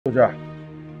Oja,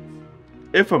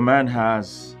 if a man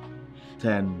has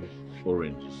 10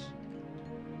 oranges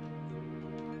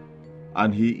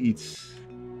and he eats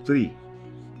 3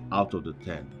 out of the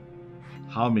 10,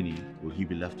 how many will he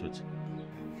be left with?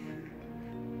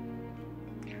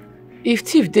 If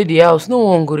thief did the house, no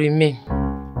one will remain.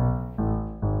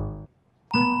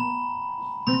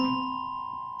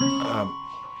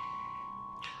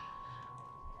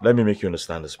 Let me make you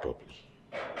understand this properly.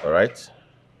 All right?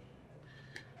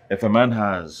 If a man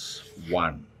has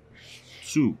 1,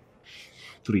 2,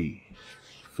 3,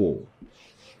 4,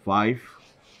 5,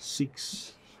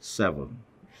 6, 7,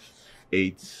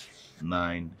 8,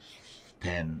 9,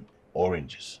 10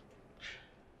 oranges,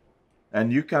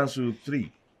 and you cancel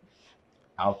 3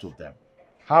 out of them,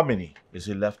 how many is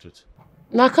he left with?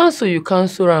 Now cancel you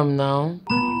cancel am now.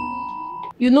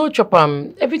 You know chop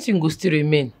am, everything will still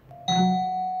remain.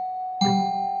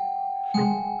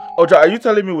 Oja, are you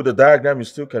telling me with the diagram you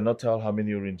still cannot tell how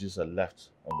many oranges are left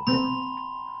on the board?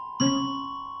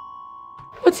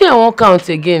 What I won't count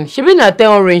again? She be na 10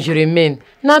 orange remain.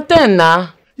 Na 10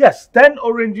 na. Yes, 10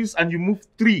 oranges and you move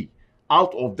 3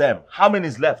 out of them. How many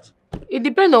is left? It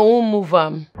depends on who move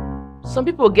am. Some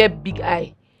people get big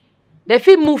eye. They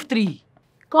fit move 3.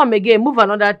 Come again, move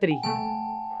another 3.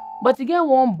 But you get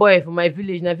one boy from my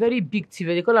village, na very big thief.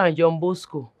 They call him John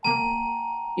Bosco.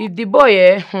 If the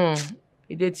boy,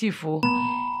 he the thief.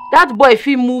 That boy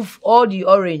fit move all the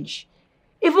orange.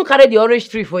 Even carry the orange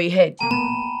tree for his head.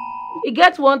 He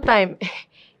get one time,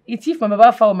 he thief my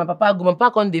papa foul, my papa go, my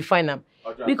papa can't define him.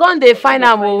 Because they find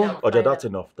him. Oja, that's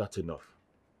enough. That's enough.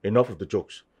 Enough of the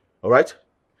jokes. All right?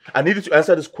 I need you to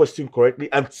answer this question correctly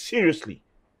and seriously.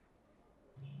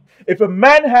 If a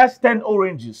man has 10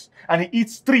 oranges and he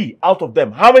eats 3 out of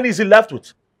them, how many is he left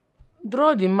with?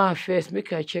 Draw the man first,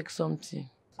 make I check something.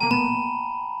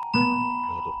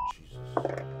 Lord of Jesus.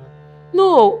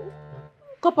 No,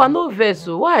 Copper, no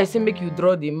vessel. Why I say make you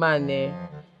draw the man?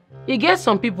 You get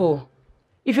some people.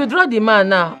 If you draw the man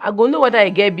now, I go know whether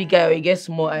he get big eye or he get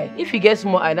small eye. If he get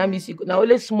small eye, that means now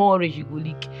only small orange you go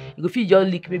leak. You go feel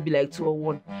just leak maybe like 2 or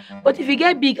 1. But if you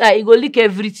get big eye, you go leak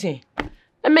everything.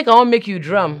 I won't make you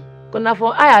drum. Because now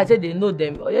for eye, I say they know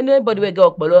them. Anybody will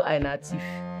get below eye na thief.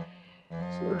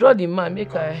 So draw the man,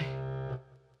 make I.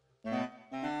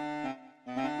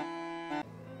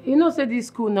 You know, say this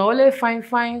school now only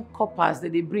fine coppers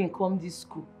that they bring come this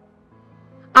school.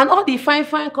 And all the fine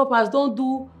coppers don't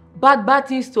do bad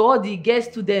things to all the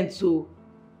guest students. So,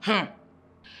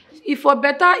 if for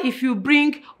better, if you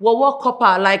bring wawa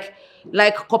copper like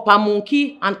copper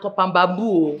monkey and copper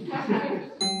bamboo.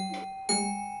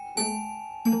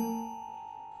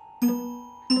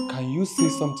 Can you say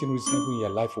something reasonable in your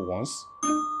life for once?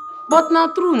 But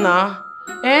not true now,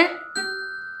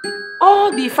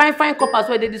 All the fine coppers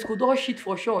where they this school don't shit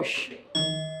for church.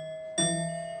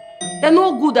 They're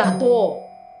no good at all.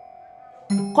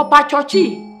 Copper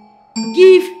Chochi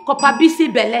give Copper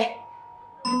BC belle.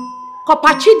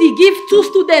 Copper Chidi give 2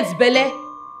 students belle.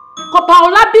 Copper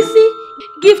Olabisi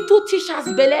give 2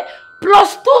 teachers belle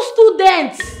plus 2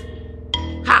 students.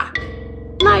 Ha!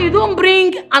 Now you don't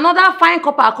bring another fine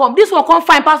copper come. This one come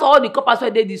fine past all the coppers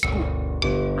where they this school.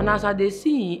 And as they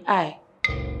see in eye,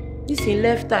 this in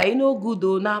left eye, you know good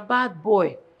though, now bad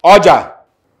boy. Oja!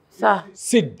 Sir.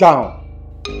 Sit down.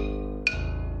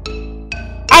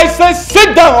 I say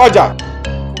sit down, Oja!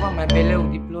 Cover my belly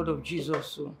with the blood of Jesus.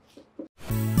 So.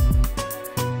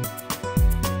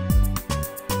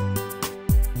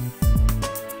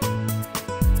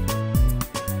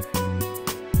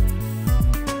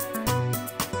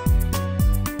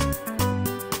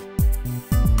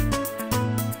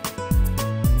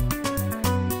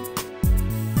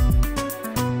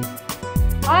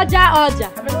 Oja.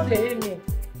 I don't hear me.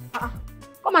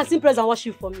 Come and sing praise and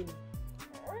worship for me.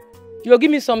 You'll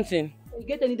give me something. You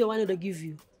get anything I want to give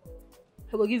you.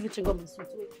 I will give you chewing gum and sweet.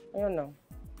 I don't know.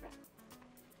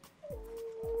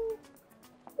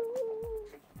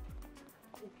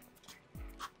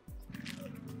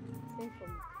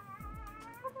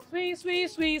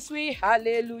 Sweet,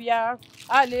 hallelujah,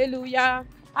 hallelujah,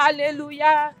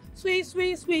 hallelujah.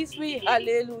 Sweet,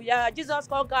 hallelujah. Jesus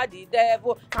conquered the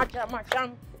devil.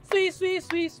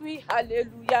 Sweet,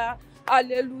 hallelujah,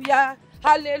 hallelujah,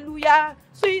 hallelujah.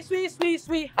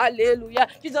 Sweet, hallelujah.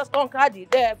 Jesus conquered the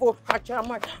devil.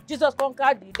 Jesus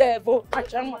conquered the devil.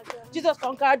 Jesus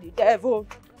conquered the devil.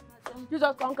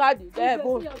 Jesus conquered the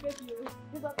devil.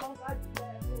 Jesus conquered the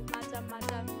devil.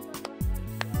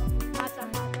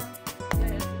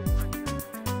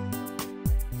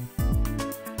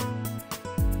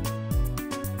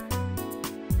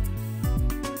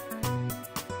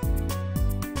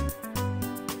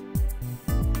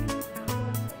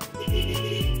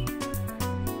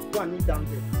 go and kneel down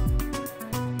there.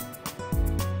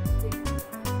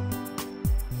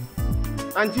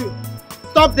 And you,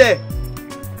 stop there.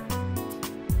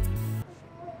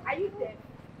 Are you there?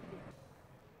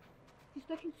 He's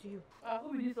talking to you.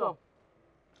 Who be this one?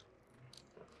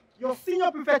 Your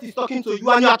senior prefect is talking to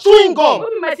you and you are chewing gum. Who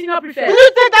be my senior prefect? Will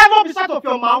you take that rubbish out of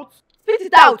your mouth? Spit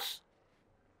it out.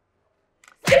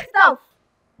 Spit it out.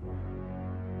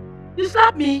 You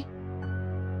slap me?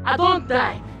 I don't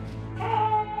die.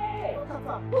 Hey!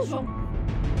 What's wrong?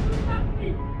 You slap me.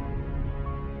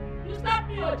 You slap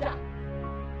me, Oja.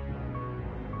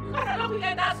 Because I don't be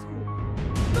enter school.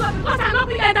 No, because I don't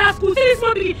be enter school. See this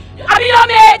movie. I be your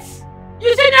mates.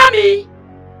 You senior me.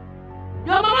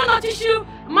 Your mama not teach you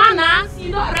manners.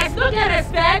 You don't get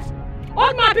respect.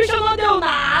 Old man picture no dey on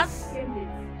ass.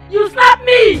 You slap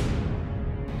me.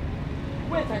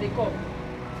 Wait, I dey come.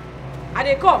 I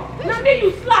dey come. Na me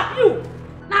you slap you.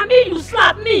 Na me you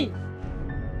slap me.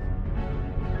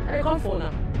 I dey come for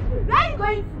now. Where are you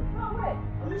going to? No, wait.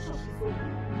 Are you sure she's so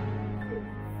good?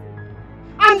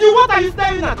 And you, what are you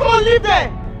staring at? Come on, leave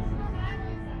there.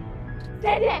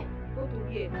 Stay there. Go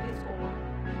to here. Please come on.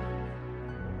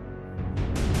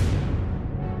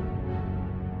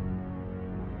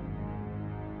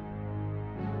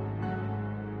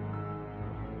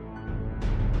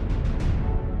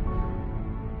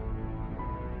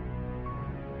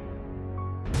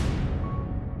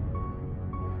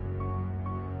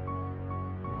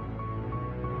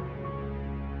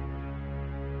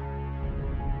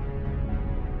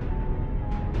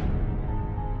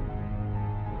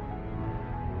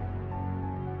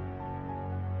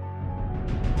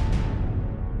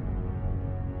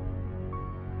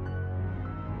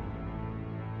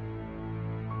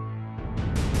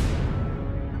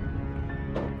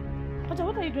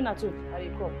 What are you doing at home? I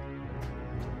dey come.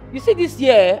 You see this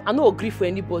year, I no agree for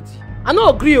anybody. I no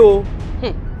agree, oh.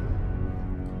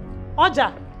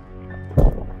 Oja.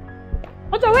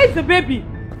 Oja, where is the baby?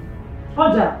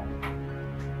 Oja.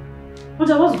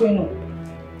 Oja, what's going on?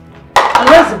 And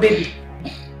where's the baby?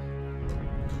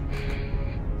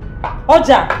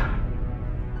 Oja.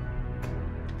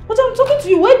 Oja, I'm talking to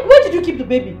you. Where did you keep the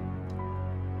baby?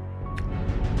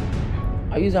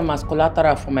 I use them as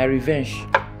collateral for my revenge.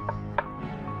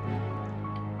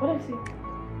 What did I say?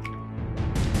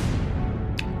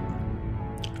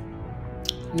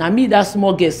 Na me that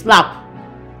small girl slap.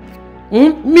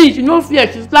 Me, she no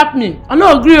fear, she slap me. I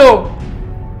no agree, oh.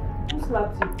 Who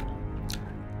slapped you?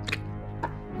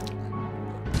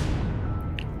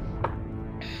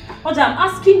 Oja, I'm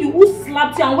asking you who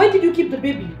slapped you and where did you keep the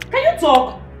baby? Can you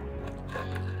talk?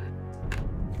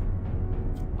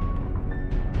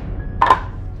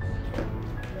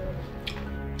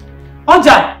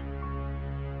 Oja!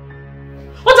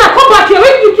 Oja, come back here.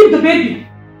 Where did you keep the baby?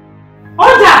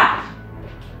 Oja!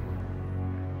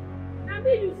 Na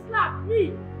me you slap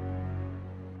me.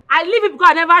 I leave it because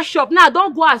I never shop. Now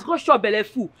don't go as go shop belle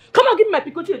full. Come on, give me my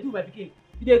pikin. What you dey do with my pikin?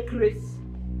 You dey craze.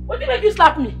 What did make you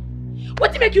slap me?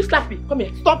 What did make you slap me? Come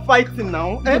here. Stop fighting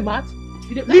now. You dey mad?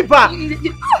 You dey Leave her. You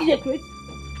dey craze. You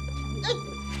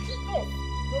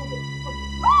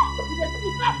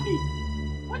slap me.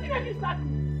 What did make you slap me?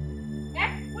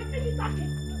 What did you slap me?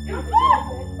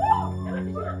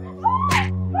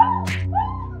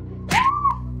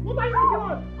 What are you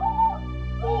doing?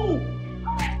 Oh!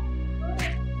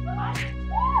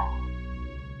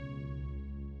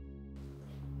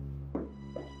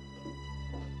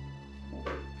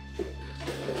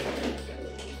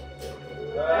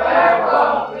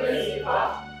 Welcome, principal.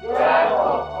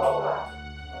 Welcome, Oga.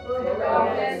 God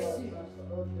bless you.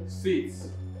 Seats.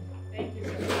 Thank you.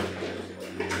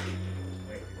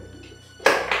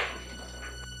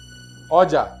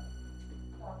 Oja,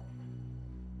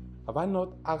 have I not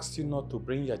asked you not to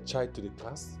bring your child to the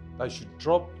class? That you should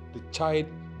drop the child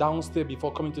downstairs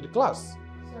before coming to the class?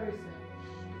 Sorry, sir.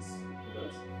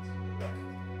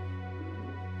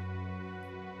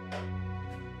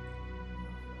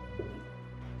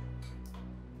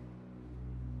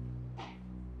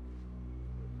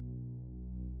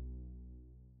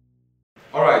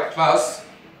 All right, class.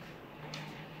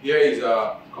 Here is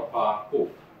Copper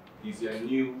Hope. He's your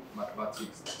new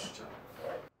mathematics teacher.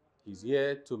 He's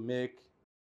here to make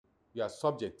your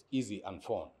subject easy and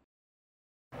fun.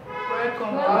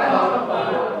 Welcome.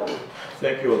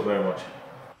 Thank you all very much.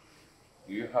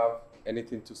 Do you have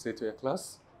anything to say to your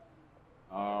class?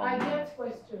 I get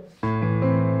questions.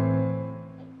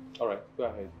 All right, go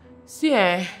ahead. See,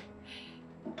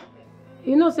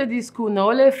 you know, say this school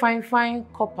now only fine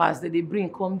coppers that they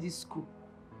bring come this school.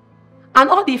 And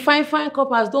all the fine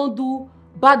coppers don't do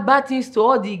bad things to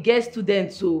all the girl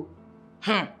students. So,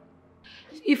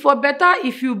 If for better,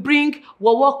 if you bring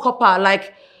wawa copper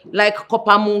like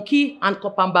copper monkey and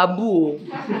copper bamboo.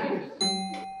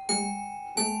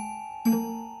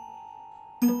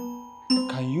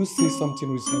 Can you say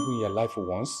something reasonable in your life for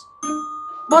once?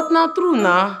 But not true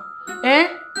now. Eh?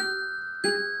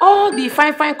 All the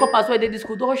fine coppers where they this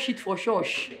school don't shit for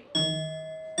church.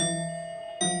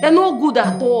 They're no good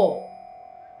at all.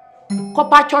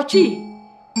 Copper Chochi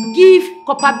give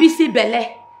copper BC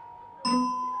belle.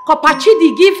 Copper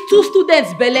Chidi give 2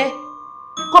 students belle.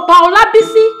 Copper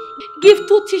Olabisi give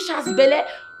 2 teachers belle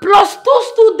plus 2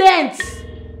 students.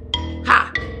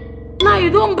 Ha! Now you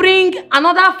don't bring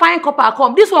another fine copper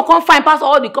come. This one come fine past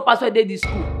all the coppers where they this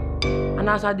school. And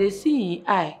as I dey see in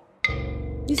eye,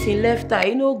 this in left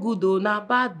eye, no good though, na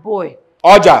bad boy.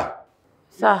 Oja!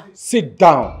 Sir. Sit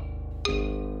down.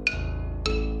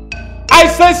 I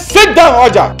say sit down,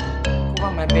 Oja!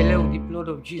 Cover my belly with the blood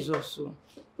of Jesus. So.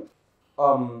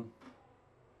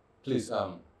 Please,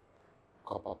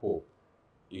 Copper Pope,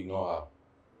 you know her.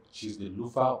 She's the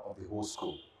loofah of the whole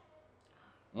school.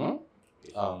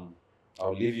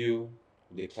 I'll leave you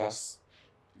with the class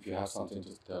if you have something to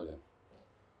tell them.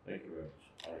 Thank you very much.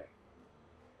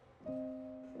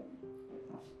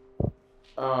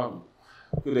 All right.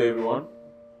 Good day, everyone.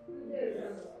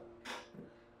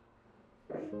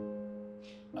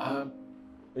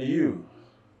 You.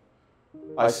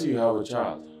 I see you have a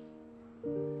child.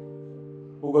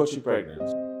 Who got you pregnant?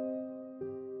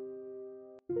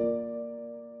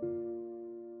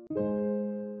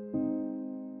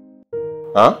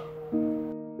 Huh?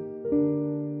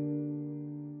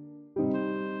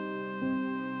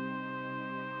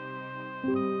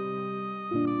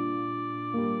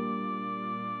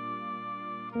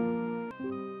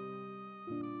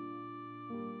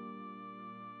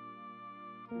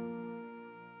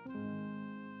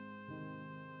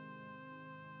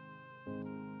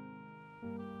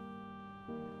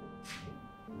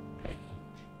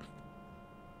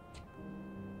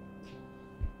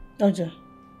 Oja,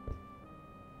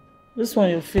 this one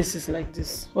your face is like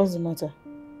this. What's the matter?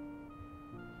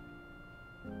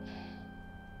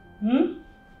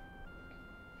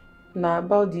 Nah,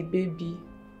 about the baby.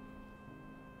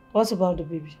 What about the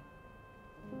baby?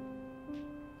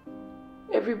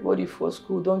 Everybody for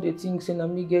school don't they think say na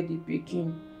me get the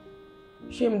pikin.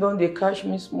 Shame don't they catch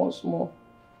me small.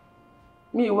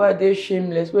 Me why they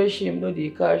shameless, where shame no they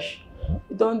catch.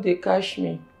 Don't they catch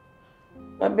me.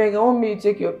 I beg, I want me to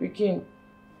take your pikin.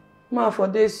 Ma for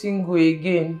this single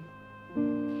again.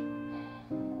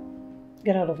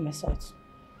 Get out of my sight.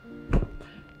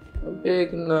 I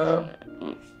beg now.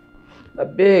 I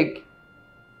beg.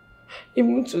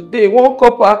 Even today, one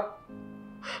copper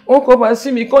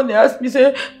see me come and ask me,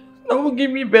 say, now who give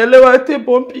me belly while I take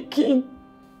born pikin.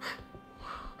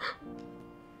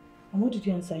 And what did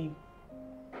you answer him?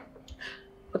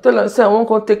 I tell him, say I won't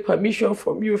come take permission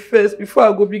from you first before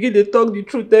I go begin to talk the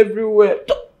truth everywhere.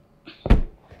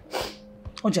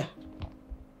 Oja,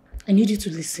 I need you to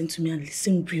listen to me and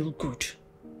listen real good.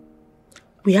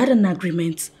 We had an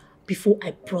agreement before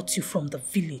I brought you from the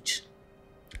village.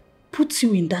 Put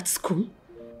you in that school,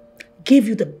 gave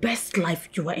you the best life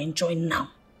you are enjoying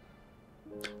now.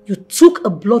 You took a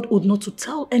blood oath not to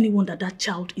tell anyone that that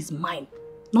child is mine,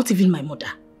 not even my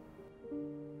mother.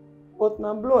 But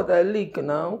now blood I leak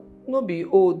now, no be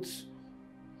oaths.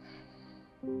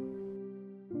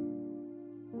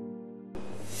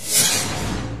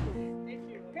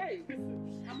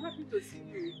 I'm happy to see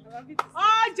you.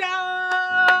 Oja,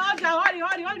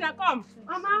 come.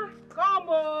 Mama,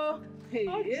 come. Hey,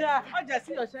 Oja,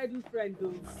 see your childhood friend.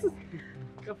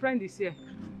 Your friend is here.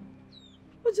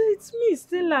 Oja, it's me,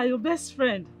 Stella, your best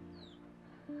friend.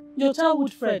 Your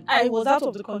childhood friend. I was out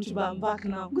of the country, but I'm back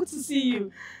now. Good to see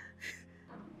you.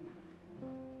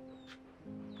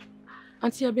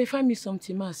 Auntie Abe, find me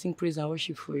something, ma, sing praise and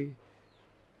worship for you.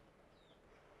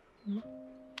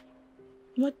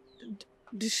 What?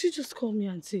 Did she just call me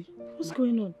auntie? What's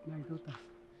going on? My daughter.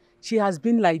 She has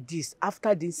been like this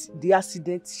after the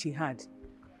accident she had.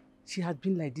 She has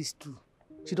been like this too.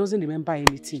 She doesn't remember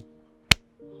anything.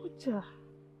 Oja.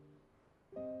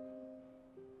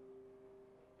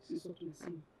 She's what we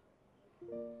see.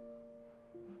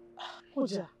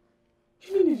 Oja,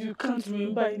 even if you can't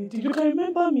remember anything, you can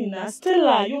remember me now.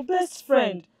 Stella, your best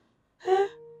friend. Eh?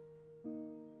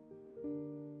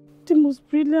 The most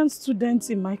brilliant student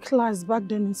in my class back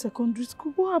then in secondary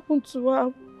school. What happened to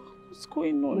her? What's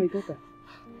going on? My daughter,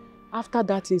 after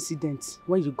that incident,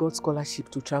 when you got scholarship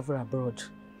to travel abroad,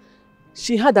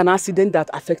 she had an accident that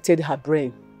affected her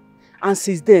brain. And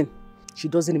since then, she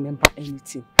doesn't remember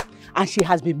anything. And she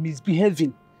has been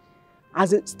misbehaving,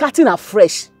 as in starting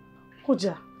afresh.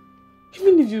 Oja,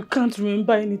 Even if you can't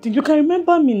remember anything, you can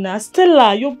remember me now.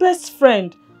 Stella, your best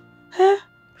friend. Huh?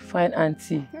 Fine,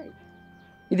 auntie.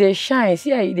 They shine.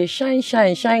 See how they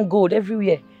shine gold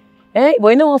everywhere. Eh? But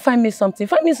you know what? Find me something.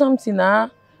 Find me something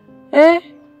now. Eh?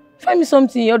 Find me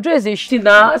something. Your dress is shit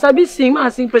now. As I be sing,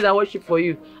 man, sing praise and worship for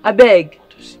you. I beg.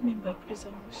 Does she mean by praise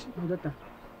and worship? My daughter,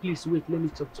 please wait. Let me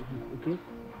talk to him, okay?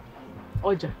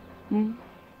 Oja.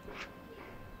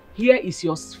 Here is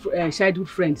your childhood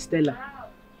friend, Stella.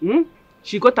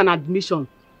 She got an admission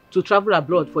to travel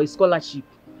abroad for a scholarship.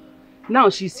 Now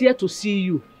she's here to see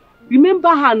you. Remember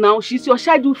her now. She's your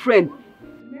childhood friend.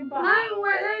 Remember her.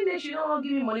 Why she don't want to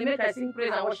give me money, make I sing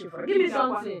praise and worship for her. Give me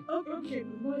something. Okay,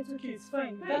 no, it's okay, it's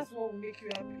fine. That's what will make you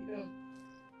happy.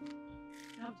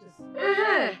 Have this.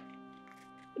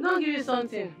 Don't give you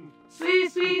something.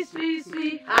 Sweet, sweet, sweet,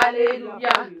 sweet.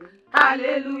 Hallelujah.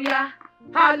 Hallelujah.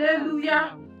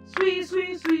 Hallelujah. Sweet,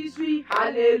 sweet, sweet, sweet.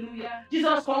 Hallelujah.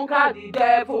 Jesus conquered the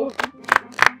devil.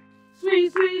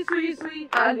 Sweet, sweet, sweet, sweet.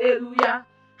 Hallelujah.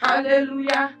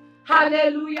 Hallelujah.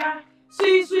 Hallelujah.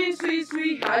 Sweet, sweet, sweet,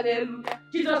 sweet. Hallelujah.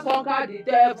 Jesus conquered the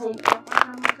devil.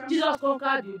 Jesus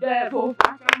conquered the devil.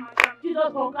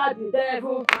 Jesus conquered the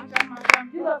devil.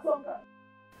 Jesus conquered.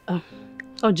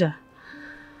 Oja,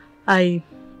 I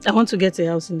want to get a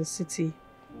house in the city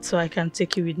so I can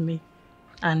take you with me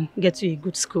and get you a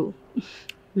good school.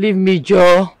 Leave me,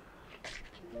 Joe.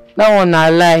 That one a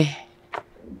lie.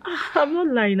 I'm not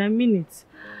lying, I mean it.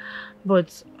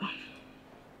 But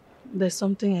there's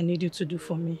something I need you to do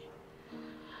for me.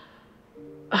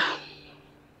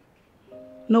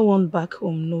 No one back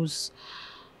home knows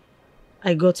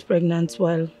I got pregnant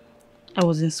while I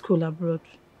was in school abroad.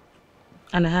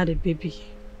 And I had a baby.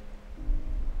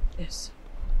 Yes.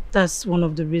 That's one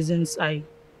of the reasons I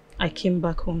came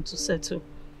back home to settle.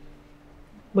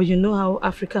 But you know how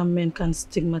African men can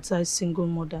stigmatize single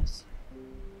mothers.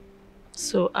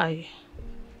 So I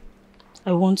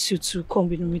want you to come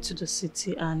with me to the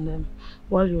city, and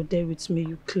while you're there with me,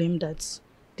 you claim that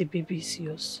the baby is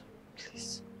yours.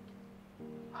 Please.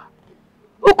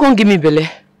 Who can't give me Bele?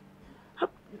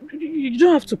 You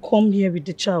don't have to come here with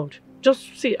the child.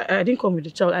 Just see, I didn't come with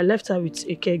the child. I left her with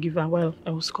a caregiver while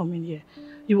I was coming here.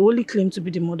 You only claim to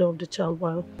be the mother of the child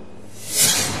while...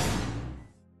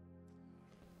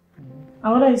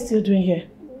 And what are you still doing here?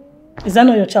 Is that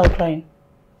not your child crying?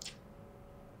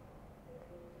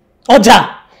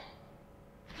 Oja!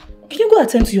 Can you go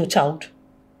attend to your child?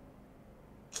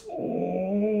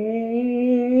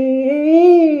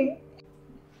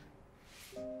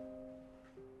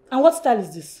 And what style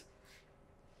is this?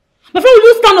 My friend, will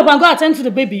you stand up and go attend to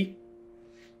the baby?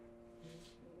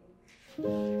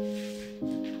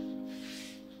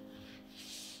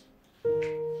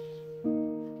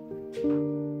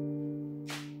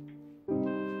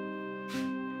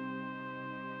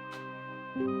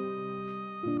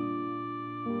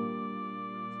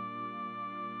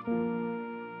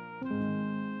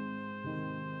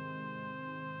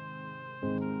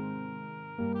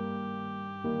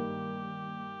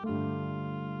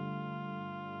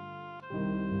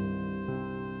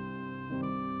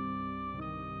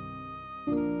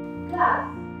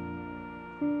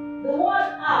 The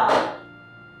word R,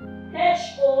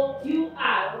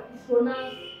 H-O-U-R, is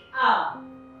pronounced R.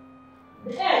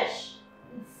 The H is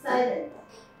silent.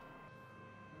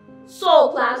 So,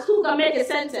 class, who can make a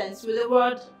sentence with the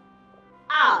word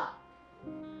R?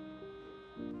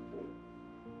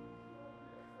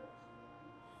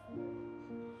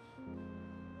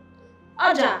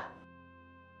 Oja,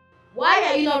 why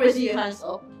are you not raising your hands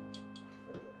up?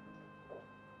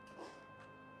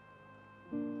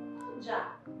 Oja.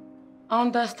 I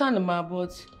understand, ma,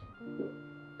 but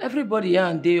everybody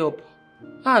hand day up.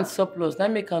 Hand surplus,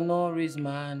 that make I not raise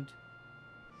my hand.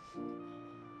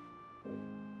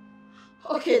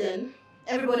 Okay then,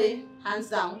 everybody, hands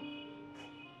down.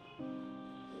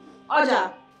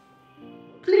 Oja,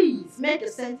 please make a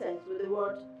sentence with the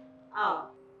word R.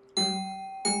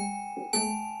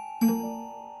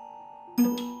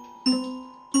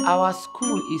 Our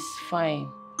school is fine.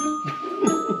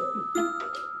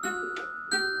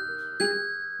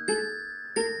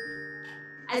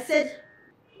 I said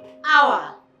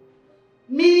hour,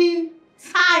 meaning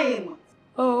time.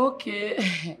 Oh,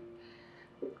 okay.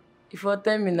 If you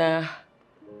tell me now.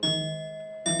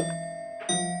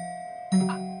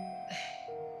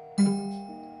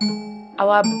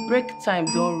 Our break time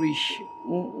don't reach.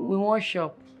 We want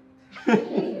shop.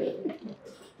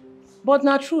 But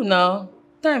not true now.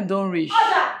 Time don't reach.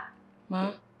 Oja!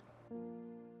 Ma?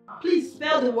 Please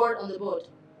spell the word on the board.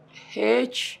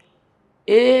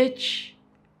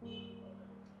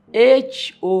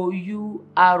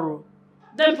 H-O-U-R.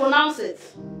 Then pronounce it.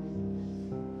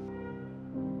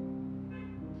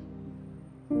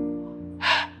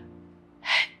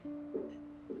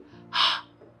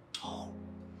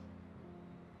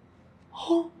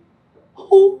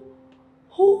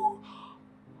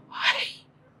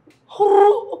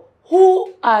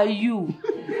 Who are you?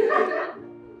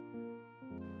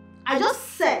 I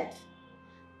just said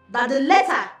that the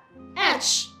letter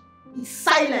H is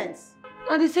silent.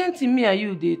 Now the same thing me and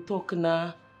you they talk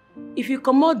now. If you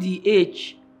come out the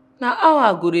H, now how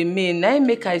I go remain? Now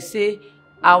make I say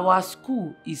our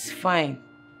school is fine.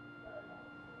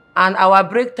 And our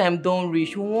break time don't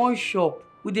reach. We want shop.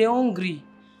 We dey hungry.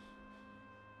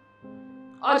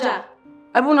 Oja.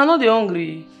 I will not dey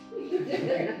hungry.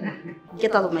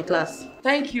 Get out of my class.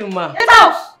 Thank you, ma. Get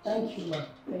out! Thank you, ma.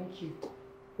 Thank you.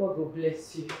 God go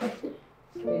bless you.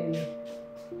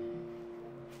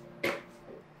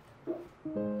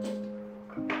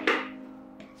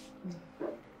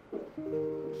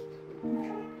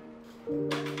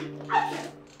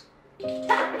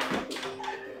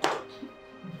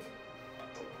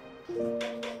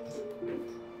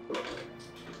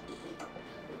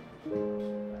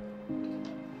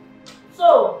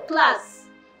 So, class,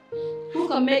 who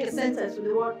can make a sentence with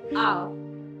the word owl?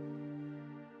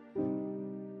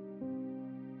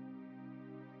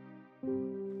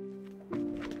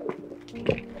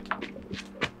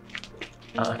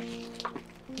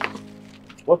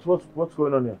 What's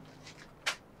going on here?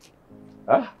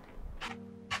 Huh?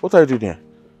 What are you doing here?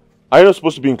 Are you not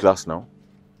supposed to be in class now?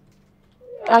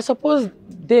 I suppose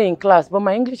they in class, but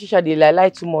my English teacher they lie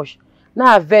too much.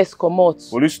 Now I vex come out.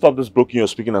 Will you stop this broken you're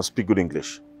speaking and speak good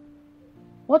English?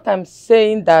 What I'm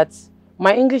saying that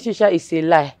my English teacher is a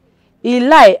lie. He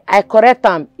lie, I correct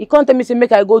him. He can't tell me say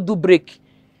make I go do break.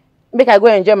 Make I go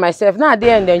enjoy myself. Now I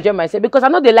dey enjoy myself because I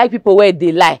know they like people where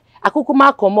they lie. I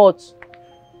kukuma come out.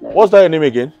 What's that your name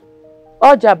again?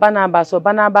 Oja Barnabas or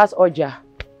Barnabas Oja.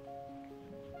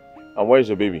 And where is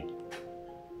your baby?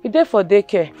 He there for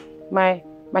daycare. My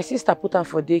sister put him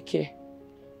for daycare.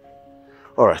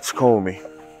 Alright, come with me.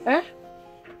 Eh?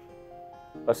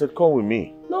 I said come with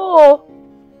me. No.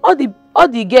 All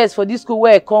the girls for this school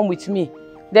where come with me.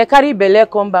 They carry belle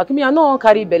come back. Me, I no one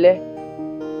carry belle.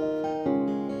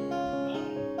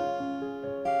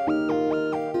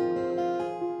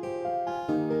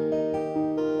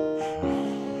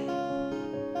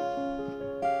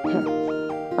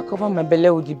 I cover my belly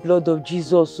with the blood of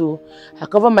Jesus. So I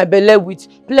cover my belly with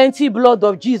plenty blood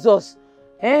of Jesus.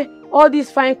 Eh? All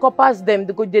these fine coppers them,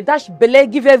 they dash belly,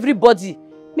 give everybody.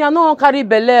 Me, I no one carry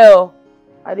belly. Oh.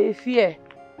 I dey fear.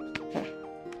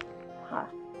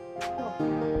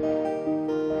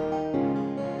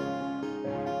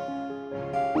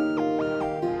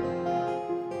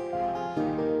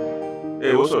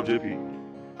 Hey, what's up, JP?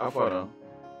 How far now?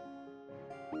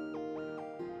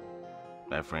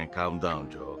 My friend, calm down,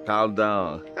 Joe. Calm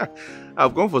down.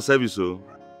 I've gone for service, so.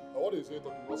 What is it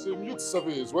talking about? Say youth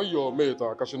service when your mate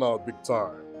are cashing out big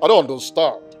time. I don't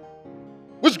understand.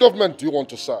 Which government do you want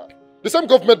to serve? The same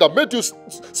government that made you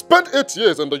spend 8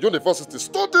 years in the university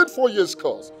studying 4 years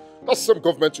course. That's the same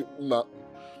government you... Nah.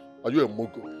 Are you a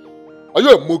mogul? Are you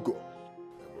a mogul?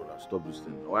 Hey, brother, stop this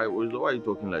thing. Why are you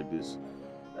talking like this?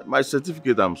 My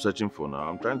certificate I'm searching for now.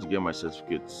 I'm trying to get my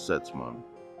certificate set, man.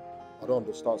 I don't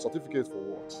understand. Certificate for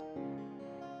what?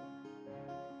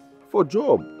 For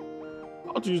job.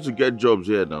 How to use to get jobs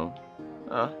here now?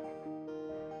 Huh?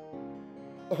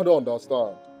 I don't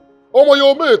understand. Oh my,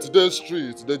 your mate, they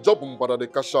street, they job them, but they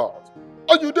cash out.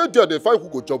 And you there, they find who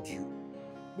go job you.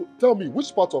 Look, tell me,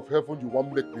 which part of heaven you want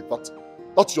to make with that?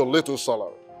 That's your little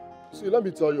salary. See, let me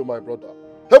tell you, my brother.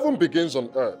 Heaven begins on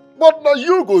earth. But now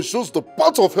you go choose the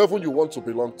part of heaven you want to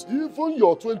belong to. Even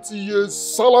your 20 years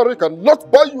salary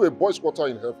cannot buy you a boy's quarter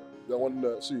in heaven.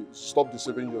 Then see, stop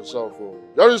deceiving yourself. Oh.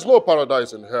 There is no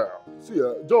paradise in hell. See,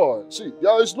 joy. See,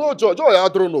 there is no joy. Joy, I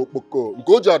don't know.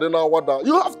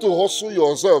 You have to hustle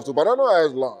yourself to Banana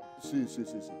Island. See.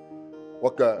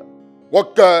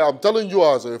 Okay, I'm telling you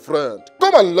as a friend.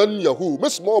 Come and learn Yahoo.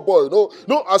 Miss small boy,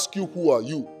 no ask you who are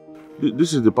you.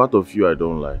 This is the part of you I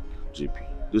don't like, JP.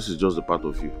 This is just the part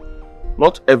of you.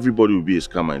 Not everybody will be a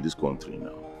scammer in this country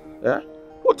now. Yeah?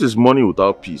 What is money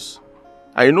without peace?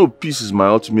 I know peace is my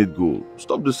ultimate goal.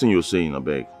 Stop this thing you're saying, I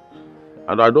beg.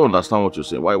 I don't understand what you're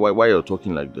saying. Why you're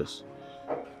talking like this?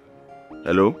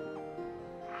 Hello?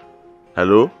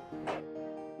 Hello?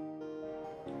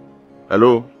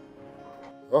 Hello?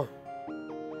 Oh.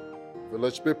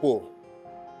 Village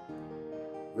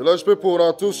people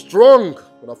are too strong.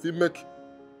 When I feel make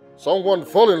someone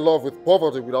fall in love with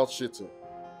poverty without cheating.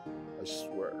 I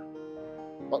swear.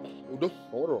 But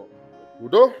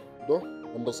Udo,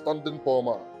 understanding poor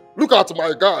man. Look at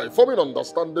my guy, forming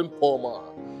understanding poor man.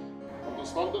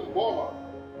 Understanding poor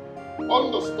man.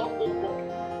 Understanding poor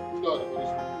man.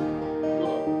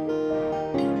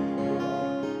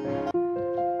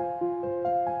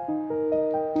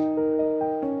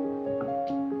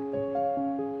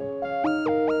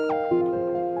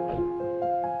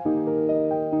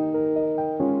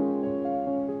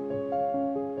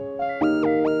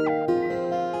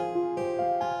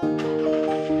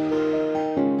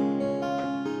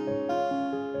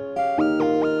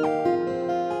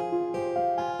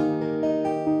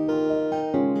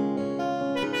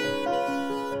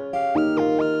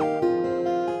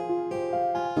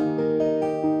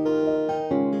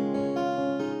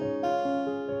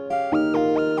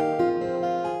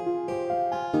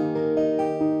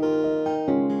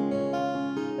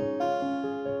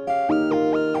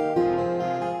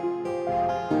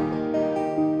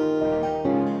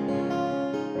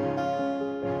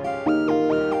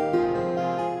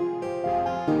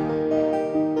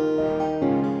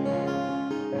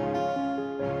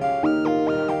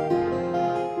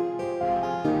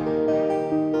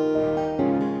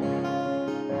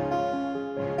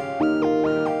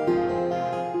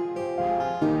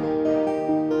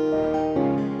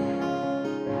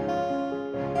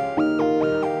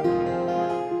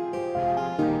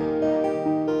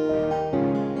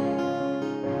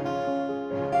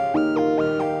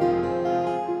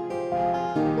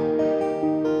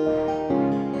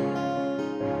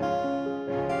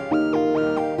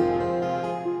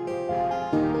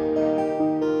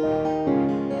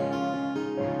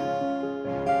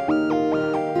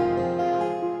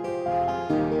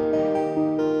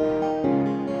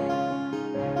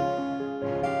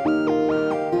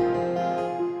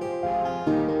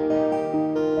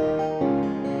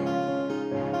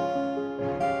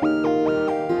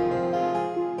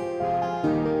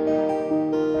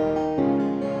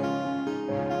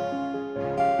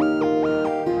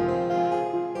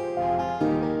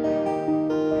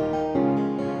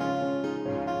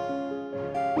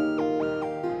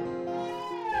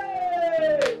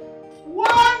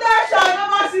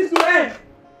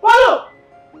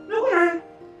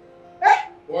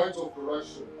 Point of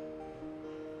correction.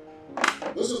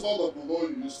 This is not the Polo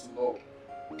you used to know.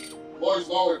 Polo is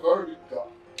now a very big guy.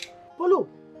 Polo?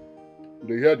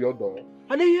 They heard your door.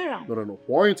 I didn't hear him. No.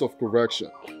 Point of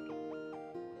correction.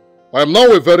 I am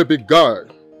now a very big guy.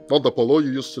 Not the Polo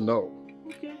you used to know.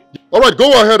 Okay. Alright,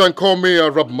 go ahead and call me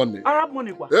Arab Money. Arab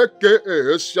Money what?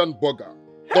 AKA Asian Burger.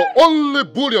 The only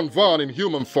bullion van in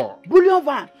human form. Bullion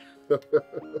van?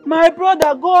 My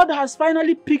brother, God has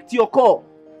finally picked your call.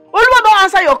 Oluwa don't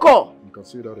answer your call. You can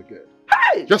say that again.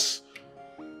 Hey! Yes.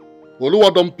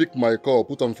 Oluwa don't pick my call,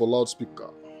 put on for loudspeaker.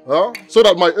 Huh? So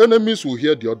that my enemies will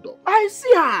hear the other. I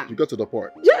see her. You get to the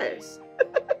point. Yes.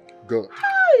 Good.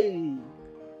 Hey.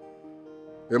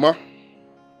 Emma,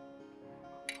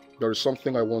 there is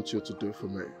something I want you to do for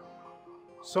me.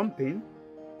 Something?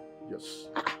 Yes.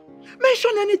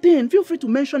 Mention anything. Feel free to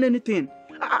mention anything.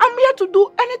 I'm here to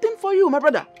do anything for you, my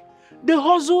brother. The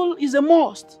hustle is a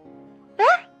must. Eh?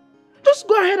 Just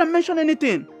go ahead and mention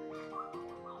anything.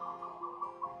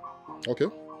 Okay.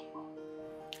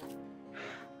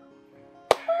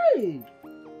 Hey!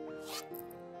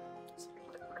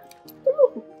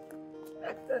 Look!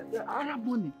 The Arab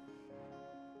Money.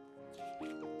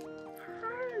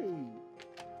 Hey!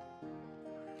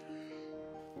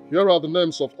 Here are the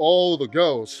names of all the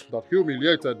girls that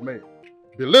humiliated me,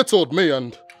 belittled me,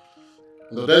 and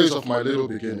in the days of my little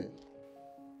beginning.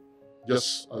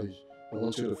 Yes, I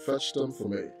want you to fetch them for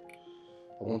me.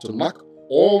 I want to knock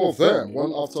all of them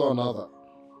one after another.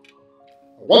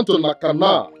 I want to knock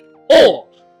all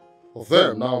of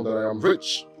them now that I am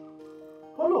rich.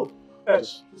 Hello.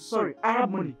 Sorry, Arab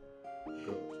Money.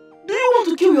 Do you want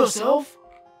to kill yourself?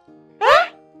 Eh?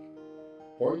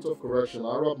 Point of correction,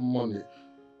 Arab Money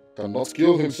cannot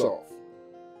kill himself.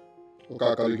 Huh?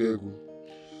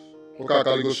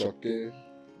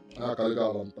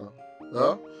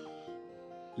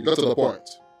 You got to the point.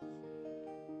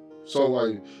 So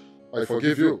I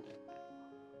forgive you.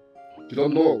 You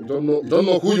don't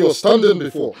know who you're standing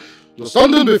before. You're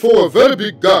standing before a very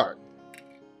big guy.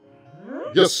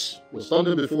 Yes, you're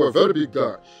standing before a very big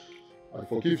guy. I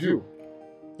forgive you.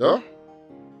 Yeah?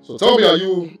 So tell me, are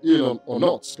you in or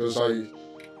not? Because I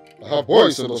have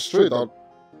boys in the street that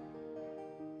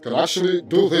can actually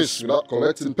do this without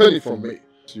collecting penny from me.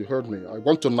 So you heard me. I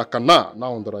want to nakana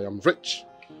now that I am rich.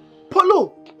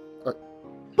 Polo!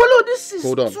 Polo, this is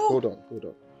Hold on.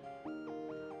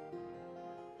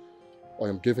 I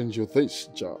am giving you this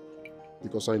job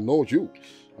because I know you.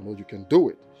 I know you can do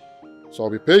it. So I'll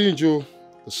be paying you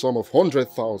the sum of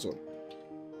 100,000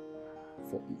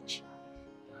 for each.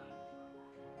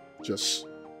 Just.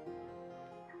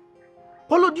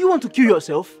 Polo, do you want to kill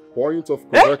yourself? Point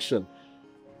of correction.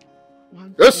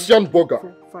 1, Asian Burger.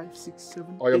 4, 5, 6,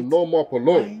 7, I am no more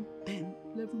Polo. 9, 10,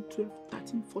 11, 12,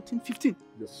 13, 14, 15.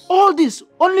 Yes. All this,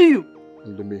 only you.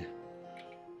 Only me.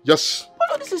 Yes.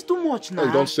 Polo, this is too much now.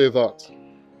 Hey, don't say that.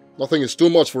 Nothing is too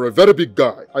much for a very big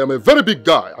guy. I am a very big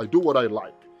guy. I do what I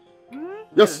like.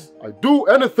 Yes, I do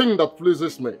anything that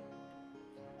pleases me.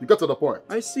 You get to the point.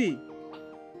 I see.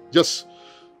 Yes,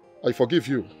 I forgive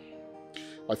you.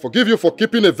 I forgive you for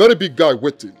keeping a very big guy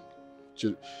waiting.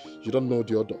 You don't know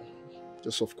the other.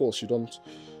 Yes, of course, you don't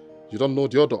know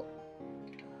the other.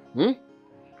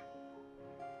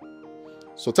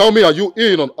 So tell me, are you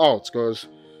in or out? Because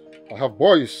I have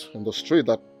boys in the street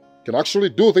that can actually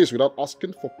do this without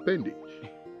asking for penny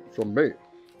from me.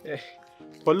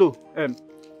 Polo,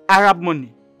 Arab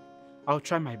Money. I'll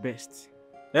try my best.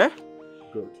 Eh?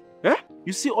 Good. Eh?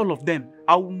 You see all of them.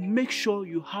 I will make sure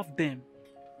you have them.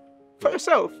 For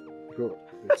yourself. Good.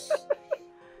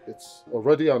 It's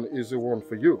already an easy one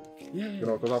for you. Yeah. You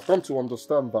know, because I've come to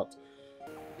understand that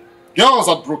girls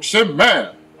that broke shame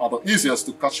men are the easiest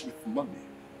to catch with money.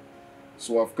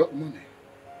 So I've got money.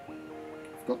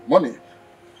 I've got money.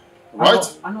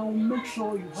 Right? And I will make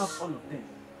sure you have all of them.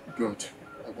 Good.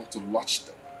 I want to latch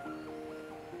them.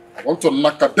 I want to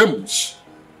knock at them.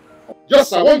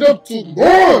 Yes, I want them to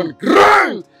moan,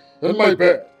 grind in my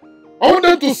bed. I want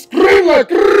them to scream like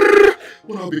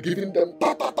when I'll be giving them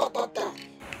ta ta ta ta ta.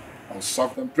 I'll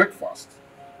serve them breakfast,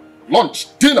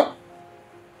 lunch, dinner.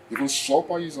 Even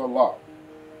supper is allowed.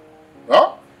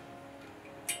 Huh?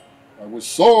 I will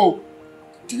so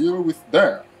deal with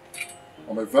them.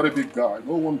 I'm a very big guy.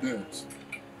 No one dares.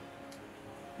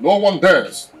 No one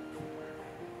dares.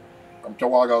 I'm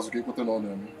Kawagas okay putting on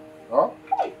them. Huh?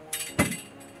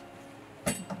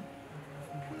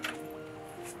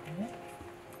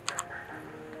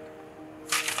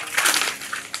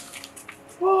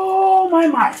 Oh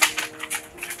my.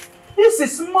 This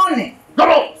is money. Get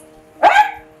up! Eh?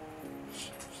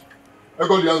 I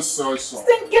got the answer I saw.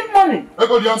 Stinking money. I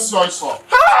got the answer I saw.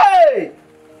 Hey!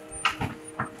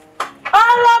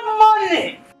 Arab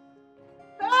money!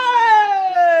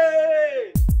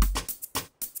 Hey!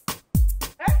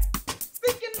 Eh?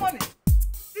 Stinking money!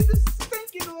 This is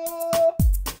stinking, oh!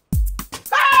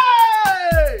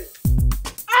 Hey!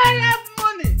 Arab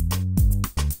money!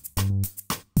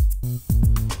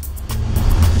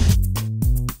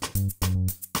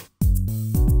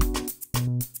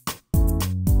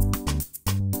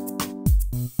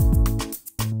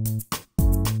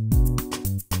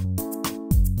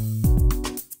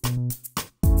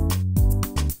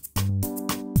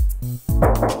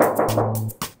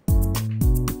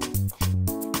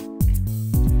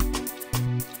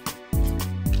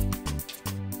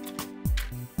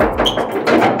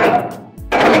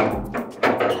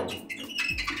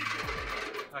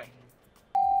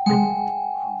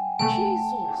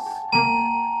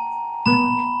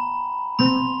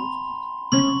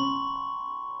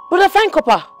 Fine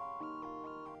copper.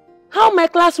 How my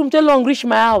classroom tell long reach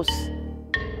my house?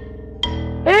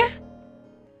 Eh?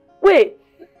 Wait,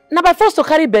 na by force to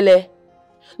carry belle?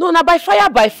 No, na by fire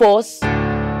by force?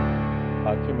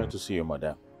 I came here to see you,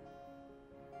 madam.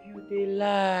 You dey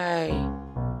lie.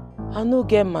 I no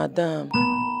get madam.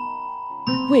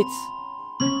 Wait,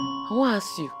 I wan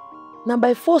ask you. Na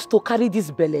by force to carry this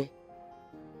belle?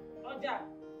 Oja.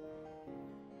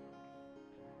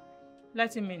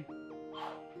 Let him in.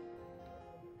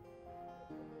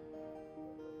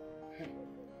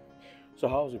 So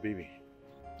how's the baby?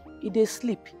 He dey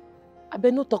sleep. I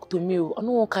better no talk to me. I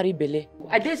no wan carry belle.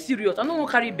 I dey serious. I no wan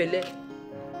carry belle.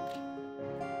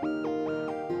 I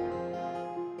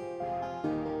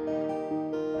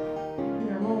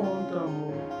no want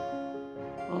am.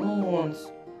 I no want.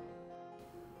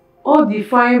 All the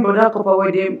fine brother couple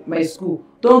wey dey my school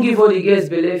don give all the girls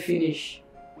belle finish.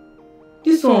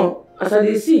 This one, as I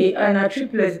dey see, and na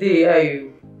triplets dey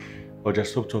here. But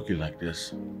just stop talking like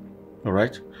this.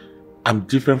 Alright? I'm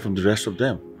different from the rest of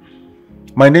them.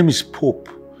 My name is Pope.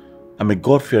 I'm a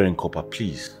God-fearing copper,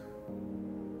 please.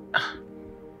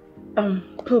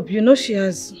 Pope, you know she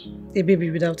has a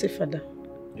baby without a father.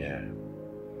 Yeah.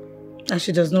 And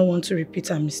she does not want to repeat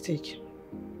her mistake.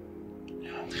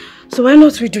 So why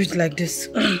not we do it like this?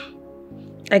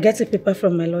 I get a paper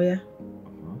from my lawyer.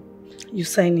 You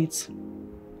sign it.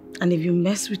 And if you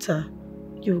mess with her,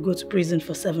 you will go to prison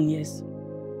for 7 years.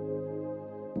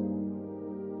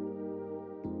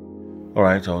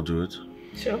 Alright, I'll do it.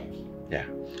 Sure? Yeah.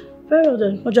 Very well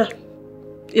then. Oja,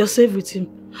 you're safe with him.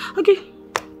 Okay,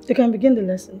 you can begin the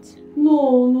lessons.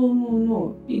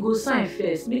 No. He go sign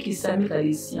first. Make he sign, make I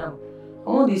dey see am. I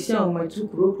want to see am with my 2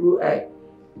 pro eye.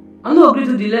 I no agree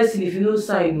to the lesson if you no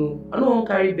sign, no. I no want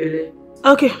carry belle.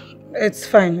 Okay, it's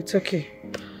fine. It's okay.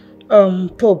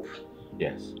 Pope.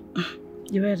 Yes.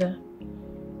 You heard her?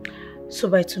 So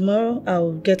by tomorrow,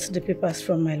 I'll get the papers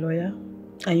from my lawyer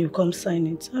and you come sign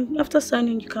it. And after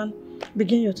signing, you can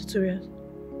begin your tutorial.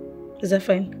 Is that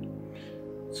fine?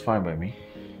 It's fine by me.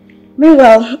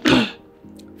 Meanwhile,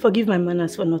 forgive my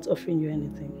manners for not offering you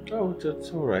anything. Oh,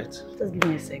 that's alright. Just give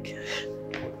me a sec.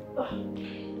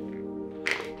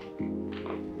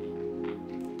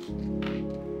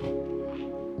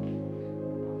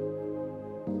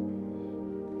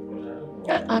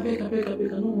 I beg, I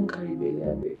no want carry belle,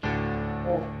 I beg.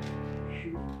 Oh,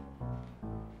 shoot.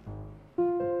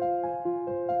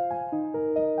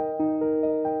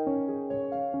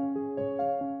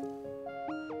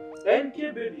 NK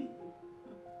baby.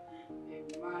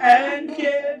 NK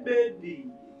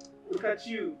baby. Look at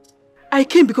you. I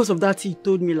came because of that he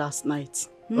told me last night.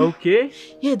 Okay.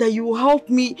 Yeah, that you will help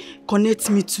me connect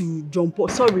me to John Paul.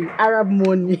 Sorry, Arab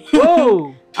money.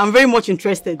 Oh! I'm very much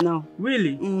interested now.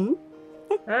 Really? Mm-hmm.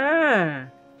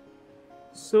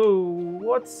 So,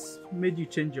 what's made you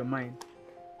change your mind?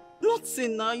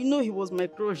 Nothing now. You know he was my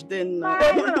crush then. When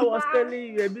I was telling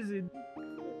you you're busy.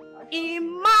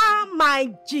 Ima,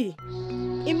 my G.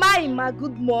 Ima,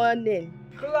 good morning.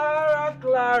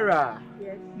 Clara.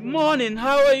 Yes. Morning,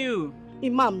 how are you?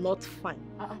 Ima, I'm not fine.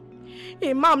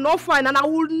 Ima, I'm not fine and I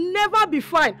will never be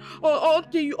fine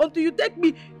until you take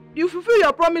me. You fulfill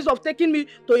your promise of taking me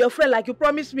to your friend like you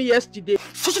promised me yesterday.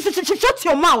 Shut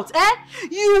your mouth, eh?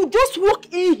 You just walk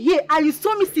in here and you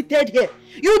saw me seated here.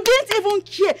 You didn't even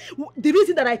care the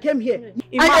reason that I came here.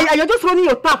 And you're just running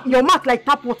your mouth like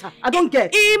tap water. I don't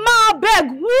get. Ima,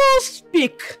 beg, who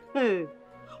speak? Hey.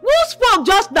 Who spoke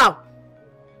just now?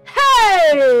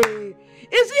 Hey!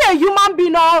 Is he a human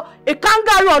being or a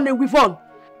kangaroo on a wyvern?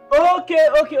 Okay.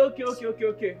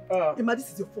 Emma,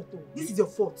 this is your fault. This is your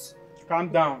fault. Calm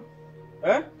down.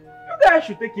 You guys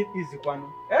should take it easy, Kwano.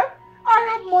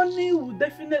 Arab money will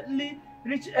definitely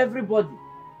reach everybody.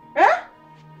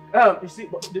 You see,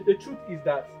 but the truth is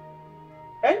that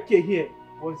NK here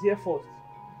was here first.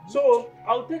 So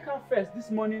I'll take her first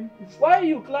this morning. Why are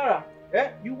you, Clara?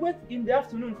 You wait in the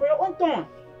afternoon for your own turn.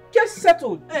 Case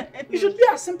settled. It should be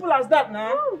as simple as that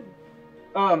now.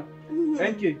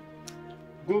 NK,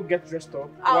 go get dressed up.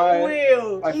 I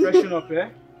will. I freshen up, We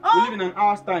leave in an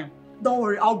hour's time. Don't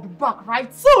worry, I'll be back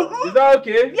right soon. Is that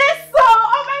okay? Yes, sir.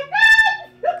 Oh my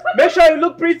God. Make sure you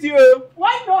look pretty,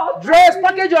 Why not? Dress,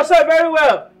 package yourself very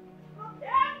well.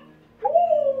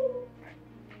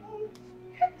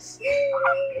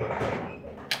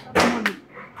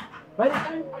 By the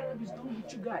time Arab is done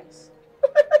with you guys,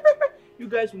 you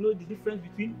guys will know the difference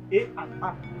between A and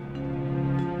R.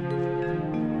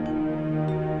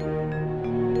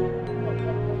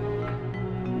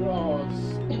 Yes,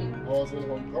 I was in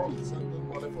Hong Kong to send them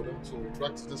money for them to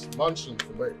erect this mansion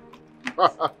for me.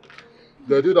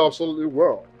 They did absolutely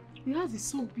well. Yours is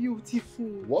so beautiful.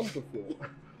 Wonderful.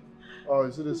 Oh,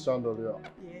 you see this chandelier?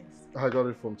 Yes. I got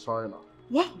it from China.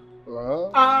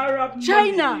 Wow. Arab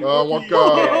China.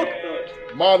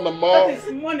 Man, that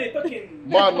is money talking.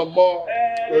 Man, a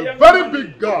very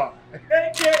big guy.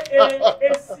 AKA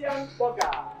Asian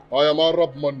Bugger. I am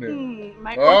Arab money.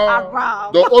 My God,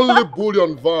 Arab. The only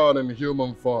bullion van in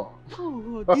human form.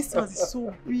 Oh, this one is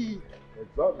so big.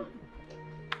 Exactly.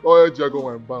 Oh, Jago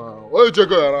and Bana. Oh,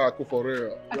 Jago for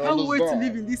real. I can't wait to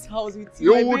live in this house with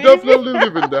you. You will definitely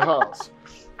live in the house.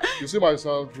 You see my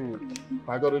soundproof?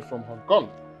 I got it from Hong Kong.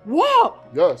 Wow.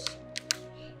 Yes.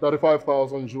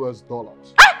 35,000 US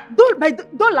dollars. My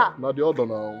dollar. Not the other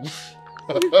now.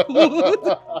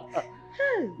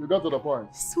 You got to the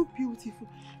point. So beautiful.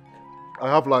 I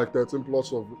have like 13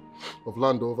 plots of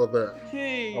land over there.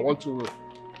 Hey. I want to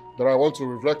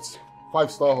reflect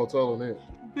 5-star hotel on it.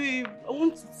 Babe, I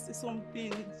want to say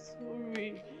something.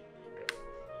 Sorry.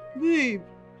 Babe,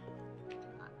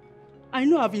 I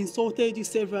know I've insulted you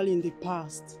severally in the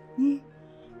past.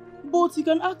 But you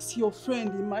can ask your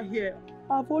friend in my hair.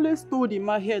 I've always told in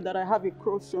my hair that I have a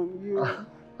crush on you.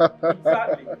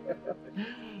 Exactly.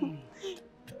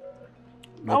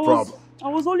 No problem. I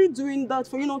was only doing that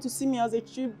for you not to see me as a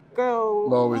cheap girl.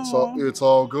 No, it's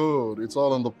all good. It's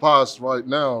all in the past right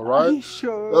now, right? Are you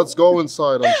sure? Let's go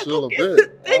inside and chill a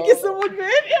bit. Thank you so much,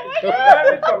 baby. Oh my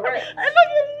God. I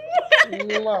love you.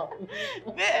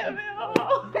 Baby.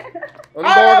 I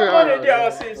have money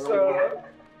there, sister.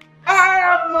 I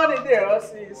have money there,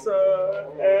 sister.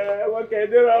 What can I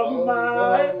do on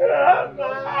my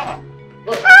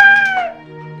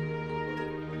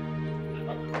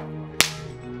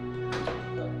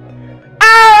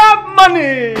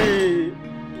money!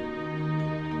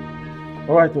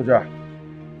 Alright, Oja.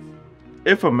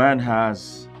 If a man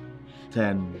has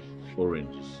 10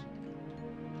 oranges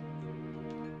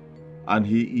and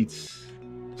he eats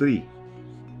 3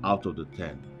 out of the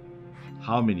 10,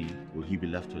 how many will he be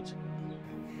left with?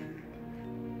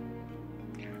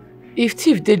 If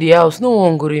thief did the house, no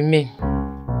one will remain.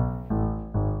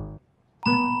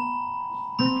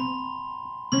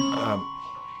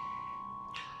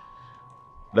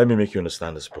 Let me make you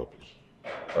understand this properly.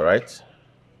 Alright?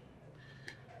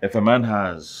 If a man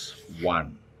has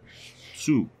 1,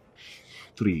 2,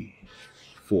 3,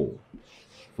 4,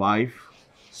 5,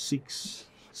 6,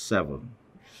 7,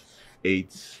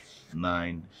 8,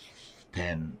 9,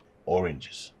 10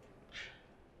 oranges,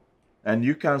 and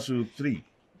you cancel 3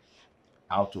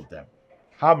 out of them,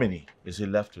 how many is he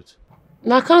left with?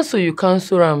 Now cancel you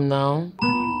cancel am now.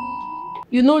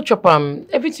 You know chop am,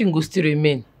 everything will still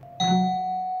remain.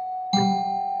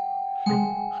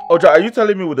 Oja, are you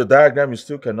telling me with the diagram you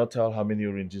still cannot tell how many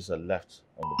oranges are left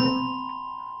on the board?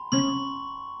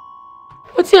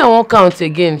 What I won't count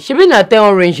again? She be na 10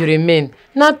 orange remain.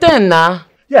 Na 10 na.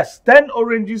 Yes, 10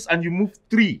 oranges and you move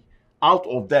 3 out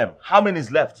of them. How many is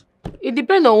left? It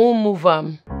depends on who move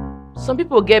am. Some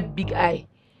people get big eye.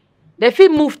 They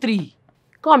fit move 3.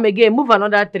 Come again, move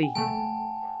another 3.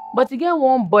 But you get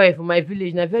one boy from my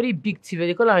village, na very big thief.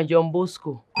 They call him John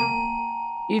Bosco.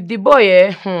 If the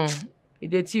boy,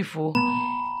 it's a thief.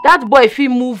 That boy fit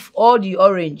move all the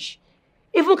orange.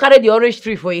 Even carry the orange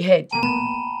tree for his head.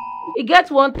 He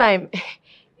get one time,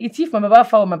 he thief my papa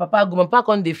fowl, my papa go, my papa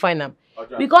can't define him.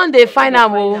 Because they find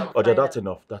him. Oja, that's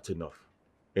enough. That's enough.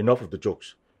 Enough of the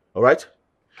jokes. Alright?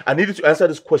 I need you to answer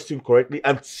this question correctly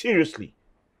and seriously.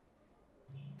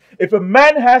 If a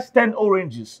man has 10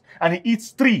 oranges and he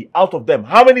eats 3 out of them,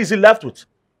 how many is he left with?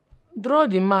 Draw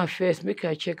the man first, make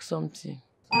I check something.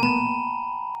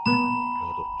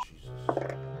 Lord of Jesus.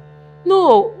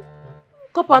 No,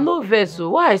 Copper, no verse.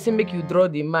 Why I say make you draw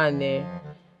the man?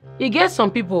 He get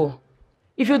some people.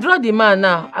 If you draw the man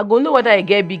now, I go know whether I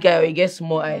get big eye or I get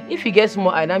small eye. If you get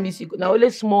small eye, that means now only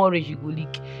small orange you go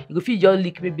leak. You go feel just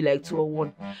leak maybe like 2 or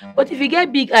 1. But if you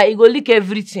get big eye, you go leak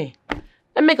everything.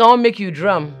 That make I won't make you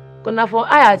drum. Because now for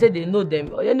eye, I say they know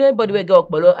them. Or anybody will get up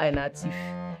below eye na thief.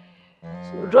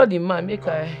 So draw the man, make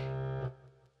eye.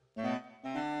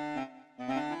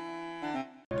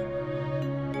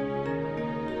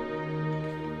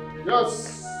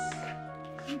 Yes.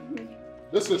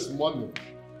 This is money.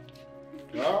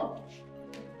 Yeah?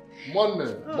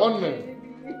 Money.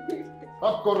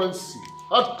 Hard currency.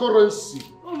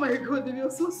 Oh my God, you're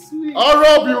so sweet.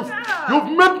 Arab, you've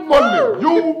made money.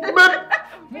 You made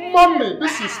money.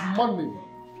 This is money.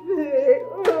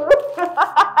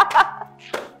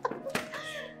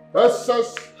 That's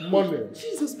just money.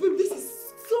 Jesus, babe, this is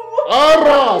so much.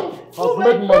 Arab has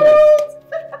made money.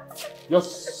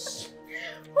 Yes.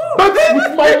 Bet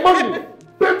with my money.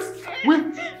 Bet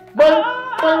with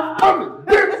my money.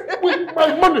 Bet with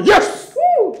my money. Yes.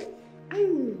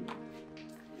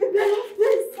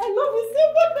 I love you so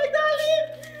much, my darling.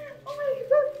 Oh my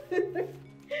God.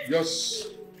 Yes.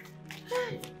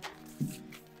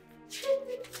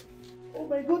 Oh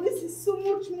my God, this is so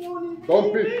much money.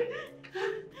 Don't pick.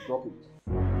 Drop it.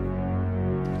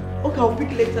 Okay, I'll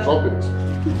pick later. Drop it.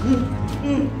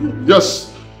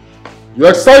 Yes. You're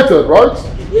excited, right?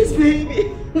 Yes,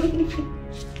 baby.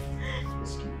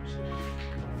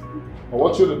 I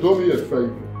want you to do me a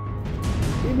favor.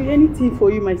 Baby, anything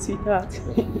for you, my sweetheart.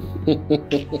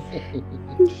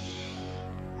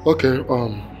 Okay,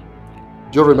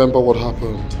 do you remember what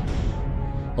happened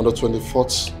on the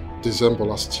 24th December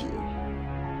last year?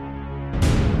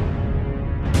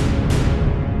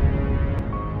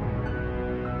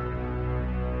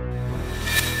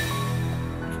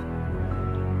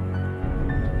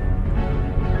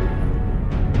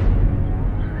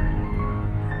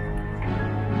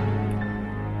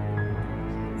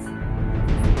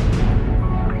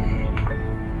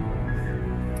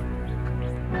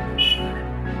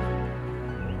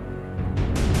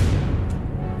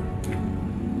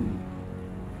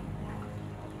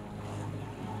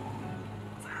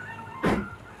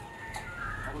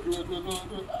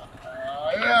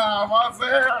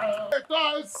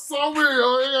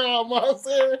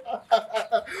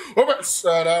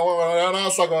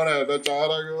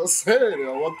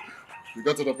 You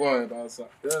got to the point, answer.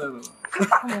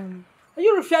 Are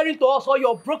you referring to us or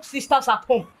your broke sisters at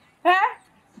home? Eh?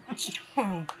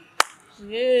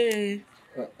 Yeah.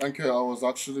 Thank you. I was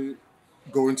actually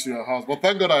going to your house, but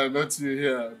thank God I met you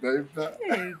here, babe.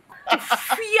 Hey.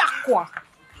 Fiakwa.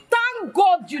 Thank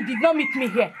God you did not meet me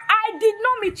here. I did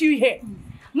not meet you here.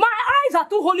 My eyes are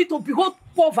too holy to behold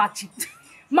poverty.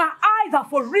 My eyes are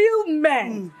for real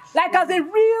men. Like as a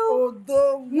real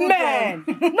man.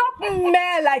 Not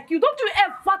men like you. Don't you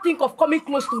ever think of coming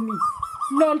close to me.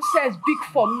 Nonsense, big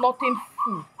for nothing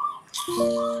fool.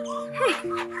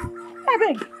 Hey,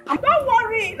 babe. Don't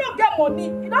worry. You don't get money.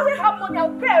 He doesn't have money.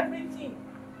 I'll pay everything.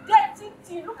 Get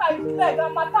it. Look at his leg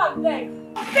and my leg.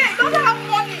 Okay, he doesn't have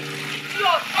money.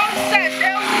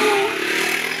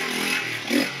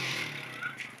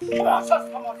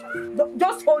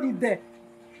 Just hold it there.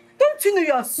 Don't you know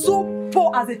you are so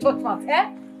poor as a church rat, eh?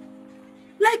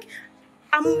 Like,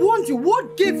 I'm wondering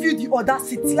what gave you the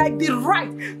audacity, like the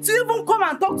right, to even come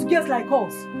and talk to girls like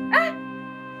us? Eh?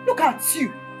 Look at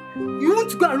you. You want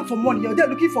to go and look for money, you're there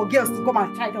looking for girls to come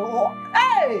and try them. Oh,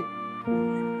 hey!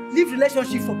 Leave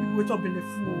relationship for people with your belly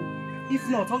fool. If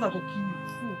not, I'm gonna go kill you.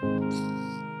 Fool.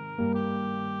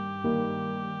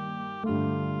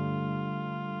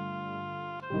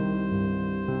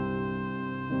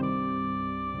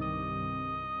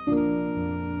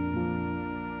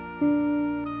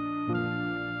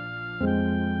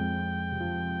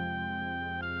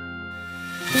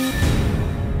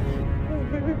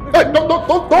 Hey,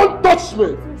 don't touch me!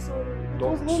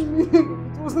 Don't.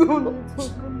 It was not me.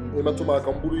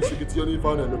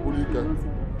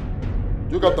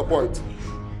 You got the point.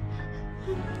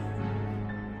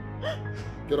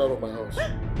 Get out of my house.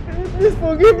 Please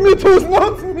forgive me, it was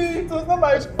not me. It was not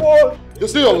my fault. You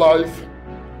see your life?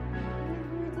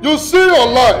 You see your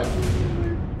life?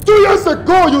 2 years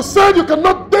ago, you said you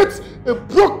cannot date a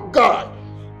broke guy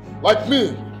like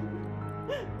me.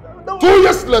 2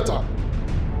 years later,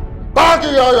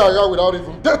 without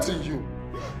even dating you.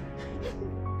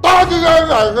 Don't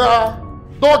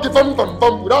give them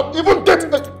without even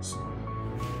dating them.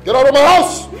 Get out of my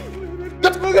house!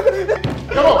 Get out! Get out!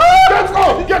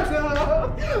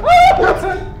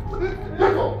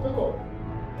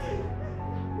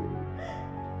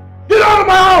 Get out of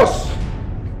my house!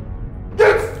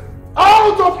 Get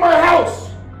out of my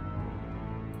house!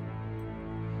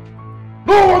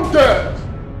 No!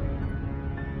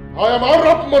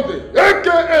 money,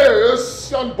 aka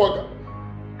Asian Burger.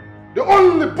 The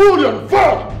only bullion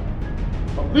found.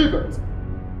 But leave it.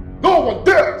 No one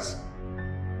dares.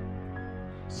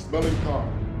 Smelling car.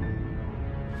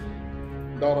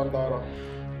 Dara.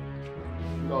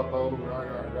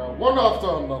 One after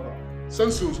another.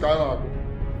 Census, Kyle.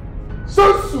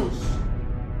 Census!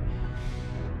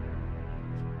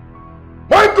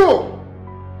 Michael!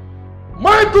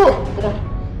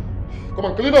 Come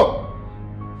on, clean up!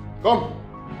 Come!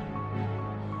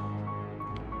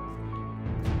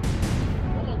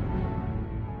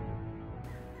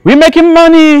 We're making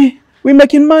money! We're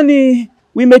making money!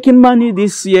 We're making money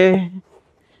this year!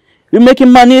 We're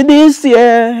making money this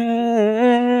year!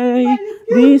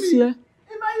 This year!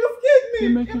 Emma, you've killed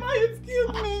me! Emma, you've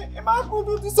killed me! Emma,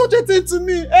 who do such a thing to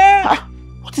me? Eh?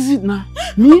 What is it now?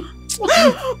 Me? What is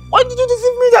it? Why did you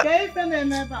deceive me that?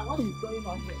 What is going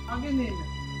on here? I'm getting in.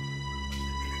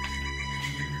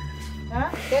 Huh?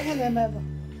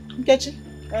 Nkechi?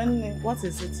 What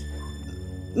is it?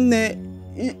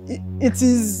 It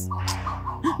is...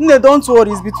 don't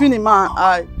worry, it's between him and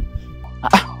I.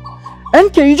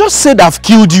 NK, you just said I've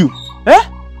killed you. Eh?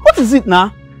 What is it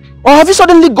now? Or have you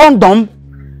suddenly gone dumb?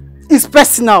 It's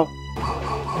personal.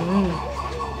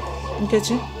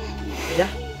 Nkechi? Yeah?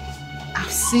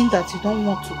 I've seen that you don't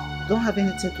have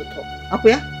anything to talk.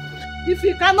 Apoya? If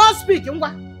you cannot speak, get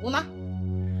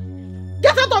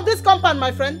out of this compound,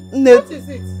 my friend. What is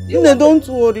it? Don't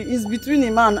worry, it's between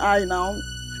him and I now.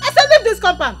 I said leave this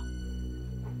compound.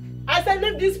 I said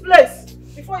leave this place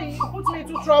before you put me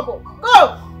into trouble.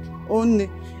 Go! Only.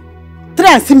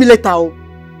 Try and see me later.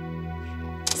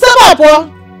 Step up,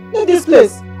 leave this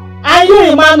place. And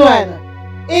you, Emmanuel.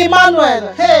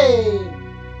 Hey!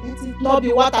 Let it not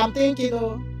be what I'm thinking,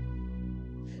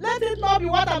 Let it not be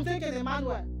what I'm thinking,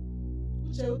 Emmanuel.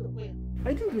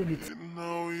 I didn't do it.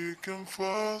 Now you can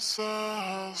force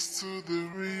us to the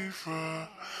river,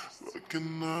 but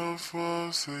cannot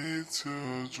force it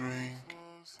to drink.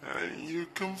 And you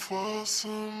can force a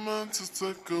man to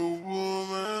take a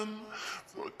woman,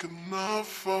 but cannot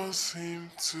force him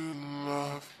to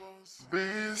love.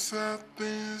 These are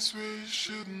things we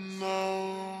should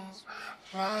know.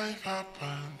 Life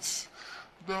happens,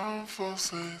 don't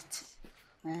force it.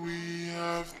 We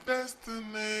have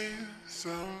destinies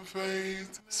and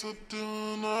fate, so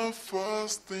do not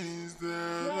force things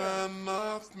that are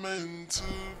not meant to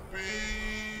be.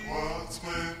 What's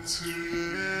meant to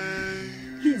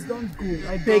be? Please don't go,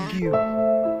 I beg you.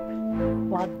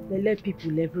 But they let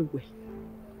people everywhere.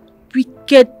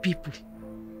 Wicked people.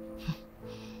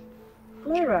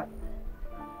 Clara,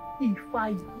 if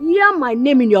I hear my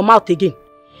name in your mouth again,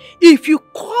 if you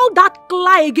call that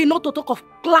Clara again, not to talk of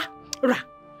Clara,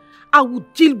 I will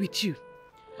deal with you.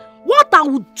 What I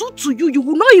will do to you, you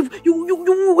will not even, you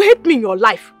will hate me in your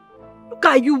life. Look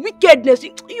at you, wickedness.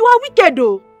 You are wicked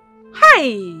though.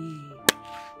 Hey!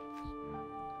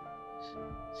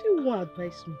 See who will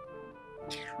advise me.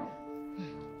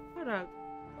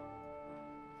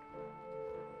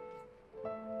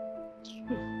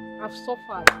 I've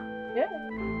suffered. Yeah?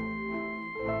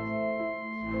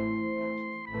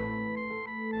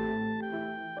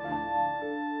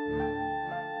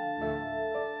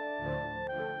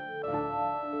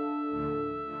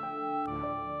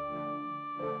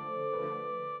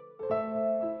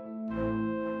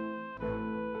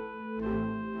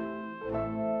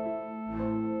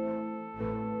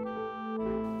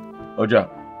 Oja,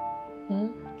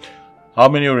 how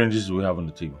many oranges do we have on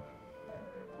the table?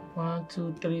 1,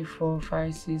 2, 3, 4,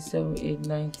 5, 6, 7, 8,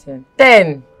 9, 10.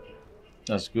 10!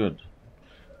 That's good.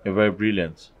 You're very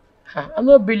brilliant. I'm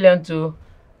not brilliant too.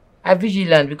 I'm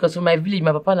vigilant because for my village,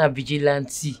 my papa is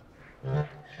vigilante.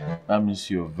 That means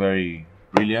you're very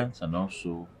brilliant and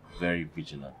also very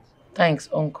vigilant. Thanks,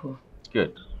 uncle.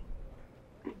 Good.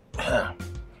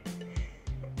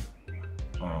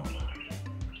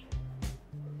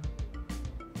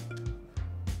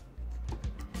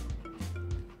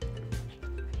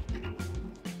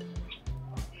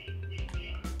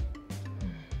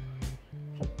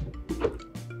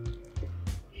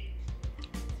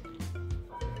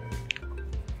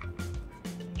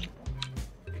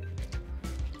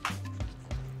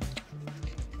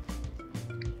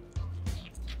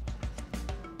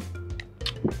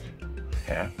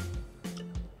 Yeah.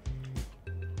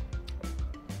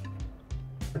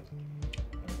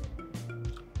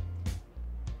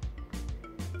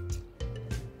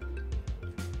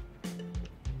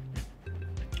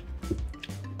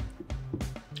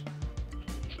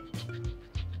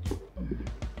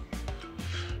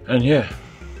 And yeah.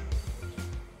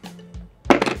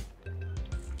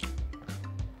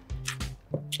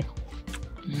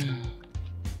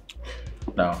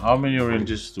 Now, how many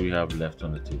oranges do we have left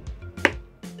on the table?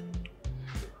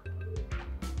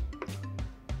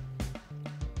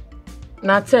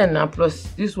 Now 10 now plus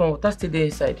this one, that's still there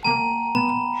inside.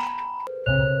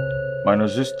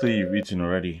 Minus this 3 you've eaten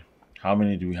already. How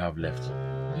many do we have left?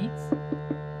 Eat?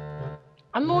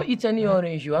 I don't eat any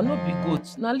orange, I don't be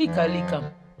goat. Now lick, I lick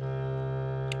them.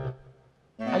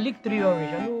 I lick 3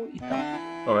 orange, I don't eat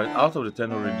them. Alright, out of the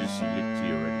 10 oranges you licked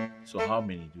 3 already. So how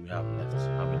many do we have left?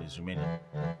 How many is remaining?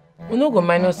 We no go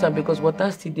minus them because water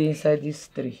still there inside these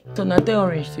 3. So now 10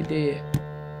 orange today. Yeah.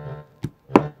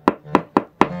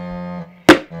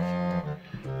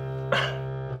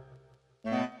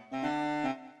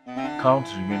 Count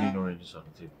remaining oranges on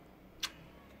the table.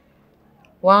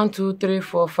 1, 2, 3,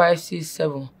 4, 5, 6,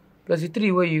 7. Plus the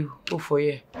 3 where you go for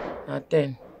here. Now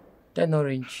 10. 10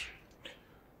 orange.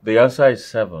 The answer is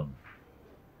 7.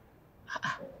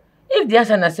 If the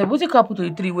answer is 7, what's the couple to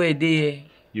the 3 where they?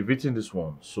 You've eaten this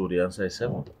one, so the answer is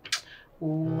 7. Oh, I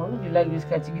don't like this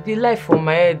kind of thing. They lie from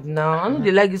my head now. I don't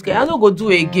like this kind. I don't go do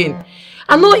it again.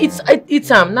 I know it's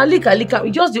now lick.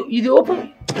 You just you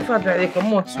open. In fact, they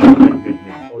come out.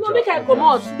 No, make I come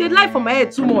out. They lie from my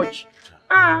head too much.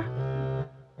 I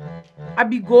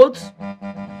be goat.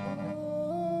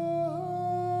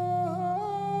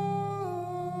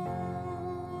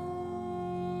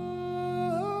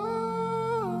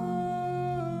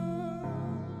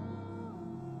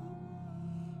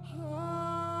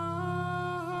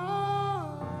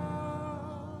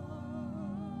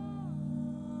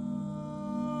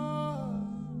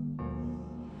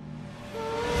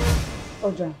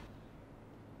 Oja,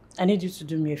 I need you to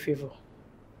do me a favor.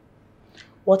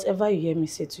 Whatever you hear me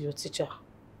say to your teacher,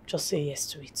 just say yes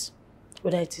to it.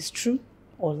 Whether it is true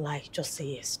or lie, just say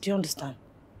yes. Do you understand?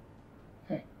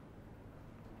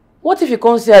 What if you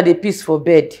can't say the piece for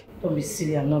bed? Don't be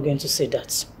silly, I'm not going to say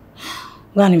that.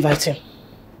 Go and invite him.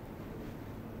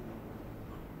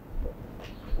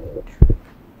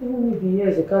 Even if the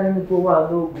years they carry me go where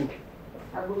I no go,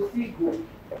 I go still go.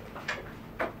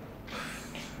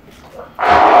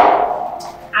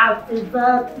 Happy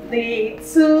birthday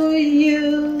to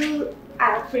you.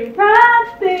 Happy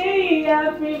birthday,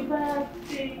 happy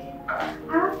birthday.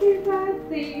 Happy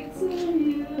birthday to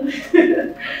you.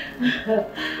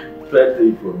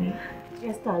 Birthday for me.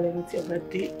 Yes, darling, it's your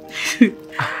birthday.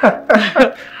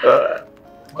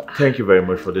 Thank you very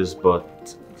much for this,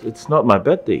 but it's not my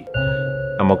birthday.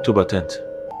 I'm October 10th.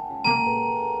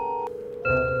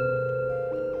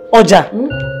 Oja,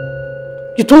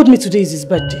 you told me today is his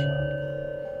birthday.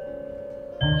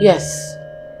 Yes.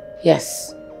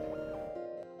 Yes.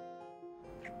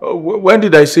 When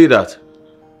did I say that?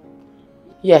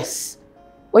 Yes.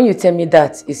 When you tell me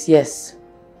that, it's yes.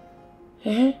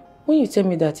 When you tell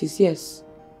me that, it's yes.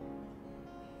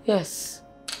 Yes.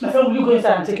 My friend, will you go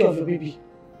inside and take care of your baby?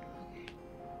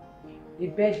 The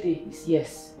birthday is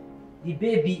yes. The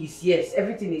baby is yes.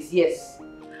 Everything is yes.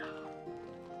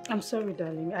 I'm sorry,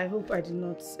 darling. I hope I did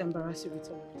not embarrass you with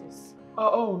all of this.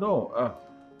 Oh no.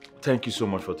 Thank you so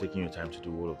much for taking your time to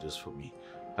do all of this for me.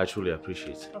 I truly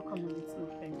appreciate it. Oh, come on, it's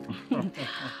nothing.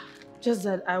 Just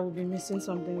that I will be missing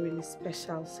something really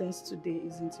special since today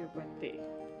isn't your birthday.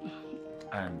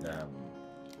 And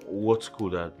what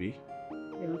could that be?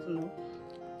 You want to know?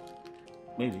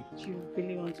 Maybe. You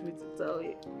really want me to tell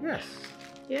you? Yes.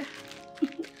 Yeah.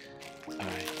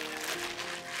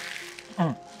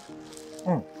 Alright.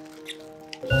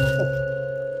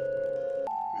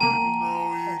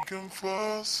 You can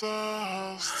force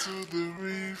us to the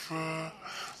river,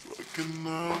 like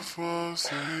enough for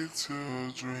say to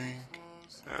drink.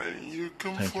 And you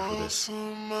can force a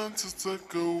man to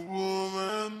take a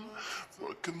woman,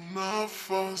 like enough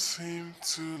force him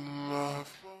to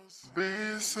love.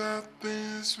 These are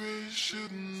things we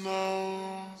should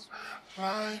know.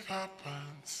 Life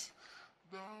happens.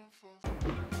 Don't force.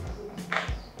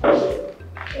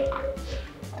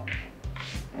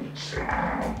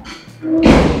 You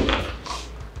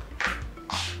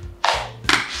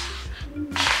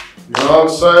know what I'm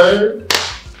saying?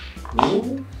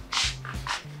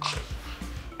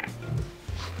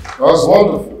 That's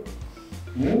wonderful.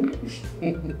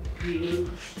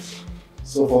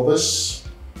 So for this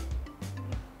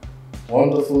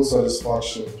wonderful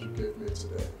satisfaction you gave me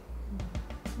today,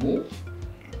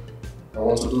 I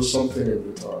want to do something in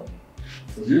return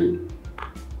for you.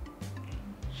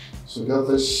 So get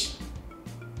this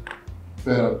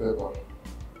pen and paper.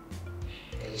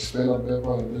 There's pen and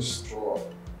paper in this drawer.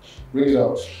 Bring it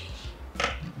out.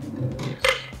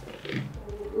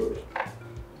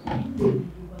 Good.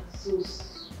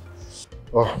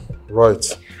 Oh,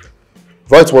 right.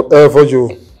 Write whatever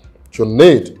you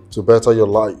need to better your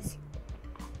life.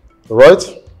 Alright?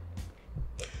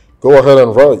 Go ahead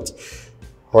and write.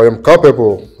 I am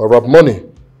capable. Arab money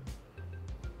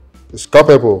is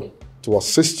capable to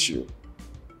assist you.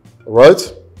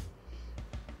 Alright?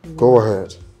 Go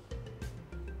ahead.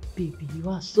 Baby, you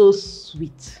are so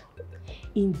sweet.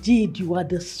 Indeed, you are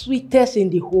the sweetest in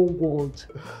the whole world.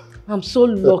 I'm so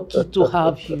lucky to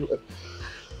have you.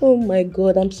 Oh my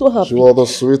God, I'm so happy. You are the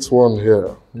sweet one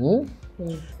here. Hmm?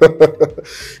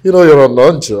 You know you're an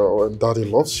angel and Daddy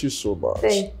loves you so much.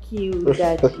 Thank you,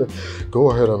 Daddy. Go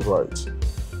ahead and write.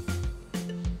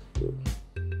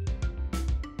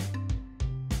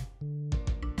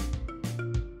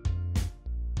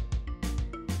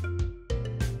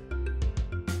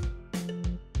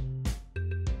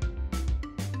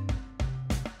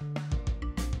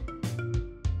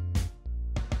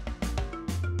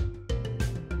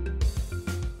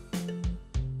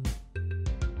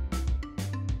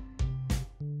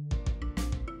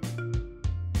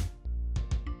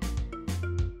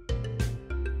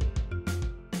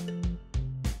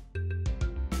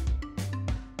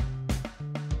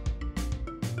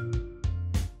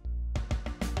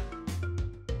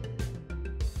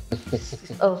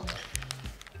 Oh.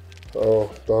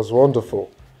 Oh, that's wonderful.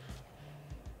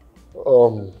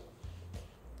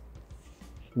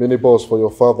 Mini balls for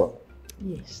your father.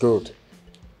 Yes. Good.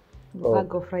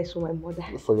 Bag of rice for my mother.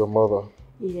 For your mother.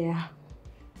 Yeah.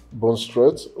 Bone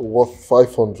straight, worth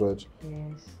 500.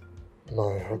 Yes. No,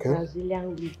 okay.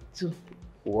 Brazilian wheat too.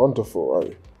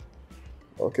 Wonderful.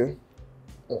 Okay.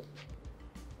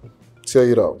 Tear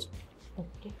it out.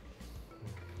 Okay.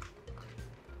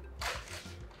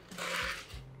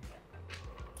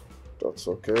 That's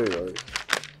okay.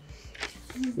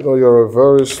 You know, you're a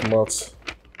very smart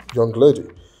young lady.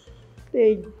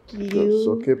 Thank you.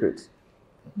 So keep it.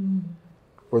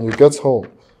 When you get home,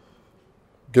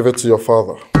 give it to your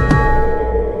father.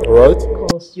 Alright?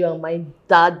 Because you are my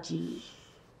daddy.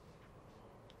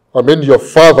 I mean your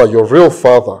father, your real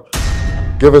father.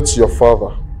 Give it to your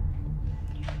father.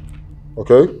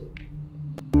 Okay?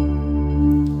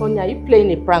 Honey, are you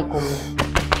playing a prank on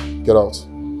me? Get out.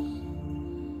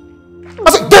 I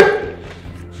said,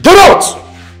 get out!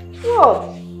 What?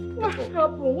 What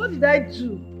happened? What did I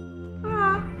do?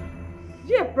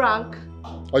 Is it a prank?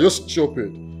 Are you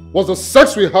stupid? Was the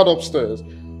sex we had upstairs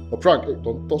a prank? Hey,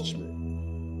 don't touch me.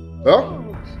 Huh?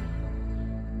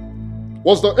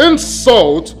 Was the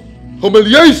insult,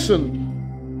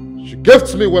 humiliation she gave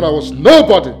to me when I was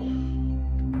nobody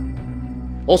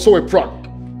also a prank?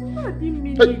 I didn't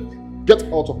mean Hey, it. get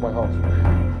out of my house.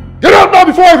 Get out now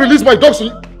before I release my dogs to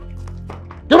you.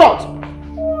 Get out!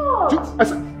 What? I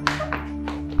said,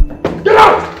 get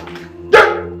out! Get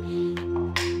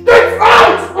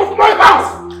out of my house!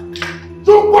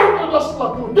 You work on this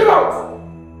lagoon. Get out!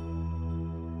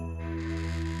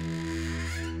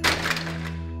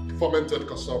 Fermented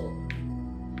cassava.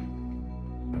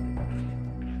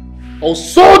 I'll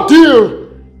so deal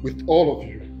with all of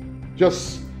you.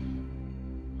 Yes,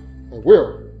 I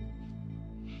will.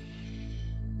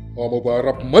 I'm about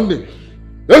Arab money.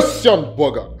 This young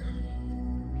bugger.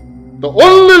 The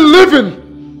only living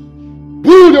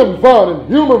bullion van in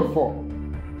human form.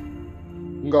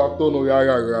 Ngatono ya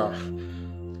ya ya.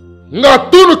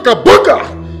 Ngatono kabuga.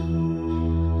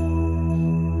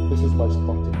 This is my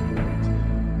starting point.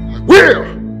 I will.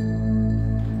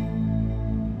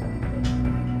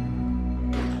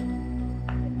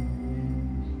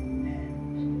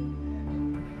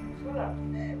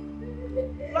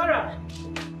 Clara!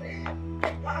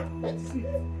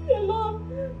 Hello.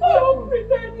 I won't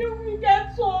pretend you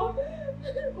get so.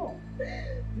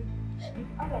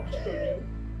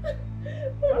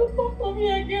 Don't talk to me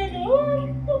again.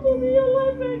 Don't talk to me in your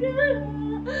life again.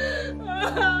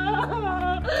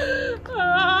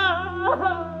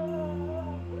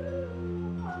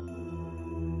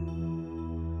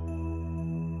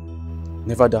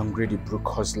 Never downgrade a broke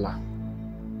hustler.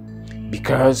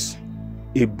 Because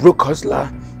a broke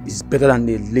hustler is better than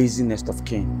a lazy nest of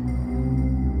kin.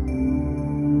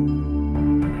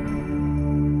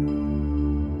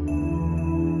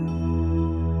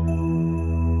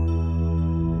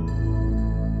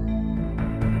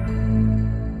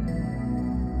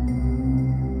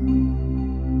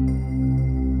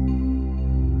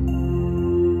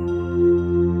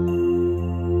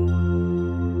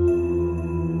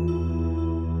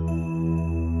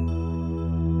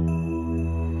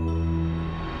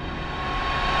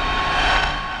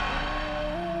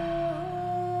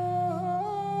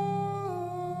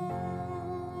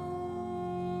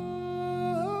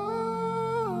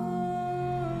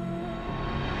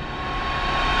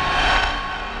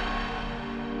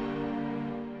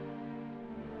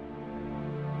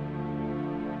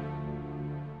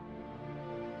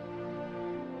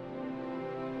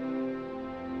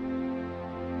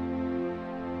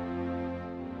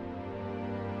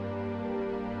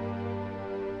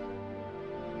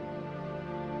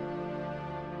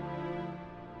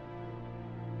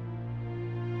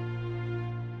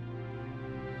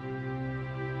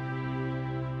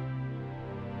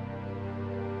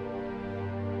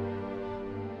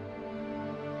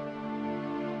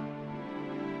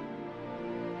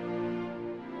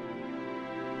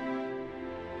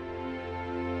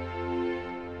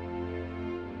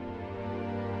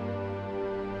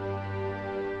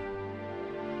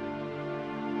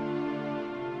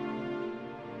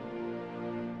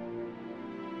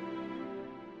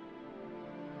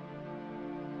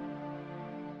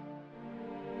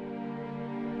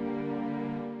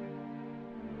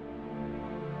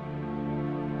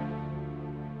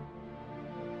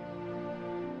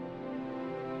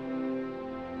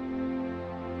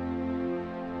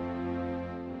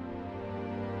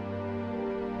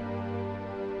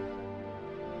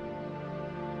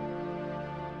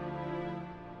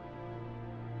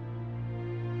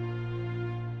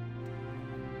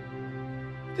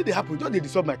 did it happen? Don't they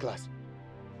disturb my class?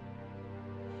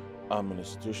 I'm in a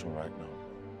situation right now.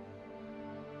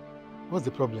 What's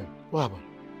the problem? What happened?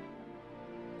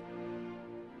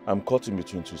 I'm caught in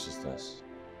between two sisters.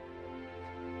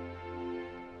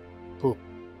 Pope?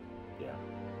 Yeah.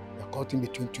 You're caught in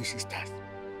between two sisters?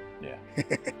 Yeah.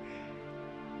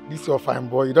 This is your fine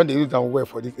boy. You don't use them well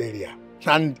for this area.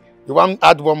 And you want to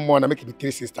add one more and make it be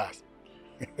 3 sisters.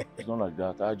 It's not like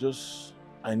that.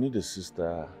 I need a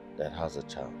sister that has a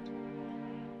child.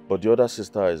 But the other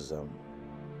sister is,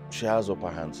 she has upper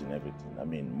hands in everything. I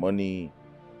mean, money,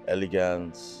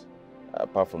 elegance,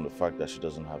 apart from the fact that she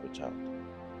doesn't have a child.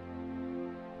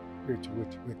 Wait,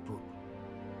 Pope.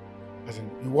 As in,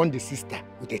 you want the sister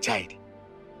with a child,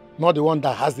 not the one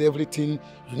that has everything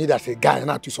you need as a guy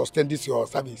now to sustain this your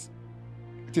service.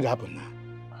 What did happen now?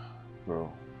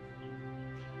 Bro,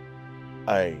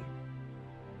 I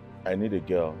need a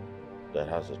girl that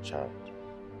has a child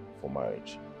for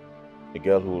marriage. A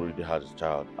girl who already has a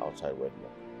child outside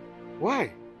wedlock.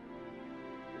 Why?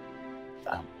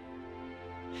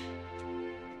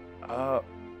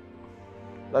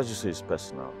 Let's just say it's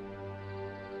personal.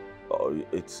 Oh,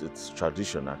 it's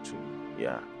tradition actually.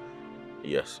 Yeah.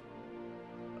 Yes.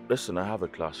 Listen, I have a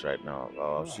class right now.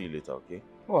 I'll see you later, okay?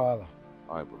 Voila.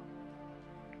 Alright, bro.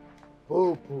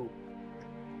 Pope.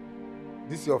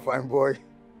 This is your fine boy.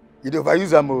 You don't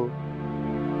overuse him, oh.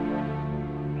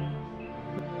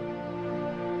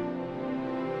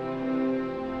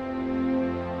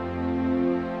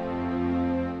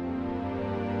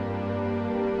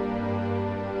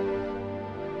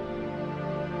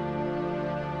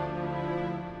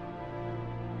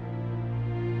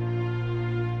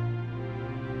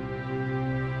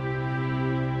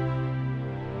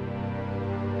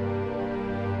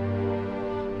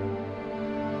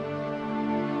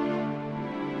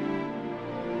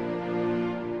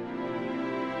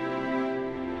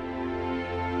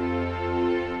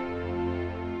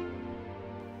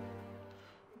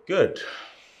 Good.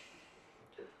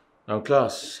 Now,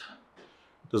 class,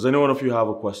 does any one of you have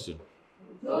a question?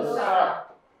 No, sir.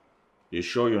 You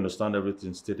sure you understand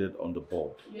everything stated on the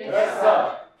board? Yes,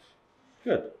 sir.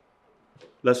 Good.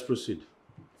 Let's proceed.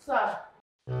 Sir.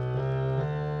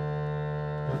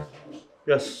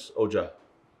 Yes, Oja.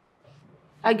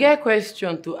 I get a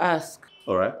question to ask.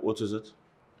 All right, what is it?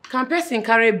 Can person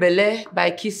carry belle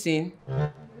by kissing?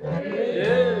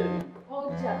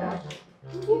 Oja,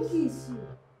 who kiss you?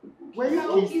 When you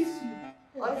Who kiss, kiss you?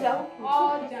 Oja,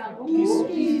 who Kiss.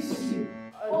 kiss you?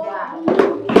 Oja,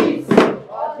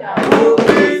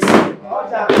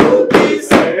 Who kiss?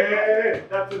 Hey,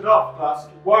 that's enough, class.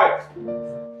 Quiet.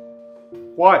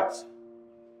 Quiet.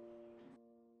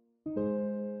 I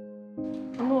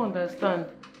don't understand.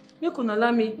 You can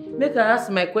allow me, make I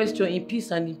ask my question in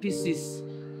peace and in pieces.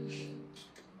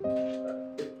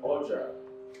 Oja.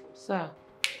 Sir.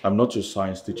 I'm not your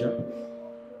science teacher,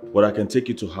 but I can take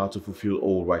you to how to fulfill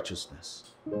all righteousness.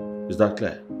 Is that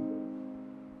clear?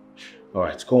 All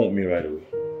right, come with me right away.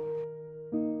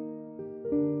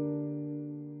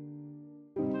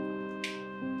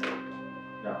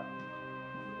 Now.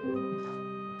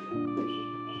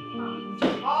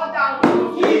 Oja,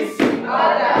 who kiss you?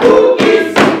 Oja, who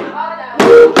kiss you? Oja,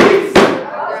 who kiss you?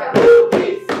 Oja, who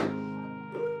kiss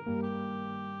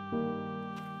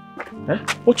you? Eh?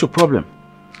 What's your problem?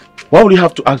 Why would you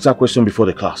have to ask that question before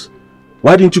the class?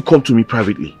 Why didn't you come to me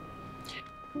privately?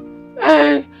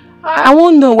 I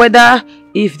won't know whether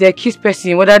if they kiss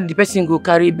person, whether the person go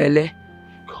carry belle.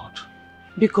 God.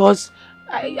 Because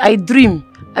I dream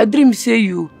say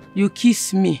you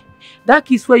kiss me. That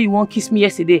kiss where you won't kiss me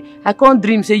yesterday, I can't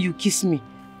dream say you kiss me.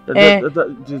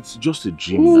 It's just a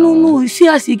dream. No. See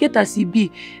as you get as it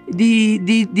be.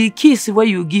 The kiss where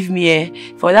you give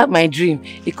me for that my dream,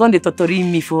 it can't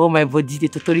torturing me for all my body, they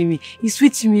torturing me. It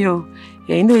sweet me, oh.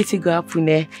 Yeah, you know it's go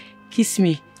happen, kiss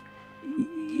me.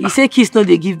 You say kiss no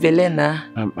they give belle na.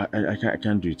 I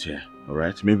can't do it here.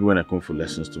 Alright? Maybe when I come for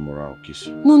lessons tomorrow I'll kiss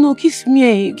you. No, kiss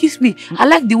me, kiss me. I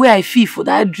like the way I feel for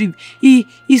that dream. He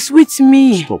sweet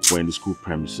me. Stop, we're in the school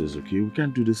premises, okay? We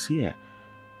can't do this here.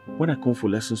 When I come for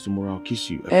lessons tomorrow, I'll kiss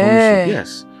you. I promise you.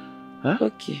 Yes. Huh?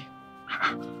 Okay.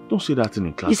 Don't say that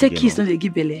in class. You say again, kiss, no they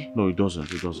give belle. No, it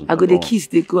doesn't. It doesn't. I go to kiss,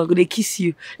 I go to kiss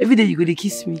you. Every day you go to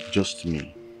kiss me. Just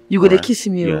me. You go to kiss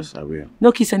me. Yes, I will.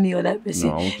 No kiss any other person.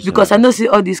 No, I won't kiss because I know see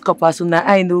all these couples, so now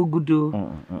I know good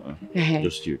though.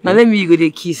 Just you. Okay? Now let me go to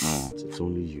kiss. It's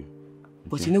only you.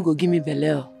 But you no go give me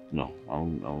belle. No, I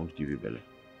won't give you belle.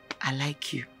 I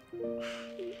like you.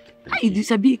 You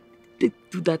sabi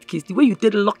do that kiss. The way you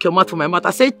take lock your mouth for my mouth,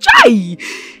 I say, chai!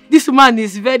 This man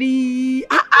is very,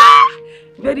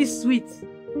 very sweet.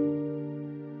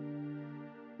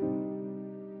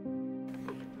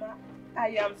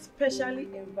 am specially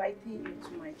inviting you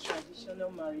to my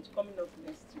traditional marriage coming up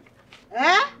next week.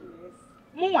 Eh? Yes.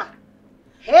 Mwa.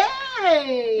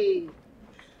 Hey!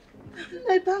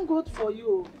 I thank God for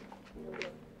you.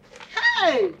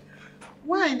 Hey!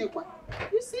 Why, Nekwa?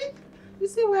 You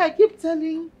see why I keep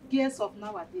telling girls of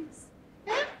nowadays?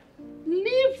 Eh?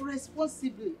 Live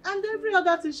responsibly and every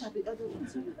other thing shall be added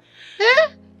unto you. Eh?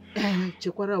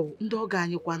 Chekwara,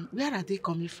 where are they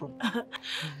coming from?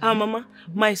 Mama,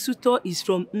 my suitor is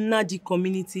from Nadi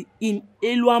community in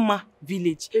Eluama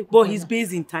village, but he's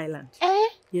based in Thailand. Eh?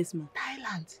 Yes, ma'am.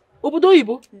 Thailand. Obodo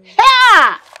Ibo?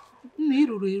 Yeah!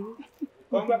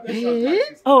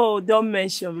 Congratulations. Oh, don't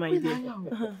mention my dear.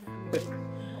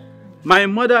 My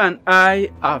mother and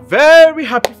I are very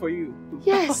happy for you.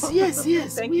 Yes.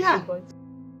 Thank you so much.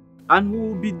 And we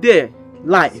will be there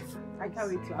live. I can't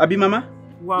wait to have Abi Mama?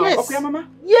 Wow. Yes. Okay, Mama?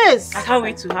 Yes. I can't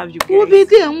wait to have you guys. We'll be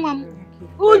there,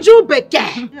 Uju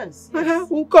Beke. Yes.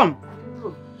 We'll come.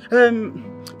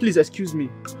 Please excuse me.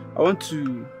 I want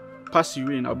to pass you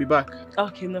in. I'll be back.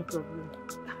 Okay, no problem.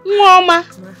 Mama,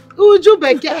 Uju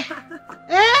Beke.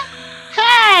 Eh?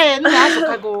 Hey,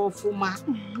 no, go Fuma.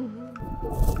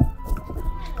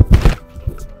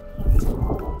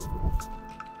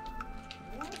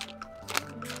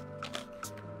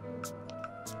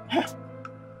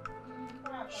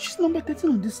 She's number 13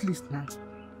 on this list now.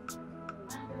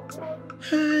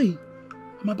 Hey,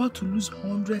 I'm about to lose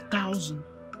 100,000.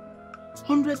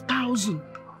 100,000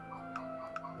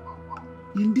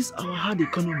 in this our hard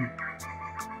economy.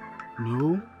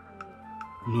 No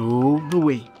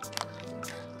way.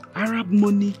 Arab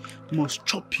money must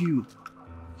chop you.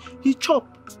 He chop,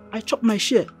 I chop my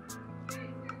share.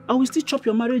 I will still chop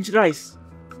your marriage rice.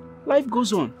 Life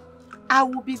goes on. I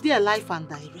will be there live and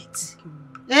direct.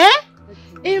 Eh?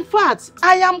 In fact,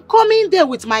 I am coming there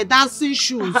with my dancing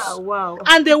shoes. Wow.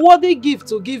 And a worthy gift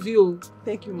to give you.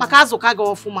 Thank you, Makazo kaga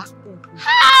ofuma.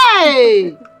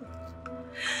 Hey!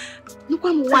 Look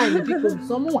at wine people.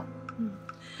 Someone.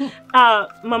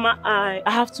 Mama, I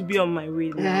have to be on my way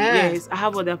now. Yes, I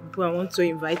have other people I want to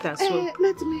invite as well.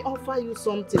 Let me offer you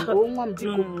something. No,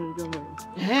 don't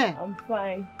worry. I'm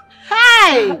fine.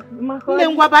 Hey!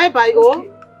 Bye-bye. Oh.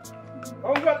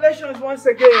 Congratulations once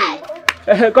again.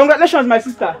 Congratulations, my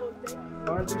sister.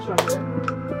 Congratulations.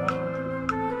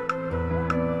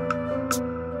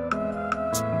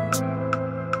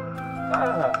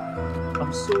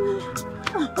 I'm so...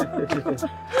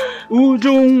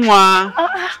 Uju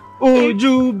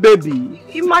Uju baby.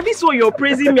 Ima, this one you're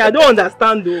praising me, I don't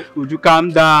understand though. Uju,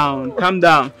 calm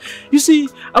down. You see,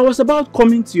 I was about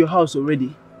coming to your house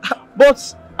already.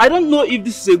 But I don't know if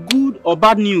this is a good or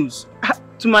bad news.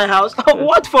 To my house?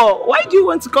 What for? Why do you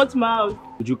want to come to my house?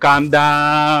 Would you calm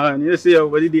down? You see, your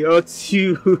body they hurt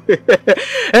you.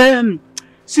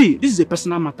 See, this is a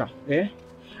personal matter, eh?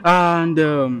 And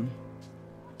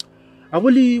I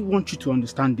really want you to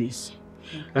understand this.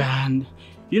 And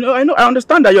I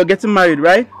understand that you're getting married,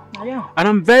 right? Yeah. And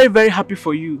I'm very, very happy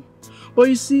for you. But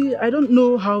you see, I don't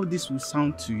know how this will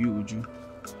sound to you, Uju.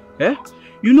 Eh?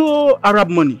 You know Arab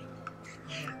money,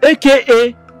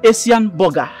 aka Asian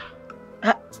burger.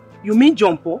 You mean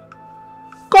Jumpo?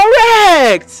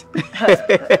 Correct!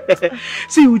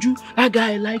 See, Uju, that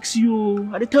guy likes you.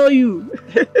 I tell you.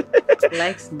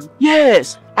 Likes me?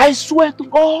 Yes. I swear to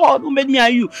God who made me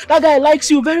and you. That guy likes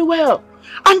you very well.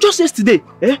 And just yesterday,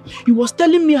 he was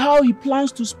telling me how he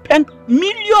plans to spend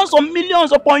millions on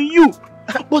millions upon you.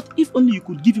 But if only you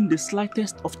could give him the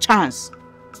slightest of chance.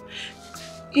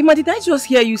 Ima, did I just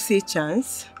hear you say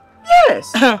chance?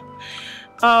 Yes.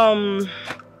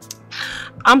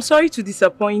 I'm sorry to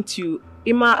disappoint you.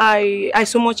 Ima, I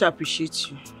so much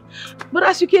appreciate you. But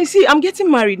as you can see, I'm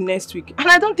getting married next week. And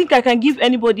I don't think I can give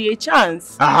anybody a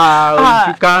chance.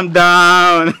 You calm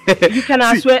down. You can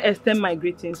as well extend my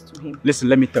greetings to him. Listen,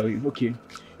 let me tell you, okay?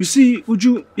 You see,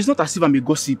 Uju, it's not as if I'm a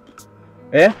gossip.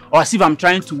 Or as if I'm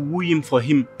trying to woo him for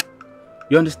him.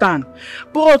 You understand?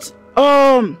 But,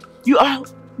 you are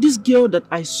this girl that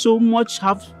I so much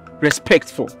have respect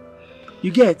for. You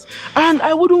get? And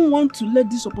I wouldn't want to let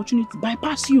this opportunity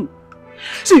bypass you.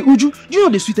 See, Uju, do you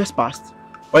know the sweetest part?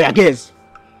 Oh yeah, guess.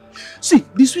 See,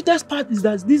 the sweetest part is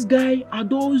that this guy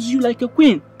adores you like a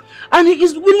queen. And he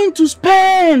is willing to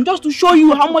spend just to show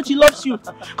you how much he loves you.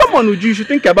 Come on, Uju, you should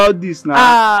think about this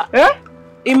now.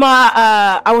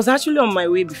 Ima, I was actually on my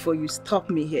way before you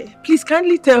stopped me here. Please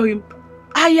kindly tell him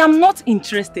I am not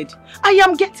interested. I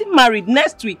am getting married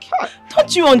next week.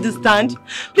 Don't you understand?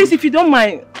 Please, if you don't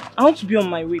mind, I want to be on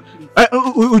my way, please.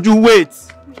 Uju, wait.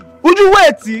 Uju,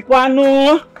 wait.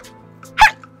 Kwano.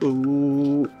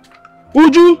 Oh.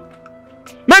 Uju,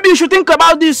 maybe you should think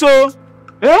about this, oh.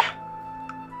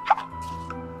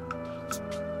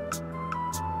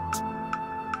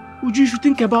 Uju, you should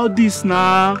think about this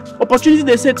now. Opportunity,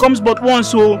 they say, comes but once,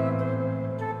 so...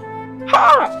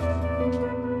 Ha!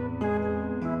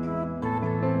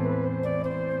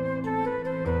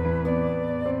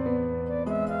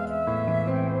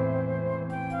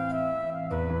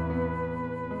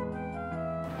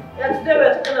 Yeah, today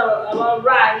we're talking about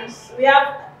rice. We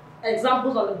have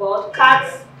examples on the board.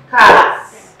 Cats,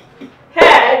 cats.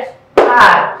 Head,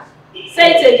 hat.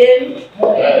 Say it again.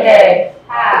 Head,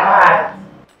 hat.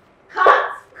 Cat,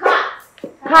 cat.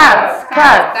 Cats,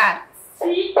 cats.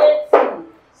 C-A-T.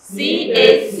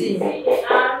 C-A-C.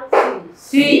 C-A-R-T.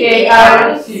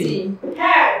 C-A-R-T.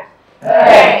 Head.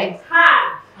 Head.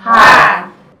 Hat.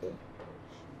 Hat.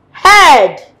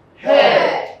 Head.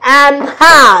 Head. And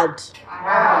hard.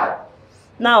 Hat.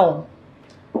 Now,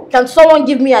 can someone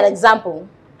give me an example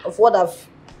of what I've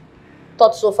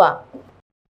taught so far?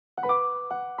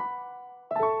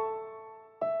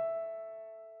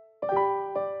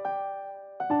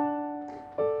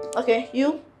 Okay,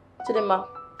 you, Chidema.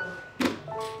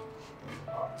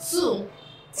 2,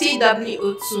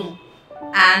 T-W-O-2,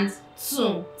 and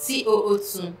 2,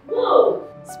 T-O-O-2. Good.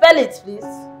 Spell it, please.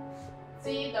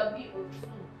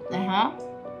 T-W-O-2.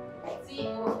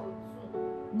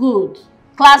 T-O-O-2. Good.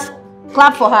 Class,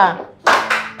 clap for her.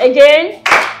 Again.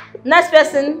 Next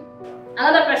person.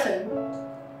 Another person.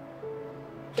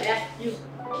 Yeah, you.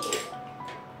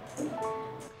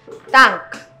 Tank.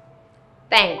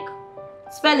 Tank.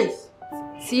 Spell it.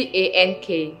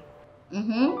 T-A-N-K.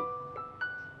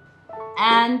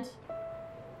 And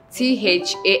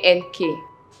T-H-A-N-K.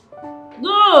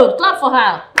 good. Clap for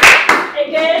her.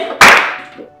 Again.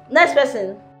 Next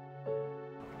person.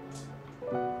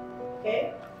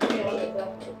 Okay.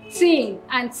 Tin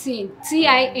and tin.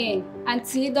 T-I-N and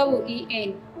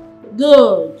T-W-E-N.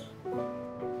 Good.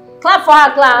 Clap for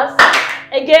her, class.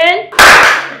 Again.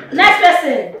 Next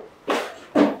person.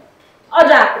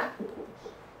 Oja.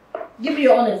 Give me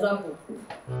your own example.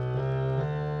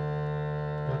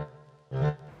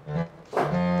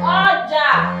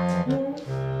 Oja.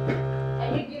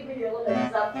 Can you give me your own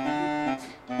example?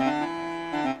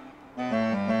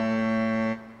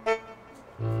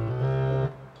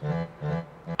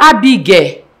 A big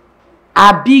head.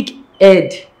 A big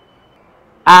head.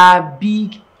 A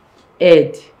big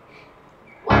head.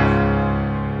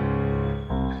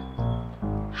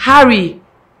 Harry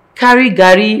carry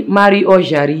Gary marry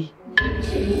Ojari.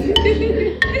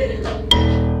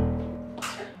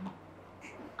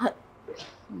 Oh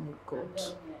my God.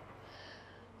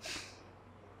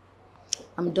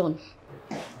 I'm done.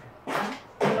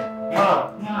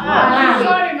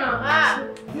 Sorry, Mama.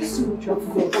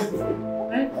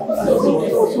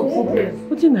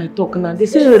 What did I talk now? They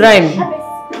say rhyme.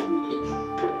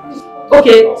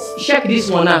 Okay, check this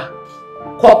one now.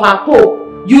 Copper pole.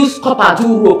 Use copper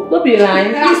do rope. Don't be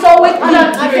rhyme. It's always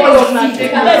before your feet.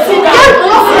 Sit down.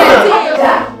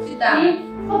 Sit down. It's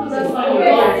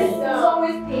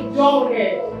always a wrong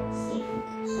head.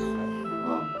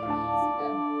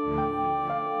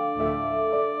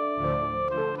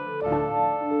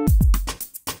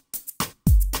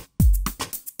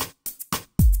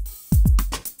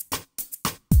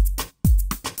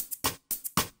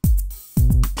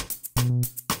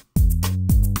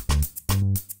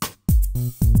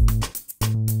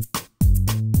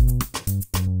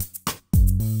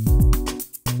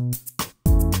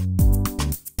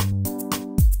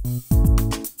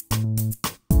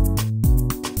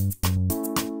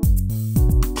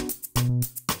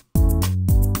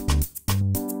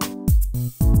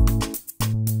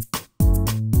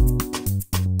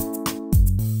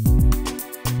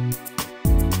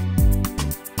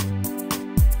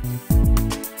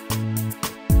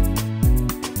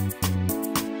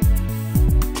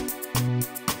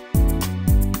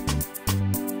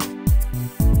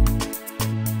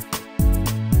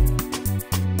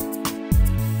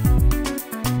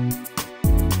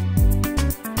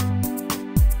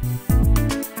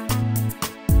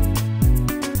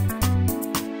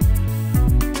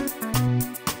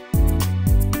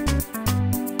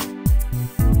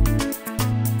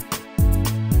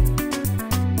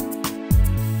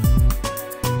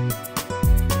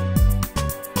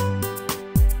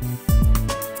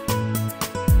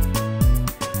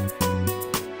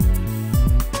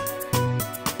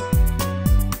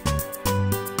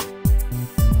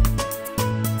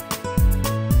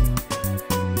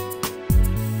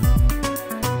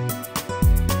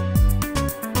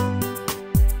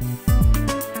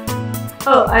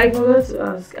 Oh, I forgot to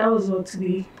ask. How was work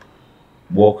today?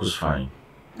 Work was fine.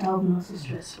 I hope not so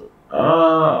stressful.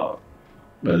 A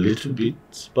little bit,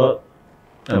 but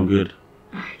I'm good.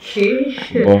 Okay.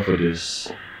 I'm born for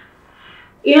this.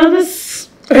 You know, this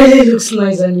Really looks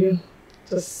nice on you.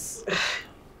 Just...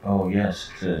 Oh yes,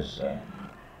 it is.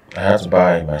 I had to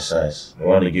buy my size. The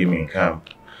one they gave me in camp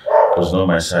was not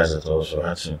my size at all, so I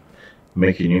had to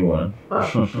make a new one.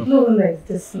 Wow. No one likes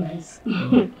this nice.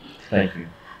 Thank you.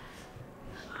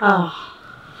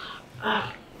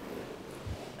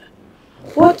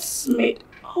 What's made?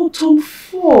 Oh, Tom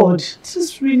Ford. This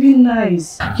is really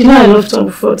nice. You know I love Tom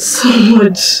Ford so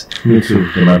much. Me too.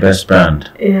 They're my best band.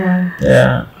 Yeah.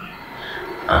 Yeah.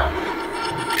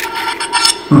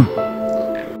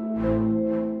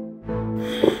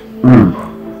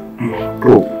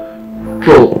 Go.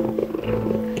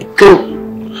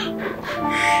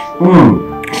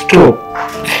 Stop.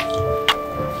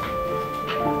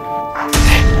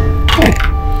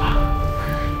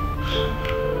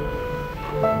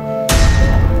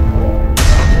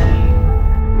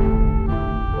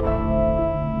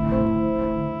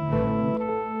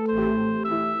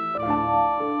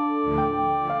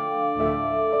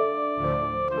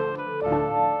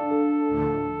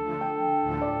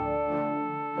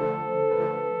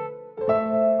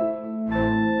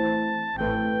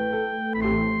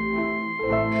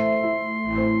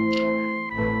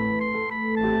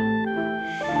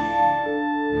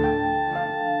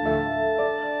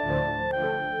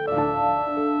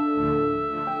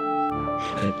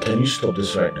 Can you stop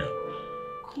this right now?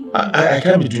 I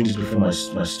can't be doing this before my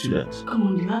students. Come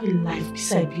on, you have a life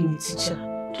beside being a teacher.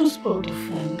 Don't spoil the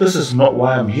fun. This is not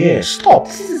why I'm here. Stop.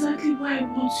 This is exactly why I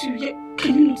want you. Yeah.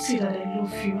 Can you not say that I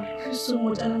love you? I love you so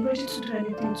much and I'm ready to do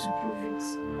anything to prove it.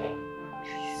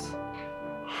 Please.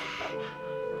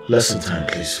 Lesson time,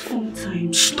 please. Fun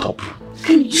time. Stop.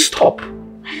 Can you stop?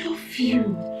 I love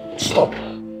you. Stop.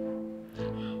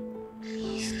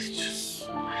 Please, let's just...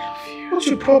 I love you. What's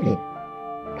your problem?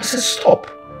 I said stop.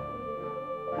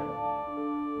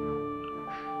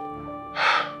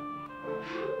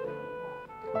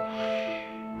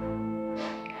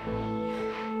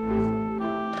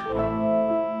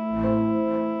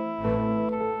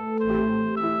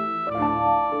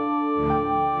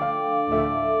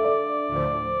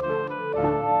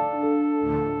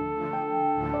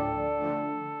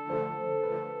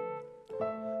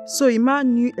 So Ima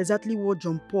knew exactly what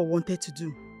John Paul wanted to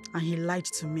do, and he lied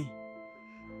to me.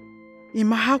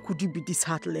 Ima, how could you be this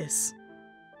heartless?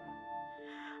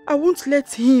 I won't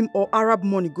let him or Arab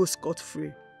money go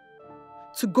scot-free.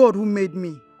 To God who made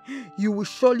me, you will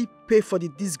surely pay for the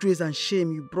disgrace and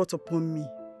shame you brought upon me.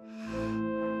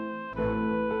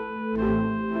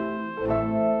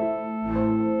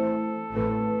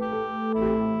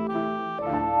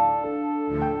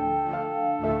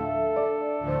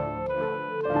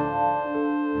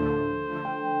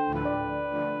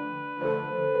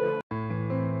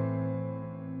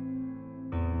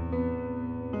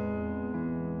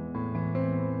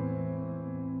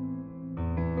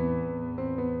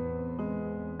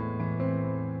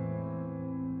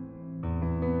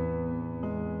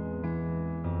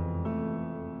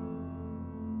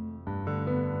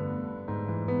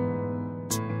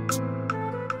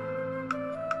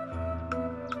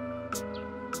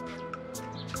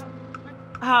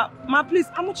 Ma, please,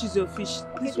 how much is your fish?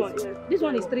 Okay, this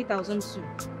one is 3,000 too.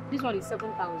 This one is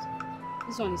 7,000.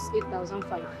 This one is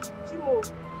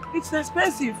 8,500. It's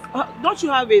expensive. Don't you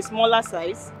have a smaller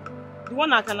size? The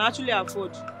one I can actually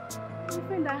afford. My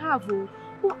friend, I have.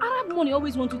 But Arab money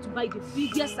always want you to buy the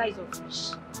biggest size of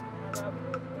fish.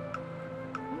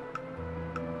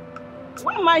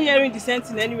 Why am I hearing the same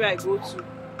thing anywhere I go to?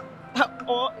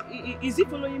 Or is he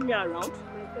following me around?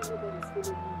 My friend, nobody is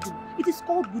following you. It is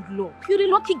called good luck. You're a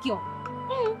lucky girl.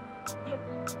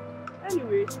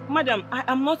 Anyway, madam, I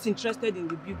am not interested in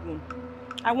the big one.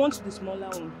 I want the smaller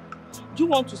one. Do you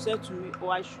want to sell to me,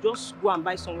 or I should just go and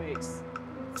buy somewhere else?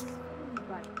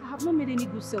 I have not made any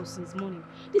good sales since morning.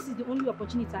 This is the only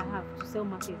opportunity I have to sell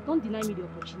market. Don't deny me the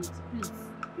opportunity, please.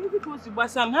 If it was but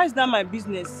Sam, how is that my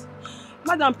business?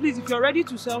 Madam, please, if you're ready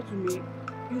to sell to me,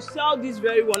 you sell this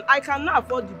very one. I cannot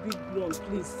afford the big one,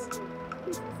 please.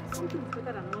 Please, something is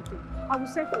better than nothing. I will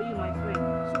sell for you, my friend.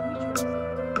 So which one?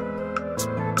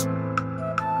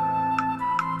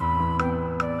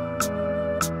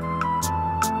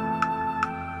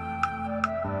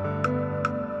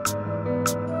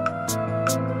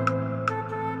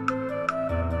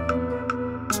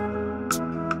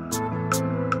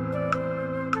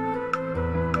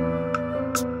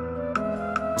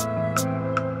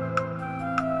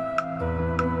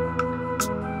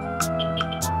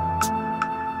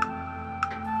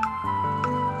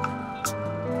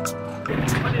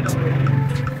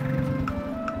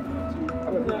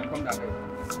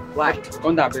 Why?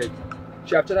 Come that bed.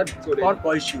 She have tried to go there. What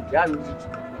boy shoot? Yeah,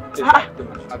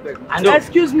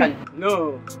 Excuse me.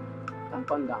 No.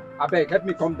 Calm down. I beg, help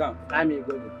me calm down. Let me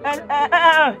go.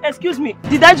 Excuse me.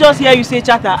 Did I just hear you say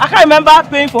charter? I can't remember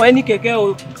paying for any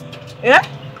keke. Yeah?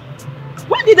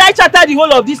 When did I charter the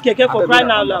whole of this keke for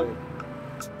crying out loud?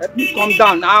 Help me calm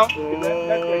down now.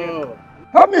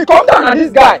 Help me calm down on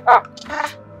this guy.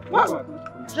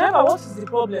 Driver, what is the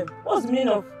problem? What's the meaning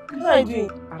of what are you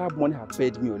doing? Arab money has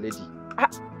paid me already.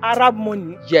 Arab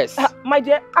money? Yes. My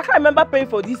dear, I can't remember paying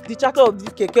for the charter of this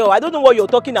keke. I don't know what you're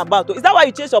talking about. Is that why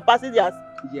you changed your passengers?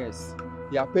 Yes.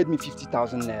 He has paid me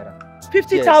 50,000 naira.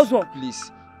 50,000? Yes,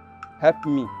 please. Help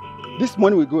me. This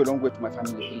money will go a long way to my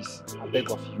family, please. I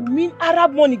beg of you. You mean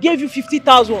Arab money gave you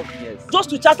 50,000? Yes. Just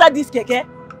to charter this keke?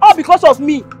 All because of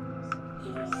me?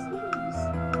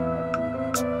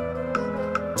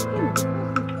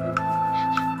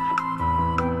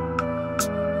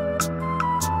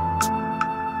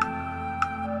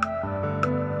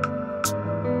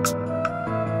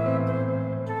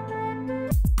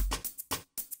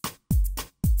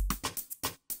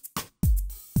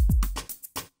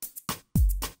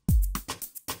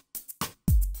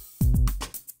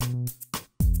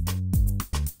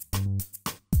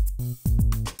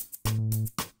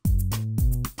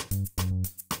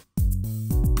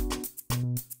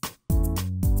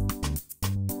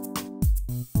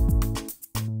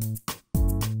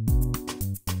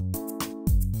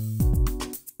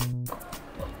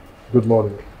 Good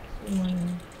morning. Good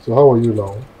morning. So how are you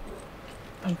now?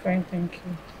 I'm fine, thank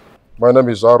you. My name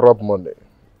is Arab Money,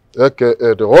 aka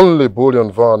the only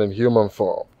bullion van in human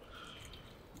form.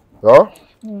 Yeah?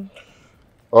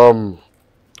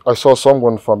 I saw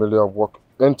someone familiar walk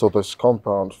into this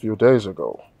compound a few days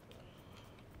ago.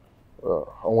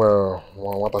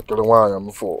 What I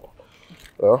am for.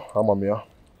 Yeah, I'm a Mia.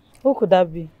 Who could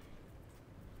that be?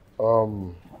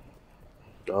 From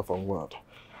what?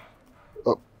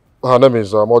 Her name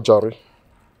is Mojari.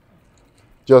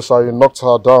 Yes, I knocked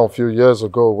her down a few years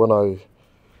ago when I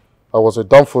was a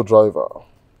downfall driver.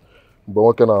 But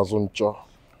working as Uncha.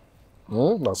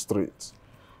 Na street.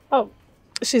 Oh,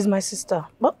 she's my sister.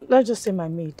 But let's just say my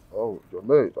maid. Oh, your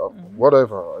maid.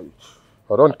 Whatever.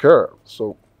 I don't care.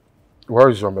 So, where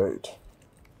is your maid?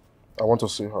 I want to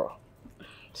see her.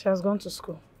 She has gone to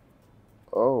school.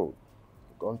 Oh,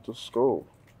 gone to school.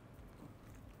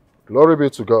 Glory be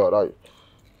to God.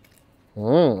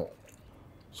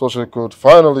 So she could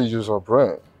finally use her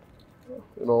brain.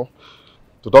 You know,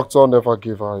 the doctor never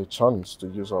gave her a chance to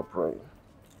use her brain.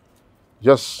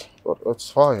 Yes, but it's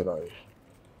fine.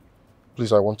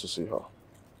 Please, I want to see her.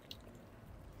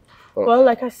 Well,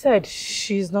 like I said,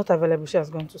 she's not available. She has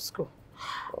gone to school.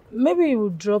 Maybe you will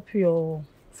drop your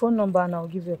phone number and I'll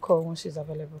give you a call when she's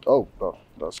available. Oh, no,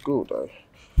 that's good. All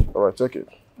right, take it.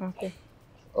 Okay.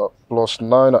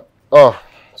 +9.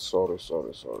 Sorry.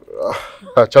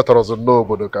 I chatted as a no,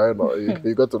 but okay,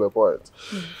 you got to the point.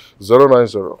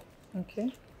 090.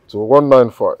 Okay.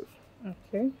 2195.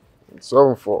 Okay.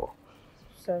 74.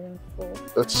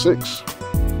 86.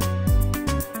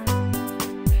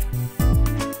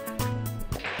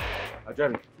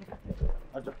 Ajari.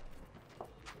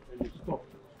 Stop.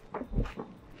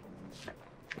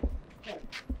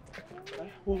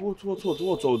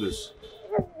 What's all this?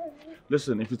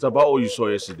 Listen, if it's about what you saw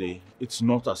yesterday, it's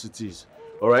not as it is.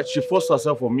 Alright? She forced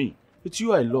herself on me. It's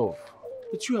you I love.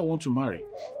 It's you I want to marry.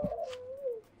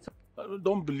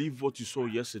 Don't believe what you saw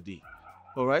yesterday.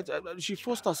 Alright? She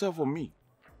forced herself on me.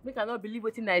 Make I not believe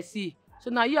what I see. So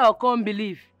now you all can't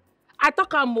believe. I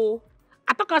talk more.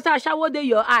 I talk and say I shower there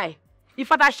your eye. If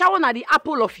I shower na the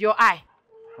apple of your eye.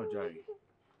 Ajari,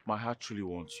 my heart truly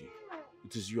wants you.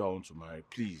 It is you I want to marry.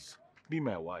 Please, be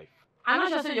my wife. I'm not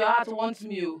sure say your heart wants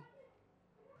me.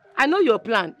 I know your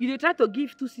plan. You dey try to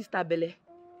give two sister belle.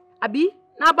 Abi,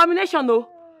 na abomination no.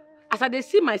 As I dey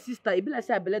see my sister, it be like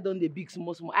say her belle don dey big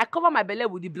small. I cover my belle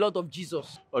with the blood of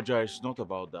Jesus. Ajari, it's not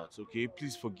about that, okay?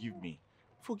 Please forgive me.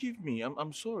 Forgive me.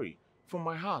 I'm sorry. From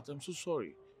my heart, I'm so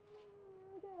sorry.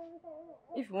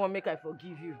 If you want make I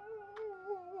forgive you,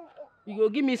 you go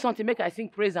give me something make I sing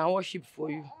praise and worship for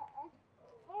you.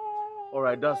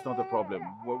 Alright, that's not a problem.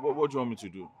 What do you want me to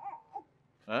do?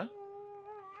 Huh?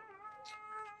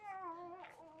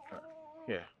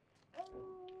 Here.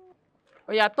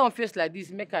 Oh yeah, turn face like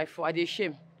this, make I fall. I dey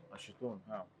shame. I should turn.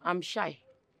 How? I'm shy.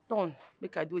 Turn,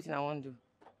 make I do what I want to do.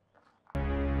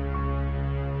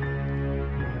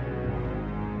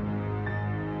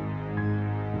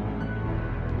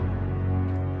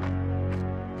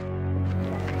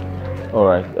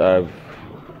 Alright,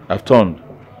 I've turned.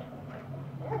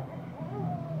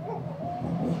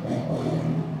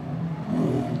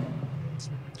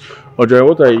 Audrey,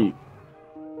 what are you?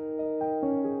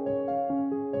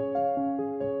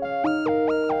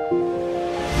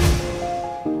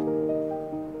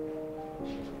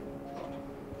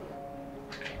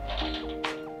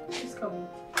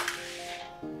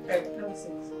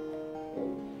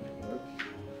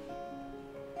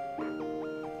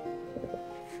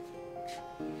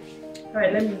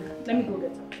 Alright, let me go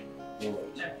get her.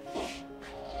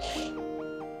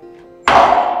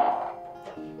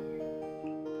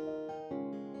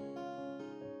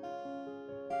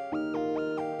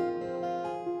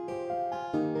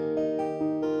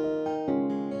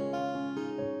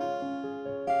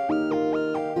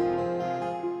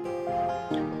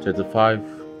 $35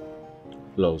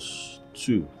 plus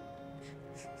 2.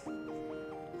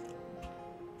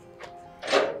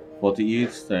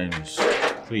 48 times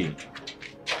 3.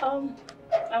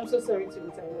 I'm so sorry to be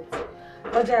tired.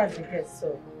 Roger has a guest,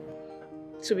 so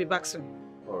she'll be back soon.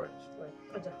 Alright.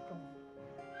 Roger, come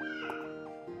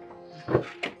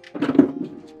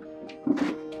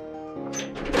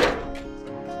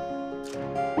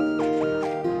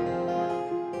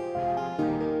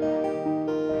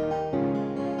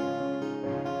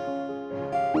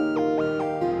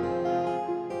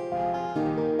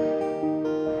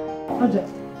Roger,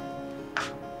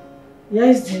 here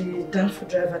is the damn food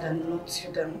driver that knocked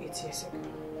you down 8 years ago.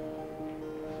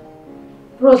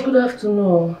 Bros, good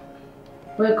afternoon.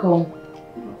 Welcome.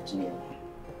 Good afternoon.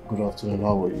 Good afternoon,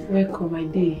 how are you? Welcome, my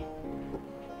day.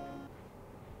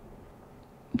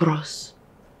 Bros,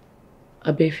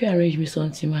 I bet if you arrange me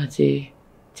something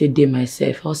today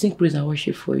myself, I'll sing praise and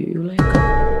worship for you. You like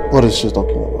it? What is she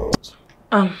talking about?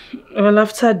 Well,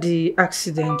 after the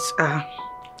accident, her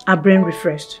brain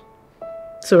refreshed.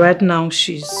 So right now,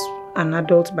 she's an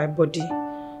adult by body,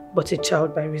 but a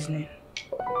child by reasoning.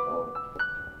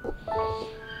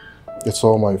 It's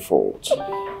all my fault.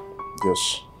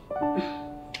 Yes.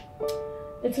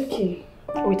 It's okay.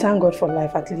 We thank God for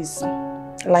life, at least.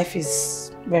 Life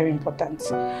is very important.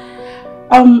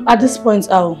 At this point,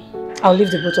 I'll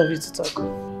leave the both of you to talk.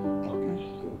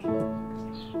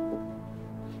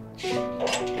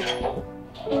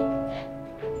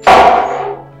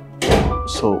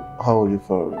 So, how are you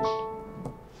faring?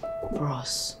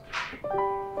 Bros,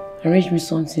 arrange me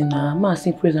something now. I'm gonna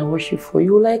sing praise and worship for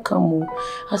you. Like come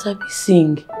as I be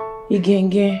sing.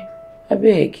 Again, I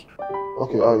beg.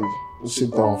 Okay, I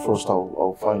sit down first.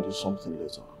 I'll find you something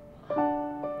later.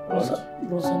 Bros, I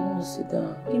don't want to sit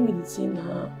down. Give me the thing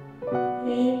now.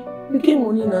 You get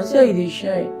money now. See how you dey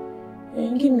shine.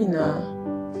 Give me now.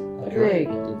 I beg.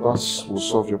 The bus will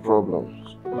solve your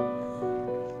problems.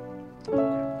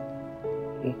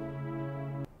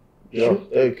 Yeah,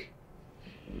 egg.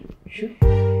 Sure.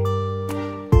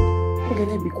 Okay,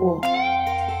 let me go.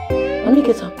 Let me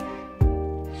get up.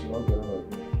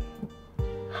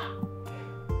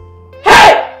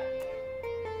 Hey!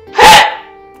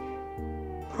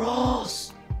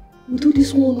 Bros, we do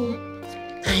this one.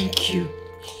 Thank you.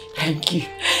 Thank you.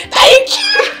 Thank you.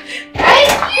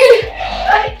 Thank you.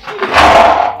 Thank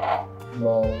you.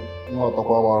 No, not talk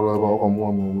about come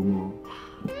on.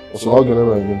 What's not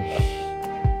gonna again?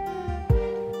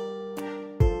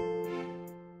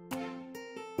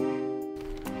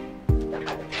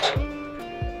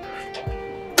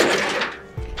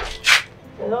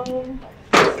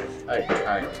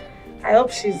 Hi. I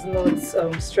hope she's not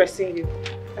stressing you.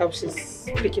 I hope she's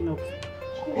picking up.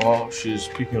 Well, she's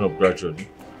picking up gradually.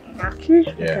 Okay,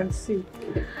 yeah. I can see.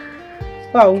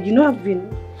 Wow, you know I've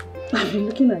been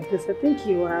looking at this. I think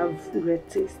you have great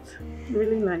taste.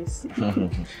 Really nice.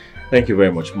 Thank you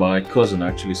very much. My cousin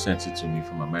actually sent it to me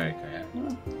from America. Yeah.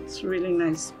 Oh, it's really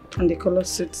nice. And the color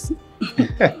suits.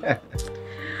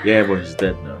 Yeah, but he's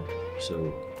dead now.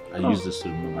 So I use this to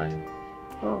remember him.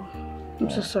 Oh, I'm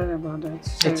so sorry about that.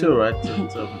 Sorry. It's alright.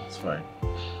 It's fine.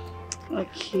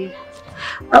 Okay.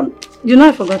 You know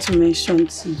I forgot to mention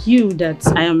to you that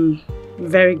I am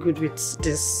very good with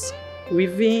this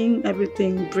weaving,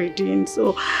 everything, braiding.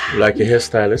 So like a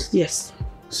hairstylist? Yes.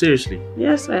 Seriously?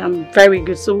 Yes, I am very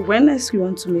good. So when next you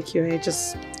want to make your hair,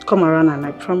 just come around and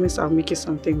I promise I'll make you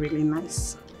something really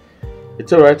nice.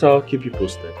 It's alright, I'll keep you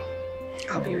posted.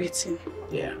 I'll be waiting.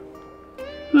 Yeah.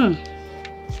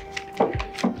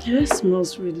 Your hair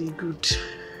smells really good.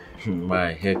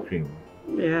 My hair cream.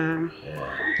 Yeah.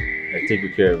 I take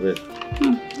good care of it.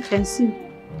 I can see.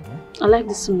 I like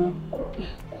the smell.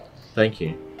 Thank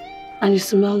you. And you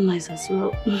smell nice as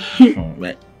well. Hey.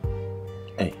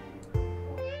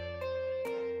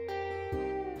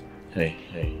 Hey.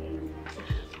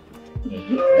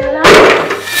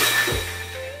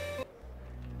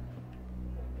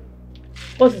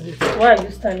 What is it? Why are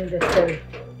you standing there staring?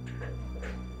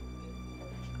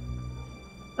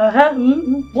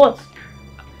 What?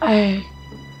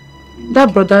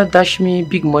 That brother dashed me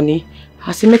big money.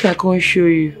 I said, make I come show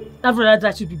you. That brother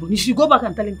dashed you big money. You should go back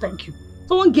and tell him thank you.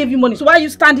 Someone gave you money, so why are you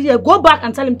standing here? Go back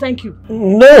and tell him thank you.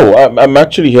 No, I'm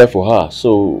actually here for her.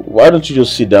 So why don't you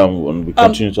just sit down and we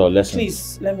continue to our lesson?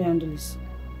 Please, let me handle this.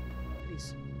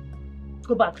 Please.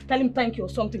 go back. Tell him thank you or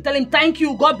something. Tell him thank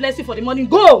you. God bless you for the money.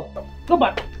 Go! Go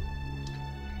back.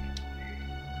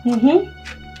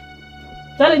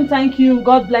 Tell him thank you.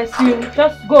 God bless you.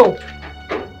 Just go.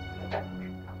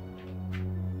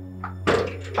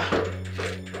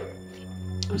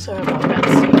 I'm sorry about that.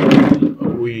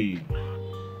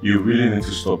 You really need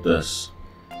to stop this.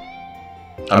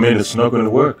 I mean, it's not going to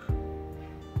work.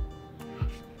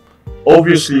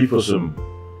 Obviously, for some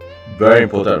very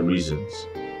important reasons,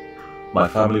 my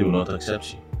family will not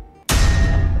accept you.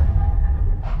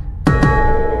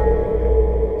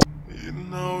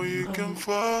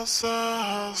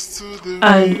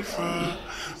 And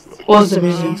what's the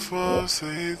reason?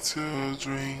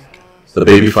 The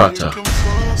baby factor. You can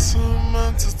force a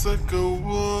man to take a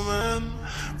woman,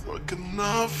 but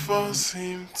cannot force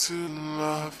him to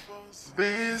love.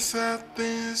 These are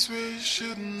things we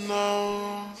should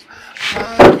know.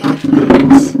 Life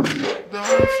happens,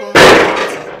 don't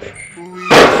forget. We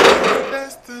have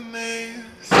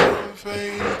destinies and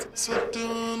fate, so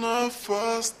do not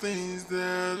force things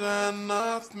that are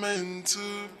not meant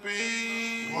to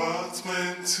be. What's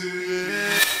meant to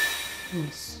be?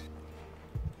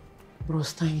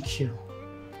 Bros, thank you.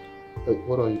 Hey,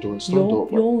 what are you doing? Stand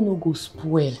up. Your no go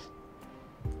spoil.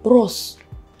 Bros,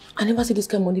 I never see this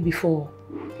kind of money before.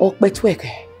 Or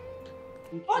betweke.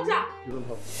 Oja!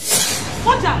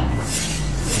 Oja!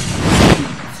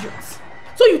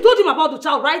 So you told him about the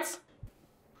child, right?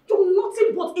 You're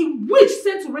nothing but a witch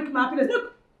sent to wreck my happiness. No,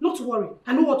 not to worry.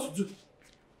 I know what to do.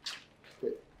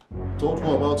 Hey, don't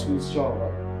know about his child,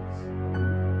 right?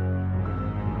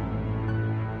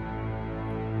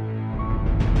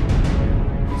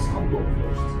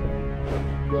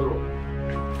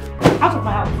 Out of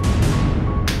my house!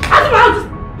 Out of my house!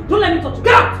 Don't let me touch you!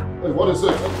 Get out! Hey, what is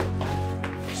it?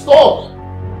 Stop!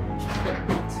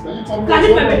 Can you tell me what's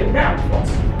Get out!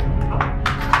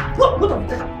 What? What of you?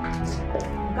 Get out!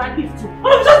 Can't leave too.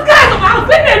 Oh, just get out of my house!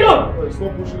 Leave me alone! Hey,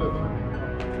 stop pushing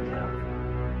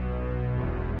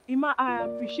it. Ima, I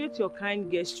appreciate your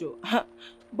kind gesture.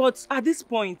 But at this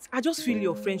point, I just feel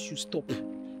your friend should stop.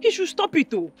 He should stop it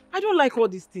though. I don't like all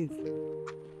these things.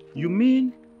 You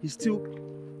mean he still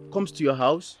comes to your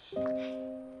house?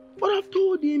 But I've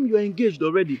told him you're engaged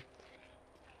already.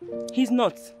 He's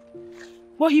not.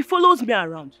 But he follows me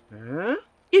around. Eh?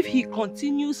 If he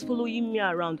continues following me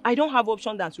around, I don't have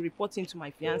option than to report him to my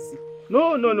fiancé.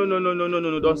 No,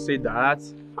 don't say that.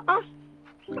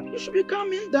 You should be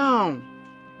calming down.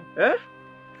 Eh?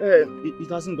 It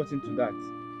hasn't gotten to that.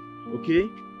 Okay?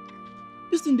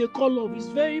 This thing they call love is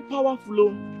very powerful.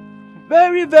 Oh.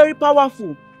 Very, very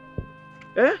powerful.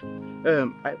 Eh?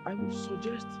 I would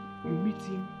suggest you meet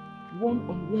him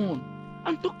one-on-one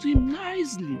and talk to him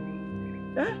nicely.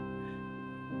 Eh?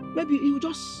 Maybe he will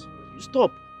just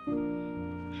stop.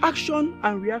 Action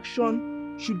and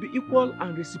reaction should be equal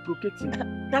and reciprocating.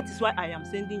 That is why I am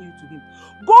sending you to him.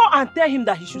 Go and tell him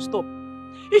that he should stop.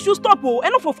 He should stop. Oh,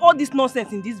 enough of all this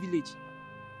nonsense in this village.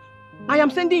 I am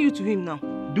sending you to him now.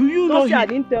 Do you know I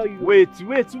didn't tell you. Wait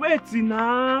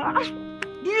now.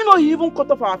 Do you know he even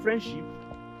cut off our friendship?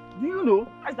 Do you know?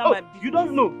 You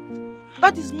don't know.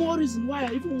 That is more reason why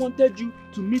I even wanted you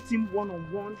to meet him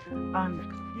one-on-one and,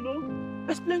 you know,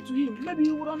 explain to him. Maybe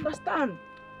he would understand.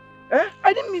 Eh?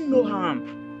 I didn't mean no harm.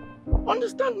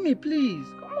 Understand me, please.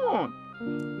 Come on.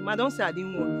 Ma, don't say I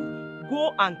didn't want you.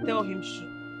 Go and tell him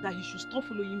that he should stop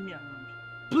following me around.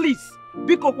 Please.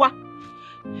 Bikokwa.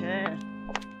 Eh.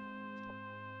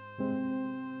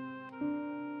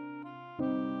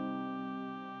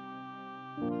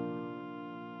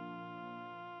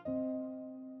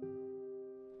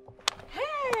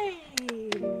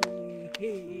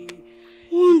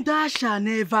 Wonder shall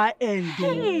never end.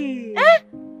 Hey. Eh?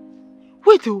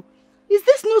 Wait, oh, is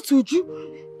this not Uju?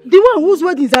 The one whose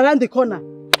wedding is around the corner?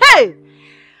 Hey!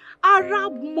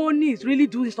 Arab money is really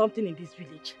doing something in this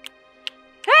village.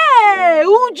 Hey!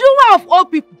 Uju of all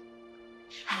people.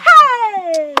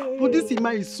 Hey! But this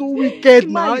Ima is so wicked,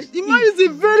 man. Ima is a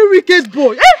very wicked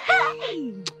boy.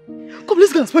 Hey! Come,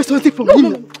 let's go and spoil something from him.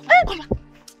 No. Hey, come on.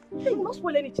 Hey, you not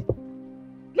spoil anything.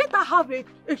 Let her have a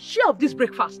share of this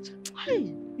breakfast.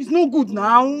 Hey, it's no good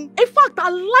now. In fact, I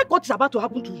like what is about to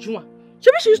happen to Ujuma.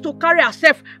 She used to carry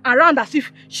herself around as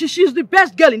if she's the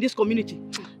best girl in this community.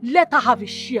 Let her have a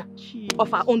share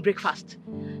of her own breakfast.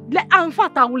 In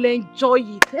fact, I will enjoy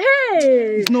it.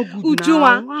 Hey! It's not good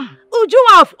Ujuma. now.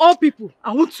 Ujuma of all people.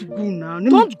 I want to go now.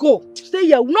 Don't go. Stay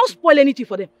here. We'll not spoil anything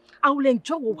for them. I will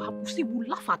enjoy what will happen. See, we'll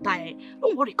laugh at her.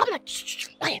 Don't worry. Come like,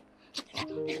 quiet.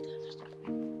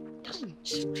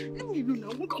 Leave me alone now.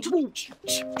 We'll go to leave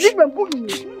me alone.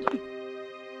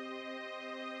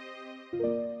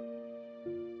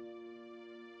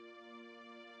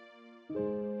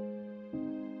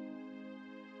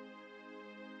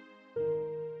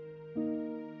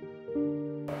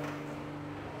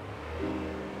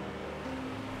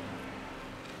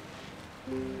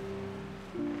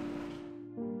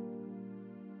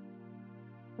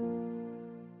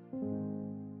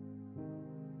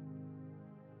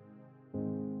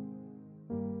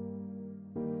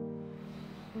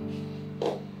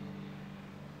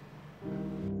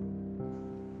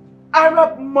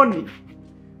 money.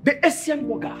 The Asian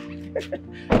burger.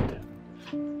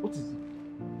 What is it?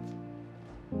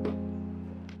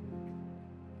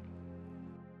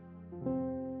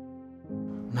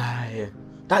 Nah,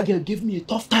 that girl gave me a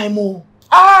tough time, oh.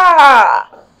 Ah!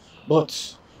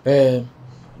 But you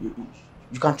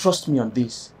can trust me on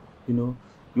this. You know,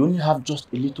 you only have just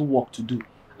a little work to do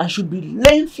and should be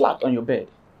laying flat on your bed.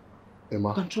 Emma.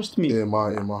 You can trust me.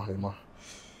 Emma.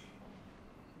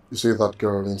 You see that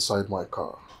girl inside my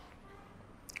car?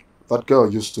 That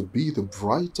girl used to be the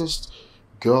brightest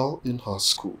girl in her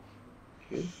school.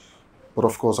 Okay. But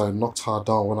of course, I knocked her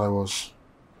down when I was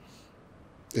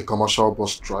a commercial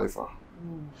bus driver.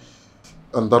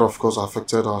 And that, of course,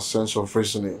 affected her sense of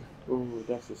reasoning. Oh,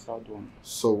 that's a sad one.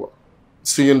 So,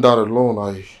 seeing that alone,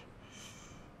 I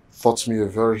taught me a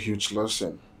very huge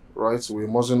lesson, right? We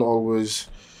mustn't always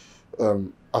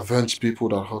avenge people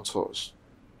that hurt us,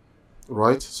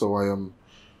 right? So I am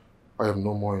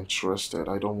no more interested.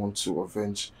 I don't want to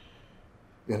avenge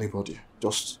anybody.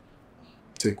 Just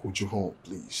take Uju home,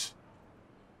 please.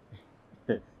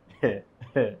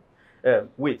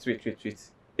 Wait.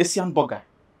 Asian burger.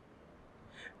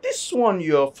 This one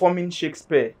you're forming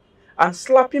Shakespeare and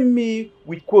slapping me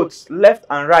with quotes left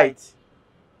and right.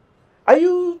 Are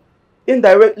you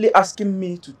indirectly asking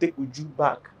me to take Uju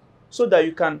back so that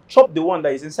you can chop the one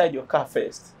that is inside your car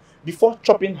first before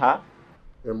chopping her?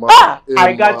 Emma,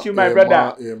 I got you, my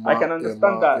brother. I can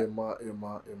understand that.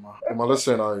 Emma,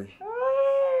 listen,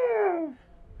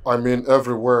 I mean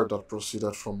every word that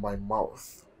proceeded from my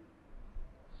mouth.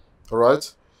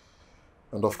 Alright?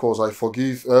 And of course, I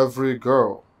forgive every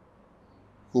girl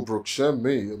who broke shame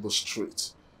me in the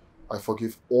street. I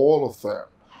forgive all of them.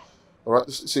 Alright?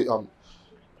 See, I'm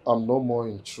no more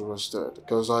interested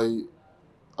because I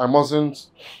mustn't,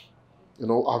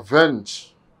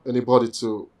 avenge anybody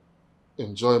to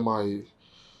enjoy my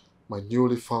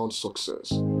newly found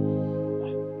success. I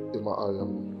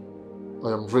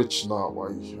am rich now.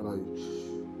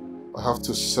 I have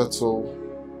to settle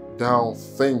down,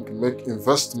 think, make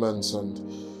investments, and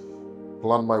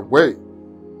plan my way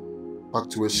back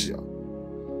to Asia.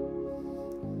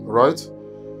 Right?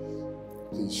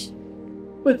 Please.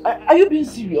 Wait, are you being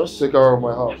serious? Take her out of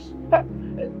my house.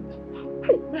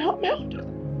 My house.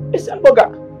 Asian burger.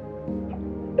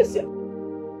 Asian.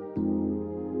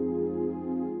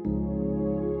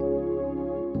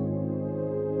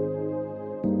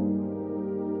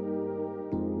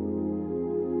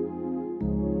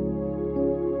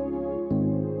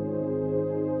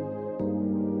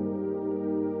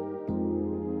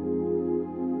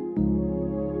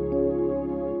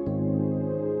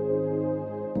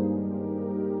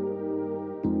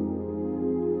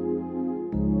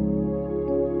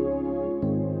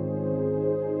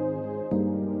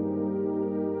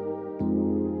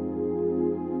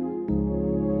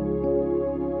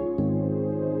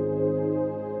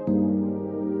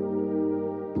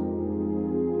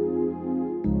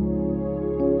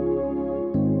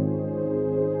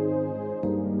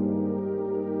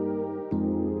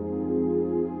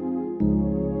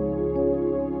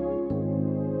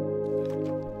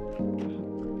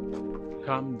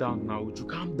 Calm down now, Uju,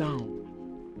 calm down.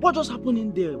 What just happened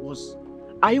in there was,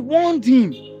 I warned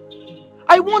him.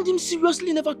 I warned him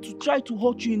seriously never to try to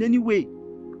hurt you in any way.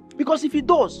 Because if he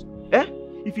does,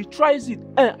 if he tries it,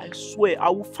 I swear, I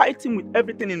will fight him with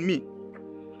everything in me.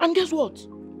 And guess what?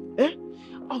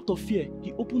 Out of fear,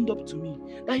 he opened up to me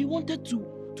that he wanted to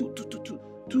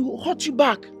hurt you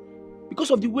back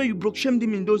because of the way you broke shamed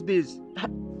him in those days.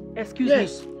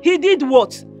 Excuse me. He did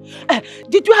what?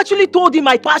 Did you actually told him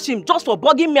I passed him just for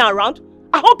bugging me around?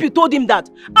 I hope you told him that.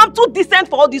 I'm too decent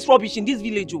for all this rubbish in this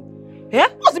village.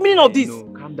 What's the meaning of this? No,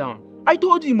 calm down. I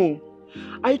told him,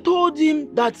 I told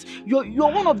him that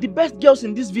you're one of the best girls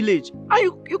in this village.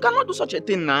 And you cannot do such a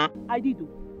thing now. I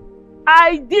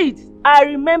did. I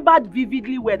remembered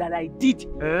vividly well that I did.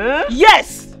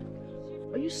 Yes!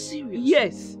 Are you serious?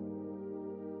 Yes.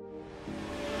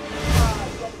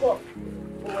 Or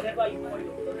whatever you call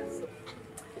yourself.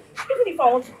 Even if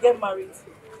I want to get married,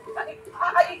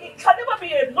 it can never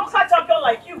be a local champion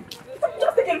like you.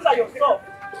 Just take a look at yourself.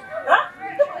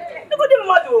 Nobody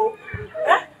mad though.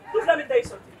 Please let me tell you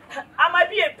something. I might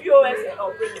be a POS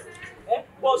or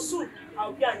but soon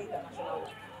I'll be an international.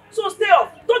 So stay off.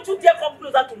 Don't you dare come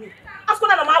closer to me. Ask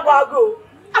what I'm go.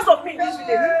 As of me in this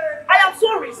village, I am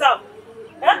so reserved.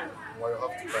 Why you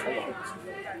have to calm down?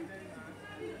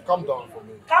 Calm down for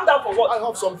me. Calm down for what? I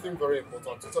have something very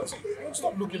important to tell you.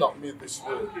 Stop looking at me this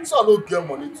way. So I don't get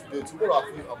money today. Tomorrow I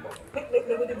feel hammer.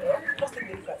 Just take a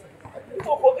look at it.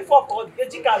 If I call the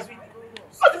Jika with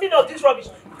What's the meaning of this rubbish?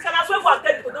 You can as well go and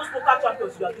tell it to those local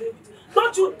champions you are doing with.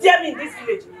 Don't you dare me in this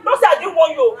village. Don't say I didn't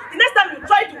warn you. The next time you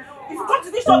try to, if you come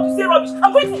to this shop to say rubbish,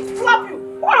 I'm going to slap you.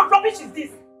 What kind of rubbish is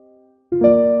this?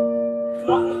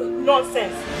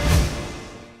 Nonsense.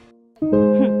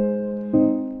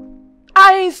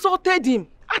 I insulted him.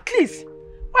 At least,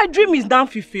 my dream is now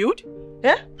fulfilled.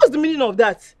 Eh? What's the meaning of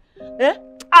that? Eh?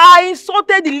 I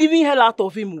insulted the living hell out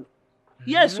of him.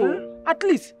 Yes, so at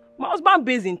least my husband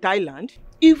based in Thailand,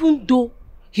 even though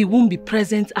he won't be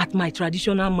present at my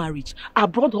traditional marriage,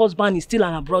 abroad husband is still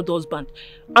an abroad husband.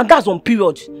 And that's on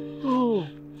period. Oh,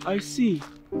 I see.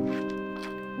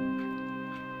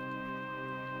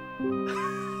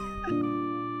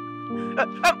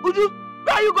 Uju,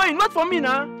 where are you going? Not for me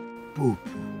now. Pope,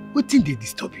 what thing they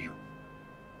disturb you?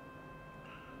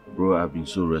 Bro, I've been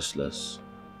so restless.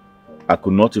 I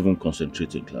could not even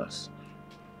concentrate in class.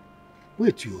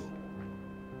 Wait, you.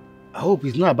 I hope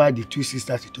it's not about the two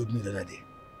sisters you told me the other day.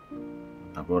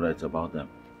 I brought it about them.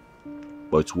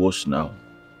 But it's worse now.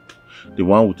 The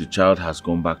one with the child has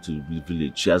gone back to the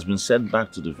village. She has been sent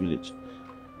back to the village.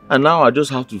 And now I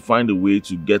just have to find a way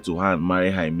to get to her and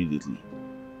marry her immediately.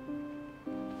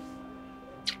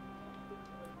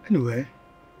 Anyway,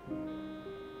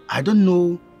 I don't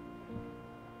know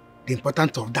the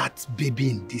importance of that baby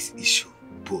in this issue,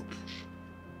 Pope.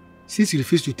 Since you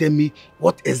refuse to tell me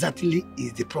what exactly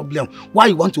is the problem, why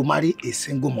you want to marry a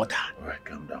single mother? Alright,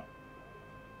 calm down.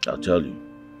 I'll tell you.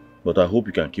 But I hope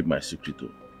you can keep my secret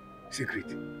too. Secret?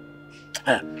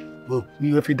 Pope,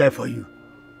 me if I die for you.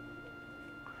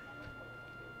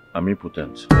 I'm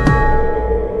impotent.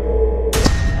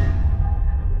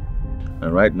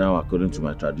 And right now, according to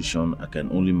my tradition, I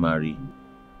can only marry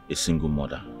a single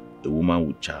mother, a woman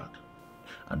with child.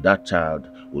 And that child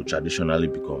will traditionally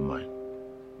become mine.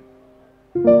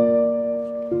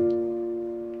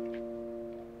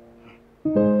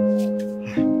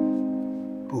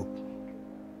 Pope,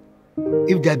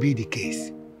 if that be the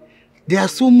case, there are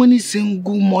so many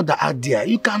single mothers out there.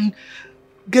 You can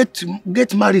get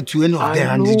married to any of them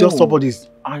and it's just somebody's.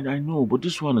 I know, but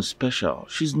this one is special.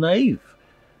 She's naive.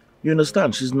 You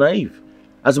understand? She's naive.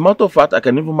 As a matter of fact, I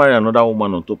can even marry another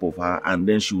woman on top of her and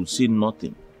then she would say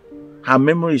nothing. Her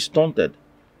memory is stunted.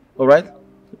 Alright?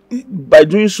 By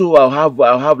doing so,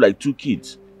 I'll have like 2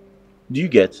 kids. Do you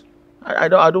get? I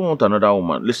don't want another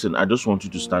woman. Listen, I just want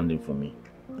you to stand in for me.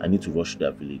 I need to rush to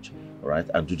that village. Alright?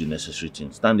 And do the necessary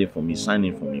things. Stand in for me. Sign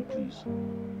in for me, please.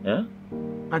 Yeah?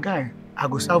 My guy, I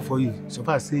go serve for you. So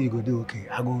far I say you go do okay.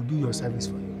 I go do your service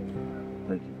for you.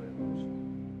 Thank you.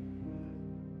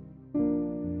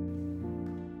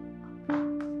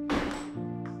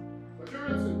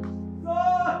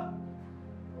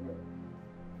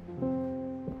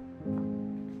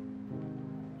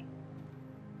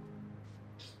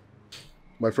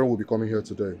 My friend will be coming here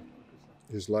today.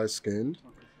 He's light-skinned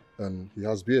and he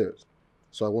has beard.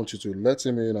 So I want you to let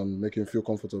him in and make him feel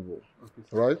comfortable.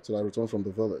 All right? Till I return from the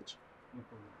village.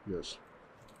 Yes.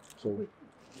 So.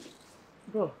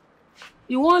 Bro,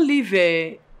 you won't leave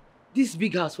this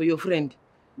big house for your friend?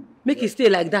 Make it stay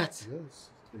like that? Yes.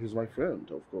 He's my friend,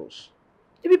 of course.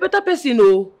 You be better person,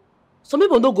 oh. Some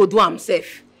people don't go do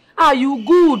himself. Ah, you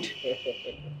good.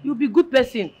 You be good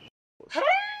person.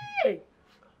 Hey!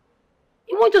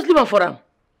 You won't just leave him for him.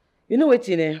 You know what,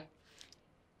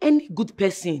 any good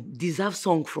person deserves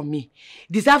song from me.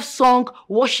 Deserves song,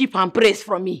 worship and praise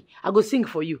from me. I go sing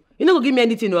for you. You know, go give me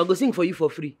anything, no, I go sing for you for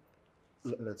free.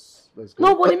 Let's go.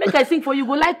 Nobody make I sing for you,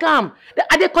 go like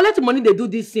they collect money, they do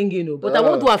this singing, you know, but I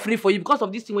won't do a free for you because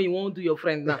of this thing when you won't do your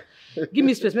friend now. Give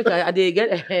me space, make I they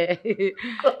get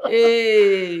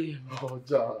hey. Oh,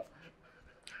 ja.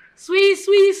 Sweet,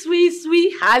 sweet, sweet,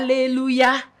 sweet,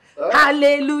 hallelujah,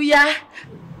 hallelujah,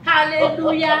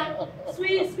 hallelujah,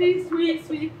 sweet, sweet, sweet,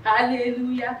 sweet,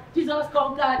 hallelujah. Jesus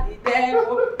conquered the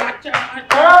devil,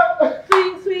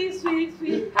 sweet, sweet, sweet,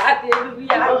 sweet,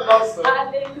 hallelujah,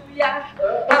 hallelujah,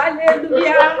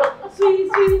 hallelujah, sweet,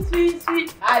 sweet, sweet, sweet,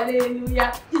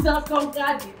 hallelujah. Jesus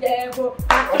conquered the devil,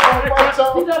 Jesus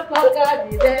conquered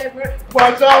the devil,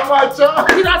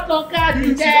 Jesus conquered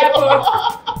the devil.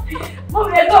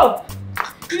 Move it, go.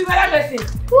 You better listen.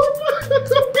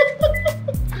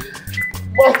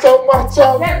 Macha.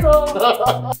 Let's go.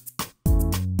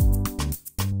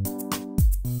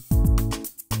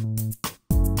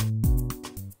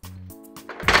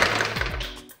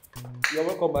 You're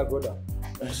welcome, my brother.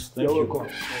 Yes, thank you. You're welcome.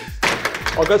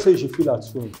 I guess you should feel at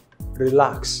home.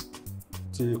 Relax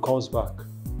till he comes back.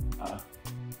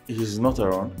 He's not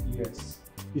around? Yes.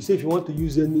 You see, if you want to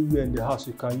use anywhere in the house,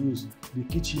 you can use the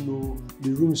kitchen,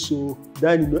 the room,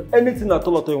 dining, anything at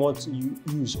all you want to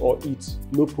use or eat.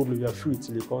 No problem, you're free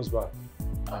till he comes back.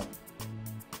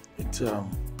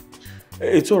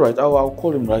 It's all right. I'll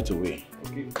call him right away.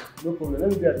 Okay, no problem. Let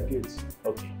me be at the gate.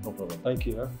 Okay, no problem. Thank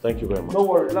you. Huh? Thank you very much. Don't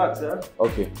worry, relax. Huh?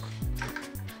 Okay.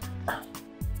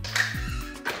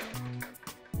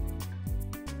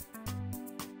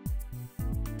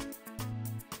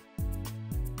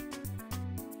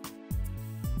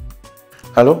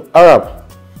 Hello, Arab.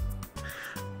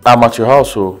 I'm at your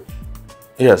house, so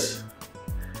yes.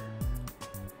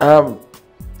 I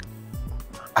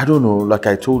don't know. Like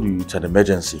I told you, it's an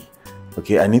emergency.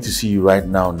 Okay, I need to see you right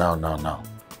now, ASAP.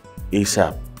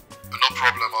 No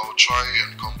problem, I will try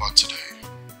and come back today.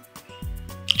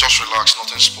 Just relax,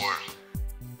 nothing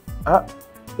spoiled.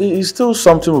 It's still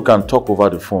something we can talk over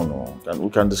the phone, or we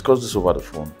can discuss this over the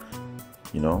phone.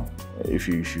 You know, if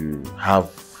you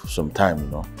have some time, you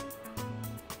know.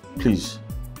 Please.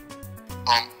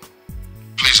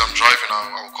 Please, I'm driving.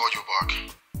 I'll call you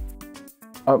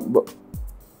back. But,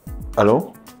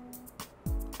 hello?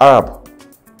 Arab.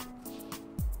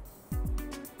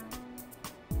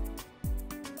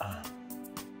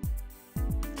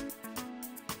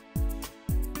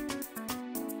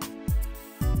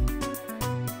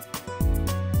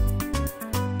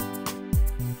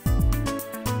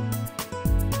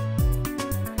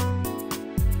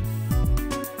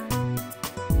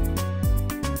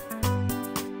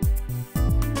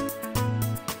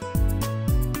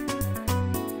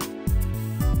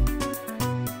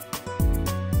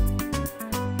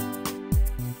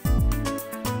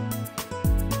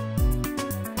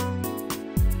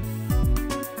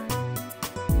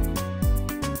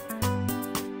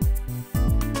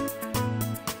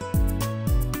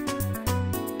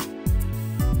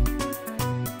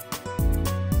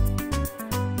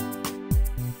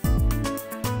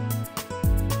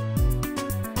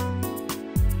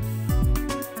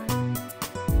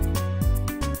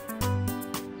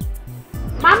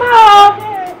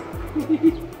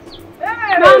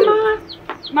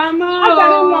 Mama,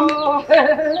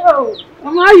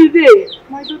 how you dey?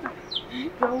 My daughter.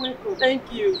 You're welcome.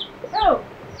 Thank you. Oh.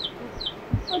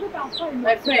 My daughter, I'm fine.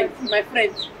 My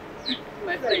friend,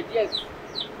 yes.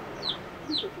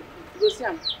 Go see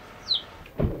him.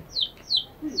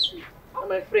 Who is he? Oh,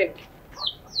 my friend.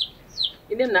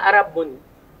 His name is Arab Bunny.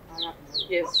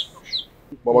 Yes.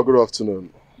 Mama, good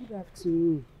afternoon. Good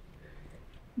afternoon.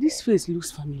 This face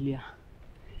looks familiar.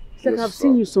 It's like Yes, I've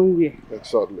seen you somewhere.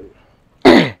 Exactly.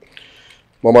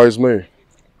 Mama, it's me.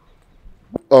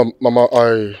 Mama,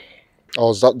 I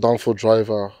was that downfall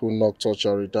driver who knocked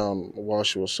Ochari down while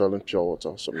she was selling pure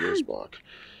water some years back.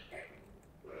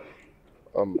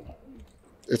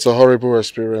 It's a horrible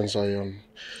experience. I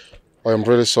am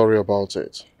really sorry about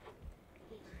it.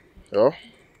 Yeah?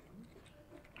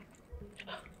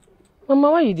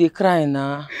 Mama, why you dey cry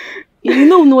now? You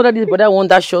know that this brother want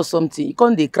that show something. You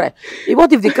can't dey cry.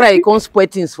 What if they cry, you can't spoil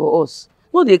things for us?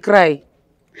 No, they cry.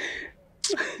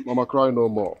 Mama, cry no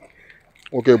more.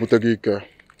 Okay, Butagike.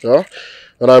 Yeah?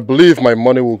 And I believe my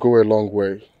money will go a long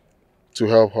way to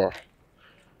help her.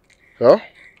 Yeah?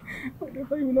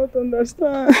 Whatever you will not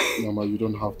understand. Mama, you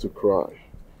don't have to cry.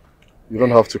 You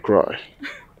don't have to cry.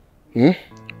 Hmm?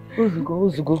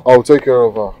 Ozugo. I'll take care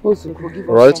of her. Ozugo, give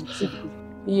us right? something.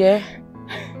 Yeah.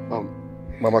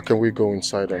 Mama, can we go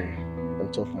inside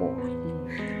and talk more?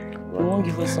 Right? You won't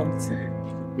give us something?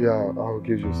 Yeah, I'll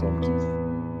give you something.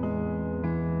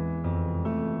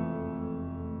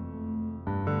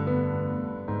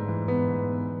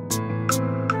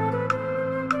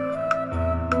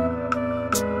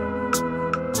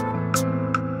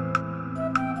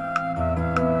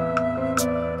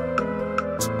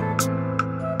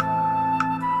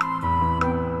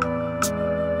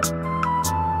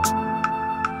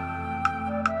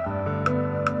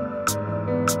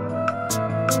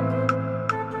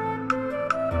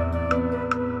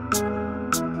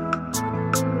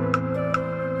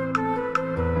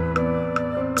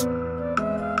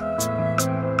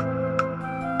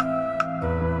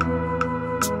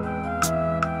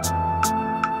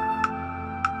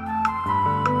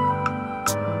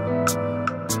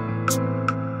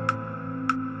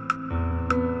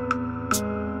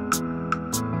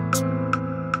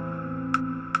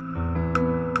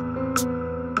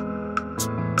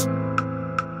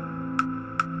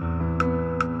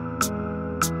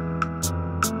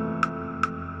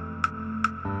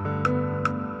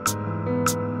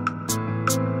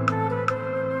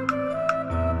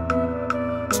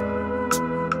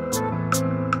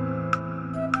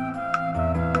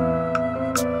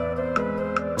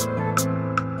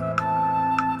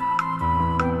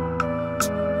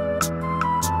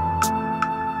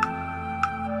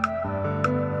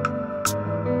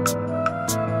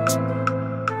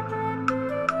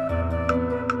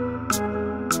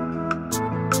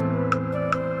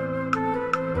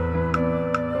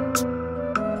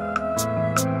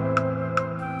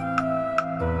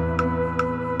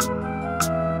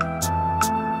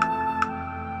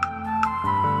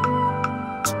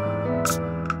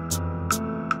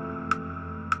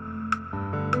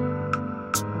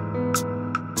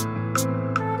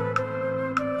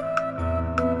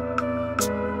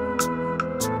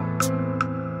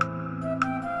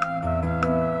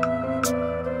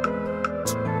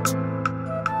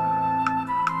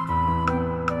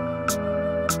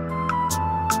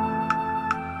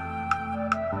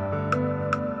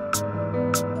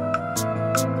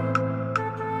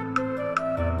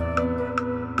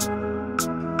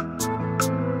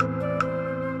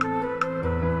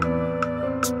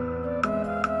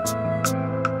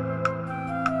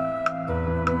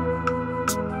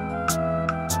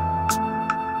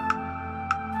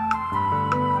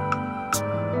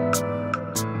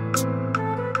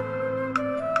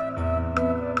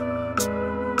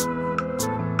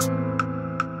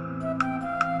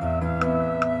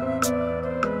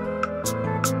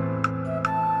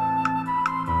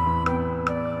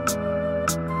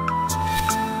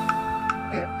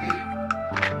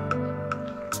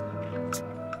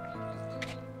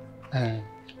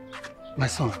 My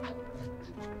son,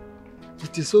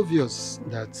 it is obvious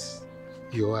that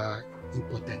you are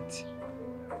impotent.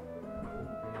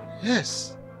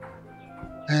 Yes.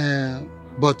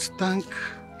 But thank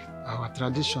our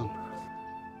tradition.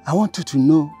 I want you to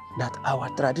know that our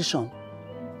tradition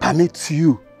permits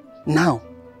you now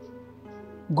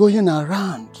going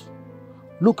around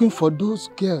looking for those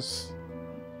girls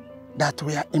that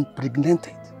were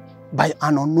impregnated by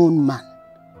an unknown man.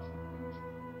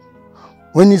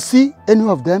 When you see any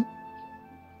of them,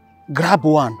 grab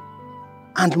one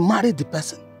and marry the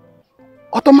person.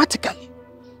 Automatically,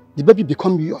 the baby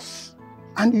becomes yours.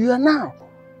 And you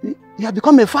have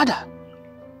become a father.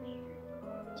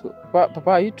 So, Papa,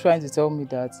 are you trying to tell me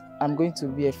that I'm going to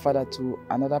be a father to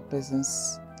another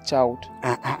person's child?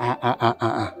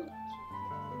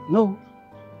 No,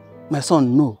 my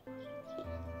son, no.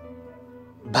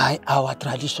 By our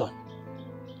tradition,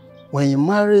 when you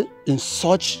marry in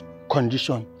such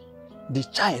condition, the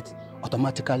child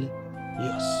automatically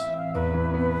yours.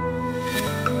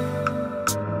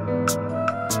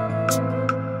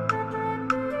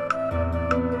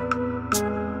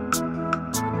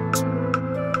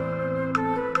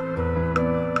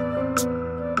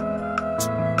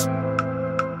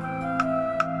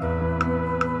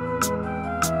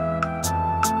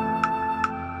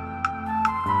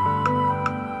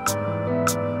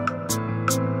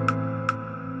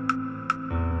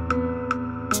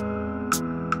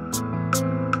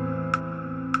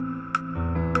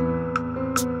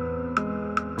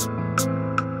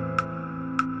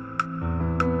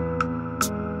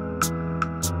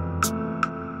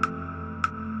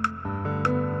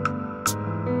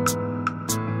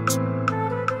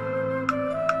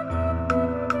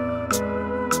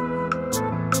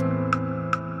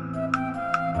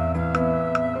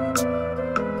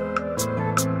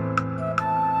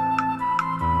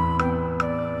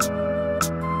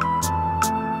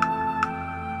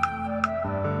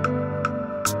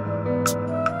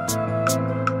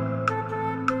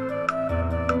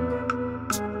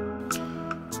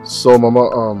 So, Mama,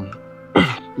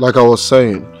 like I was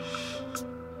saying,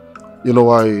 you know,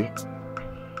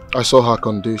 I saw her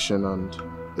condition and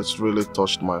it's really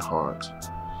touched my heart.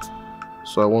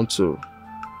 So I want to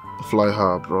fly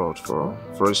her abroad for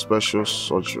a special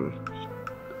surgery.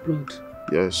 Abroad?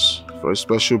 Yes, for a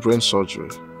special brain surgery.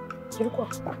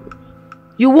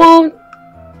 You won't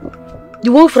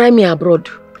fly me abroad?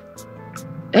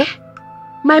 Eh?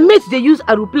 My mates, they use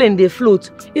aeroplane, they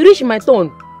float. It reach my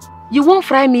turn. You won't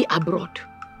fly me abroad?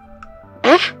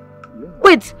 Eh? Yeah.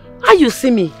 Wait, how you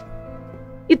see me?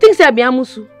 You think I be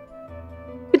Amusu?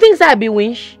 You think I be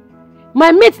winch?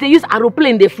 My mates, they use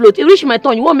aeroplane, they float. It reach my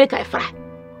turn, you won't make I fly?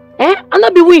 Eh? I'll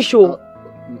not be winch, oh.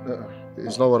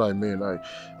 It's not what I mean.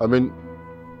 I mean,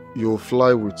 you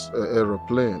fly with an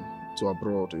aeroplane to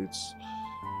abroad.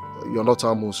 You're not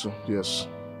Amusu, yes.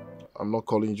 I'm not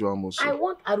calling you Amusu. I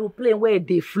want aeroplane where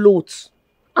they float.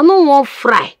 I don't want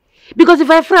fly. Because if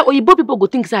I fly, Oyibo people go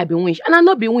think I be winch, and I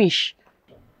not be winch.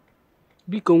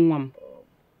 Biko,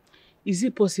 is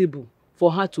it possible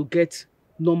for her to get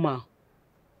normal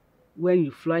when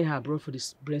you fly her abroad for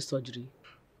this brain surgery?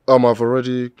 I've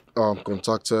already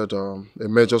contacted a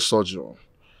major surgeon,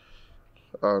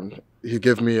 and he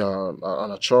gave me an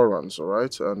assurance, all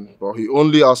right? But he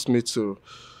only asked me to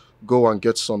go and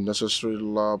get some necessary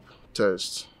lab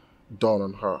tests done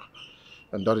on her,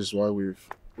 and that is why we've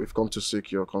come to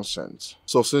seek your consent.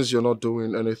 So since you're not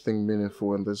doing anything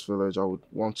meaningful in this village, I would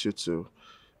want you to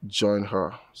join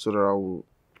her so that I will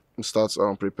start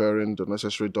preparing the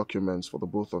necessary documents for the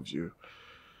both of you.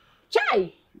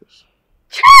 Chai! Yes.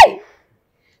 Chai!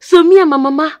 So me and my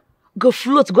mama go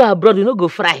float, go abroad, you know, go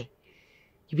fly.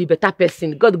 You be a better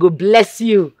person. God go bless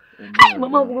you. Hi,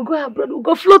 mama, we'll go abroad, we'll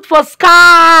go float for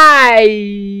sky.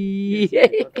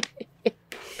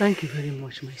 Thank you very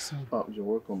much, my son. You're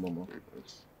welcome, Mama.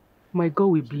 My God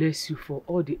will bless you for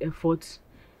all the efforts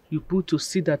you put to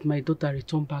see that my daughter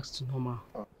return back to normal.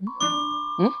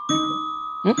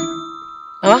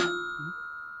 Mama?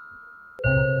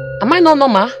 Am I not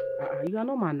normal? You are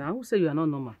normal now. Who say you are not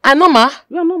normal? I'm normal?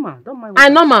 You are normal. Don't mind.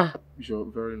 I'm normal. You're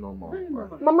very normal.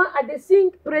 Mama, I dey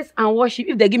sing praise and worship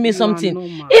if they give me something.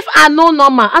 If I know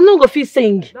normal, I no go fit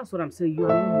sing. That's what I'm saying. You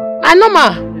are normal. I'm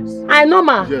normal. Yes. I'm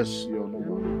normal. Yes, you're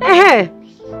normal.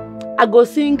 I go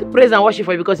sing praise and worship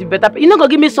for you because you better. You no go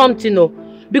give me something, no.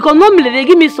 Because normally they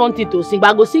give me something to sing, but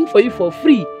I go sing for you for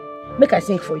free. Make I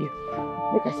sing for you.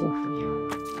 Make I sing for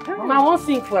you. Mama, I won't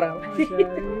sing for her.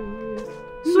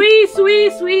 Sweet,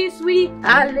 sweet, sweet, sweet.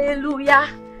 Hallelujah.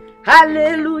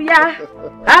 Hallelujah.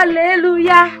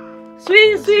 Hallelujah.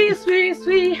 Sweet, sweet, sweet,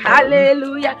 sweet,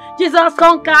 hallelujah. Jesus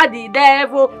conquered the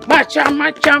devil. Macham,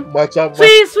 macham.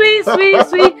 Sweet, sweet, sweet,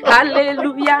 sweet,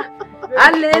 hallelujah.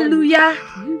 Hallelujah.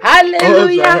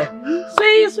 Hallelujah.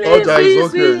 Sweet, sweet, sweet,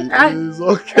 sweet. It's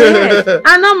okay.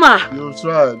 Anoma. You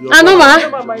tried.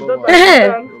 Anoma. My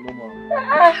daughter.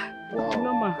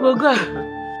 Wow. Oh God.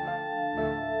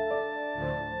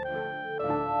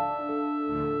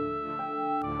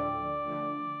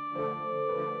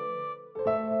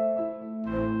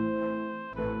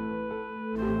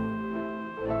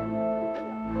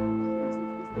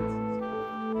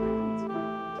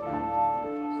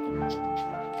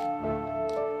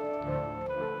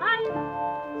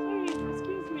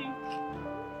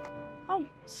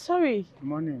 Sorry.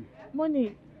 Morning.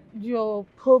 Morning. Your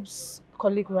Pope's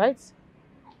colleague, right?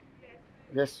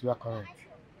 Yes, you are correct.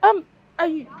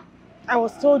 I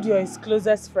was told you're his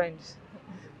closest friend.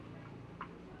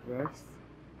 Yes.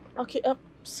 Okay,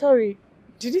 sorry.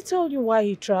 Did he tell you why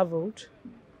he traveled?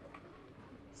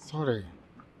 Sorry.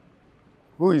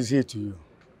 Who is he to you?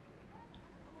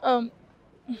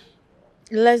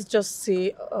 Let's just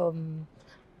say,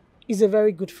 he's a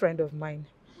very good friend of mine.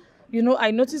 You know,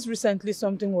 I noticed recently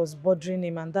something was bothering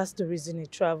him and that's the reason he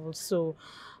traveled. So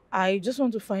I just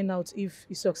want to find out if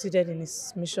he succeeded in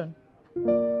his mission.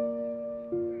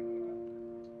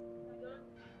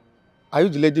 Are you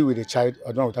the lady with the child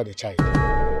or the one without the child?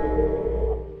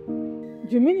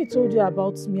 You mean he told you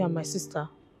about me and my sister?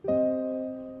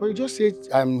 Well, you just said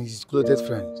I'm his closest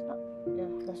friend. Yeah,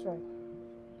 that's right.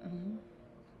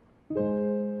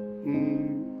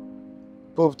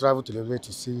 Pope traveled to the village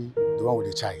to see the one with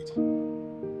the child.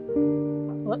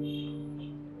 What?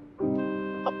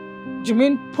 You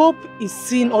mean Pope is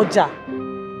seeing Oja?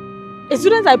 A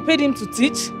student I paid him to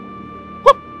teach?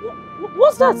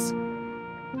 What's that?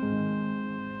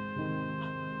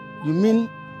 You mean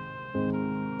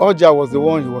Oja was the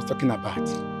one he was talking about?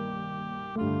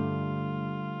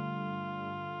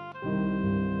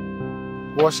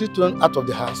 Was she thrown out of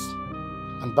the house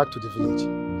and back to the village?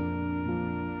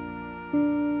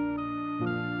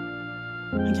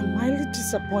 I am mildly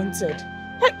disappointed.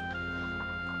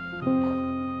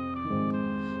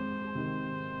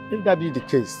 If that be the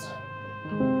case,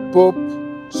 Pope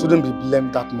shouldn't be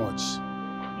blamed that much.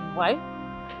 Why?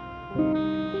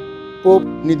 Pope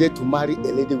needed to marry a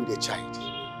lady with a child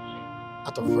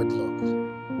out of wedlock.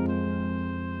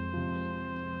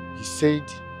 He said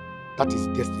that is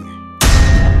destiny.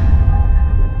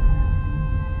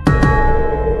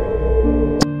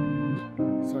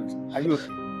 Sorry, are you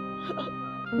okay?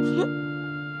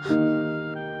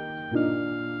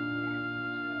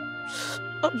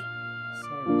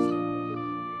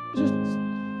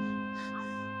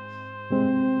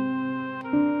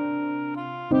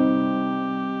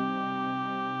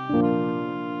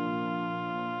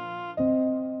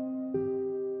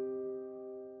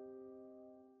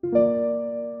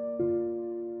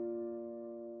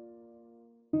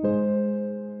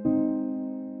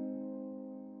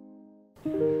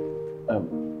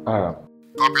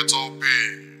 Capital P.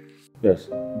 Yes,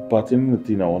 but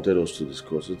anything I wanted us to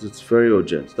discuss, it's very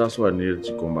urgent. That's why I needed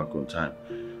to come back on time.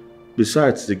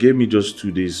 Besides, they gave me just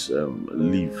 2 days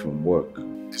leave from work.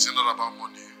 Is it not about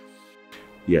money?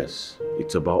 Yes,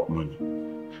 it's about money.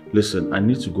 Listen, I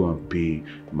need to go and pay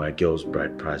my girl's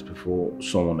bride price before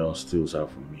someone else steals her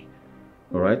from me.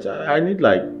 Alright? I need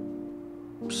like,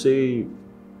 say,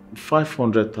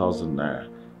 500,000 naira.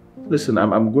 Listen,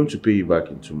 I'm going to pay you back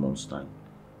in 2 months' time.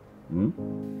 Don't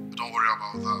worry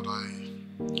about that.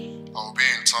 I'll be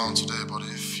in town today, but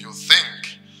if you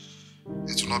think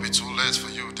it will not be too late for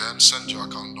you, then send your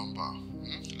account number.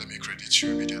 Let me credit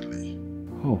you immediately.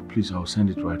 Oh, please, I'll send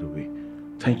it right away.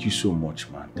 Thank you so much,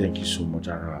 man. Thank you so much,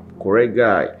 Arab. Correct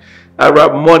guy.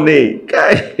 Arab money.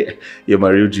 Guy. You're my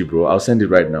real G, bro. I'll send it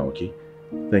right now, okay?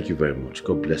 Thank you very much.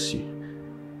 God bless you.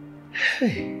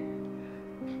 Hey.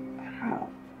 Arab.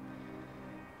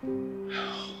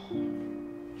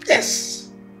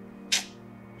 Yes.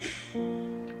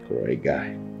 Correct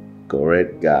guy.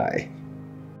 Correct guy.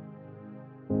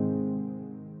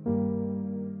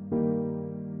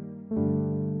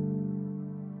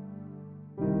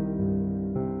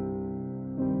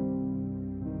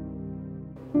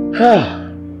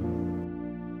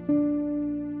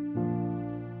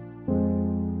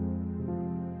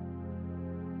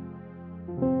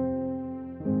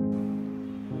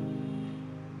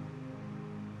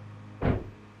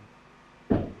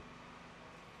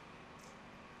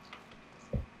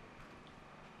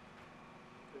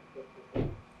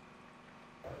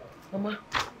 Mama,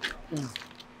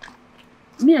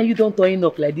 me and you don't turn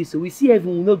up like this, so we see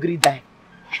everyone no gree die.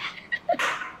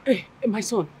 Hey, my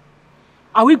son,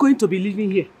 Are we going to be living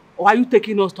here? Or are you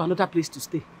taking us to another place to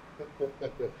stay?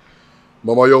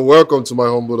 Mama, you're welcome to my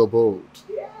humble abode.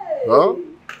 Huh?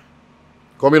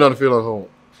 Come in and feel at home.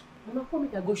 Mama, come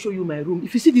in, I go show you my room.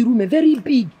 If you see the room, it's very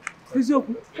big.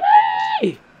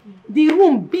 Hey! The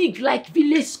room big like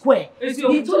village square. It's too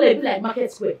big like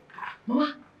market square.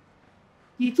 Mama,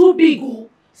 it's too big. Oh.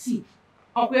 See.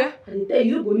 Okay. And tell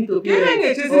you go need to pay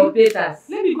rent or pay tax.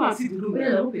 Let me go and see the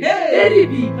room. Very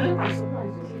big.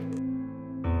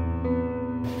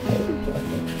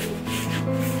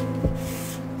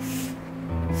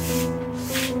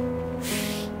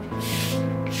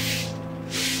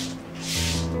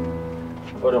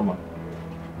 Hold on, man.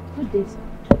 Good day, sir.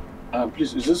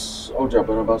 Please, is this Oja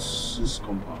Barnabas'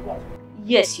 compound?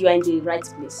 Yes, you are in the right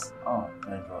place. Oh,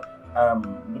 thank God.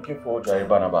 I'm looking for Oja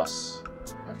Barnabas.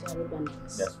 Oja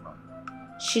Barnabas. Yes, ma'am.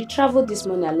 She traveled this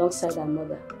morning alongside her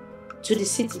mother to the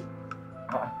city.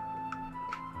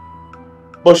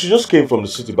 But she just came from the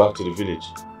city back to the village.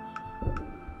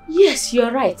 Yes, you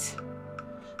are right.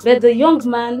 But the young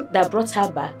man that brought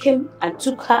her back came and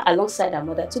took her alongside her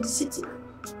mother to the city.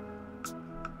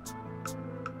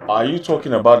 Are you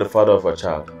talking about the father of her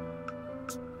child?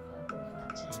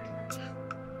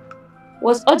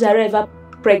 Was Ojare ever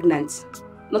pregnant?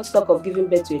 Not to talk of giving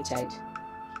birth to a child.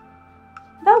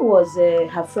 That was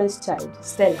her friend's child,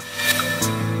 Stella.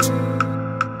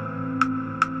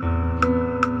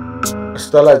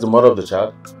 Stella is the mother of the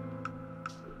child?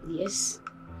 Yes.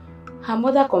 Her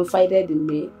mother confided in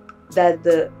me that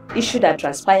the issue that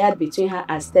transpired between her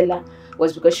and Stella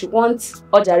was because she wants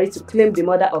Ojare to claim the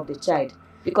mother of the child.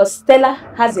 Because Stella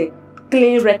has a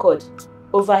clean record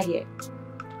over here.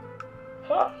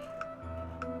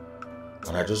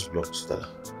 And I just blocked Stella.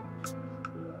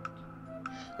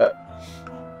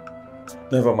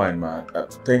 Never mind, man.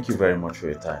 Thank you very much for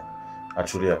your time. I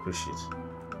truly appreciate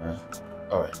it.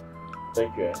 Alright.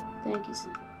 Thank you. Thank you,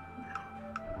 sir.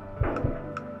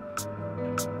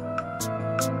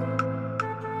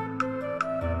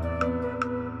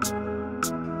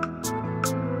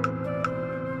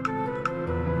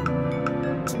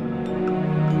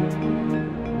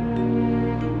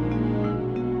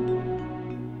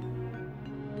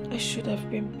 I should have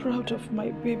been proud of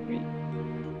my baby.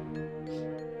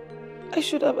 I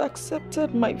should have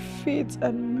accepted my fate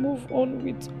and moved on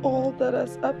with all that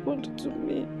has happened to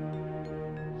me.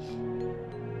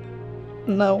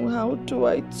 Now how do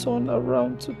I turn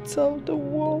around to tell the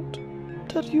world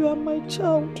that you are my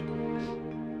child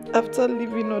after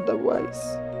living otherwise?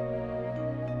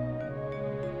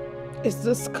 Is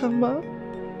this karma?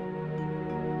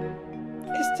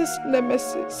 Is this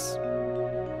nemesis?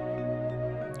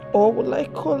 Or will I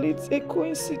call it a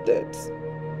coincidence?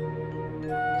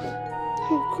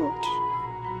 Oh God,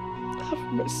 have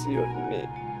mercy on me,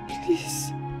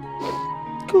 please.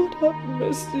 God, have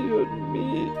mercy on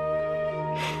me.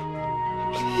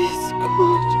 Please,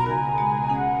 God.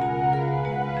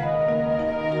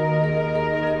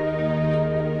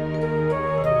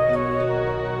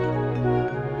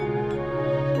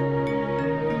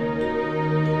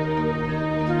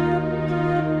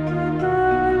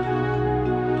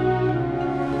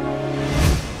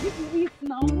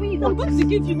 I'm going to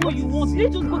give you what you want.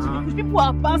 Let's just go to the bush. People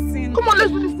are passing. Come on,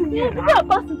 let's do this thing. Yeah, people are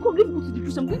passing. Come, let's go to the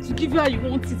bush. I'm going to give you how you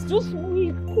want it. Just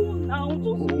wait. Cool now.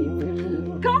 Just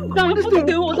wait. Calm down. This thing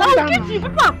I'll give you.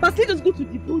 People are passing. Let's just go to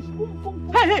the bush.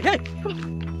 Come. Hey.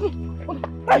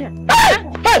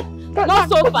 Hey. Not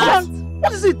so fast.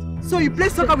 What is it? So you play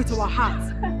soccer with our heart,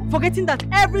 forgetting that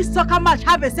every soccer match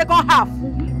have a second half.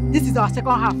 This is our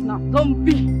second half now. Don't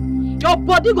be. Your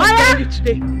body will tell you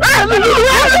today. Come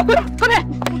here.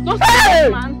 Don't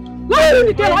stop, man. Go to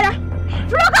the girl.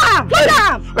 Throw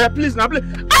her. Please now, please.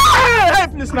 Hey,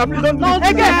 please now, please don't do it.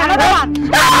 Again, another one.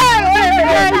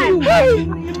 Hey,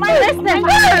 you might listen.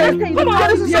 Come on,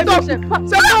 this is set up.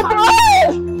 Set up, bro.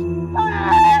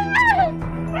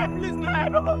 Please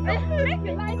now. Make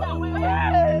it lie down.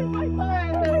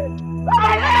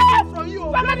 From you.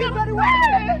 Somebody very well.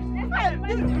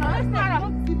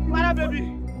 Baby.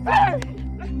 Hey!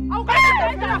 I'll get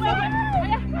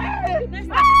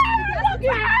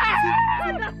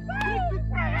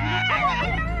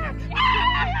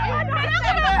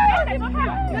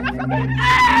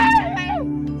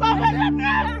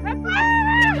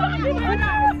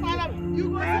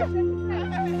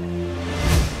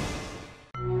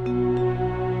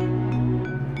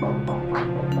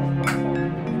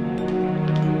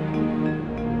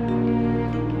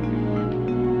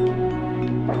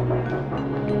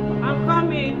I'm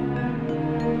coming.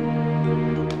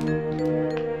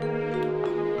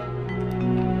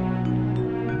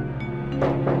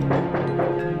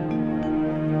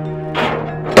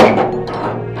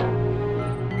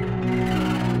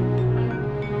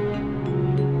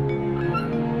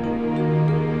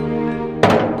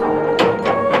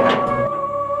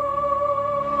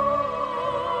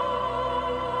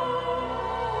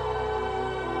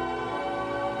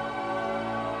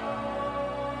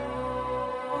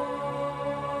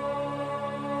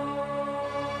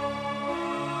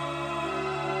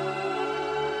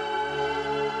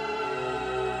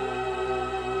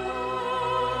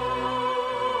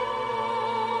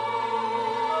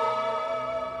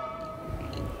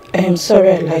 I am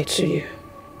sorry I lied to you.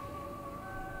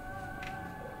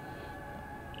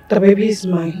 The baby is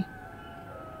mine.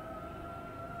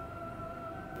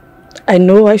 I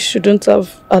know I shouldn't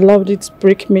have allowed it to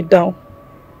break me down.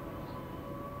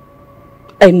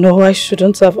 I know I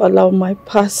shouldn't have allowed my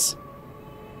past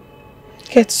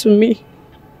get to me.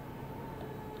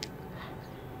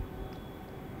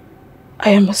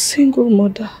 I am a single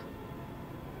mother.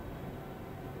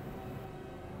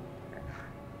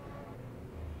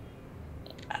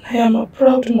 And I am a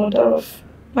proud mother of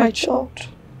my child.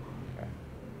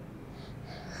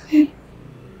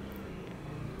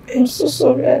 I'm so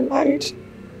sorry I lied.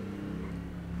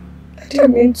 I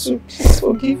didn't mean to. Please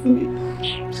forgive me.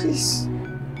 Please.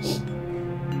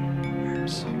 I'm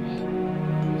sorry.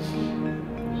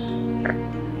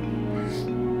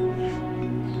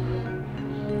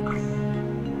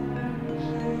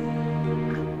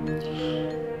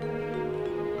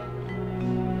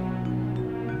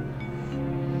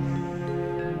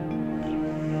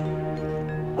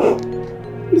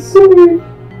 I'm sorry.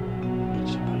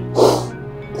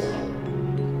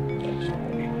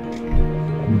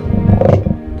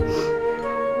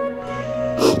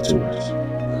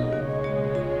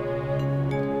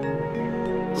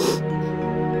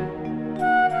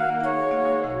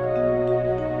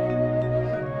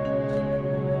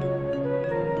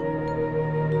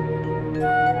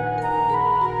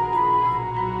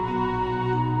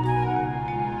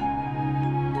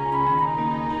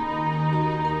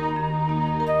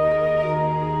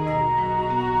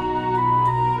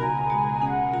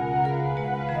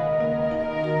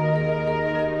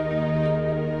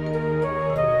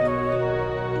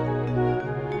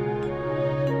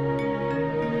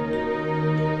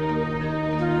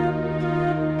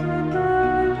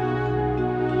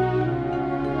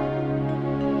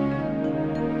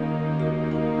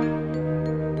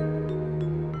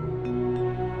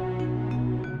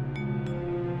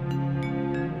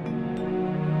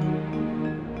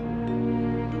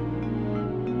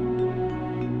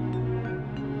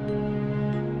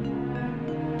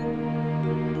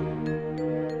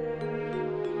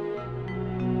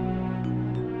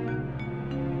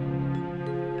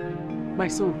 My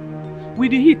son, will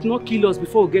the heat not kill us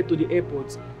before we get to the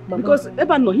airport? Mama. Because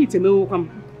even no heat may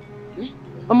come.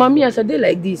 Mama, me as a day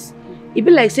like this, it be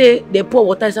like say they pour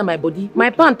water inside my body. My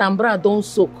pant and bra don't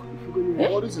soak.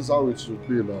 Well, this is how it should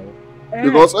be now.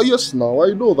 Because yes, now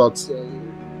I know that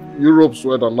Europe's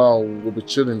weather now will be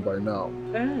chilling by now.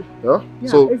 Yeah.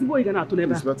 So it's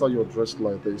better you're dressed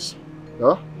like this.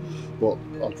 Yeah. But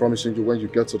I'm promising you, when you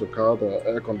get to the car, the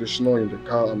air conditioner in the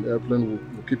car and the airplane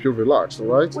will keep you relaxed, all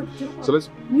right? So let's...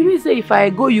 You mean say if I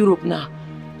go Europe now,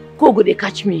 go they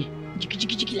catch me?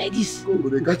 Jiki like this. Go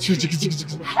they catch you, jiki.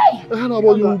 Hey!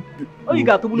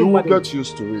 You will get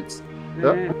used to it.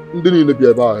 Yeah?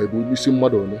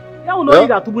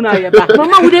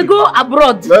 Mama, will they go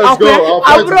abroad? Let's go.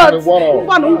 I'll abroad.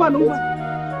 fight in 1 hour.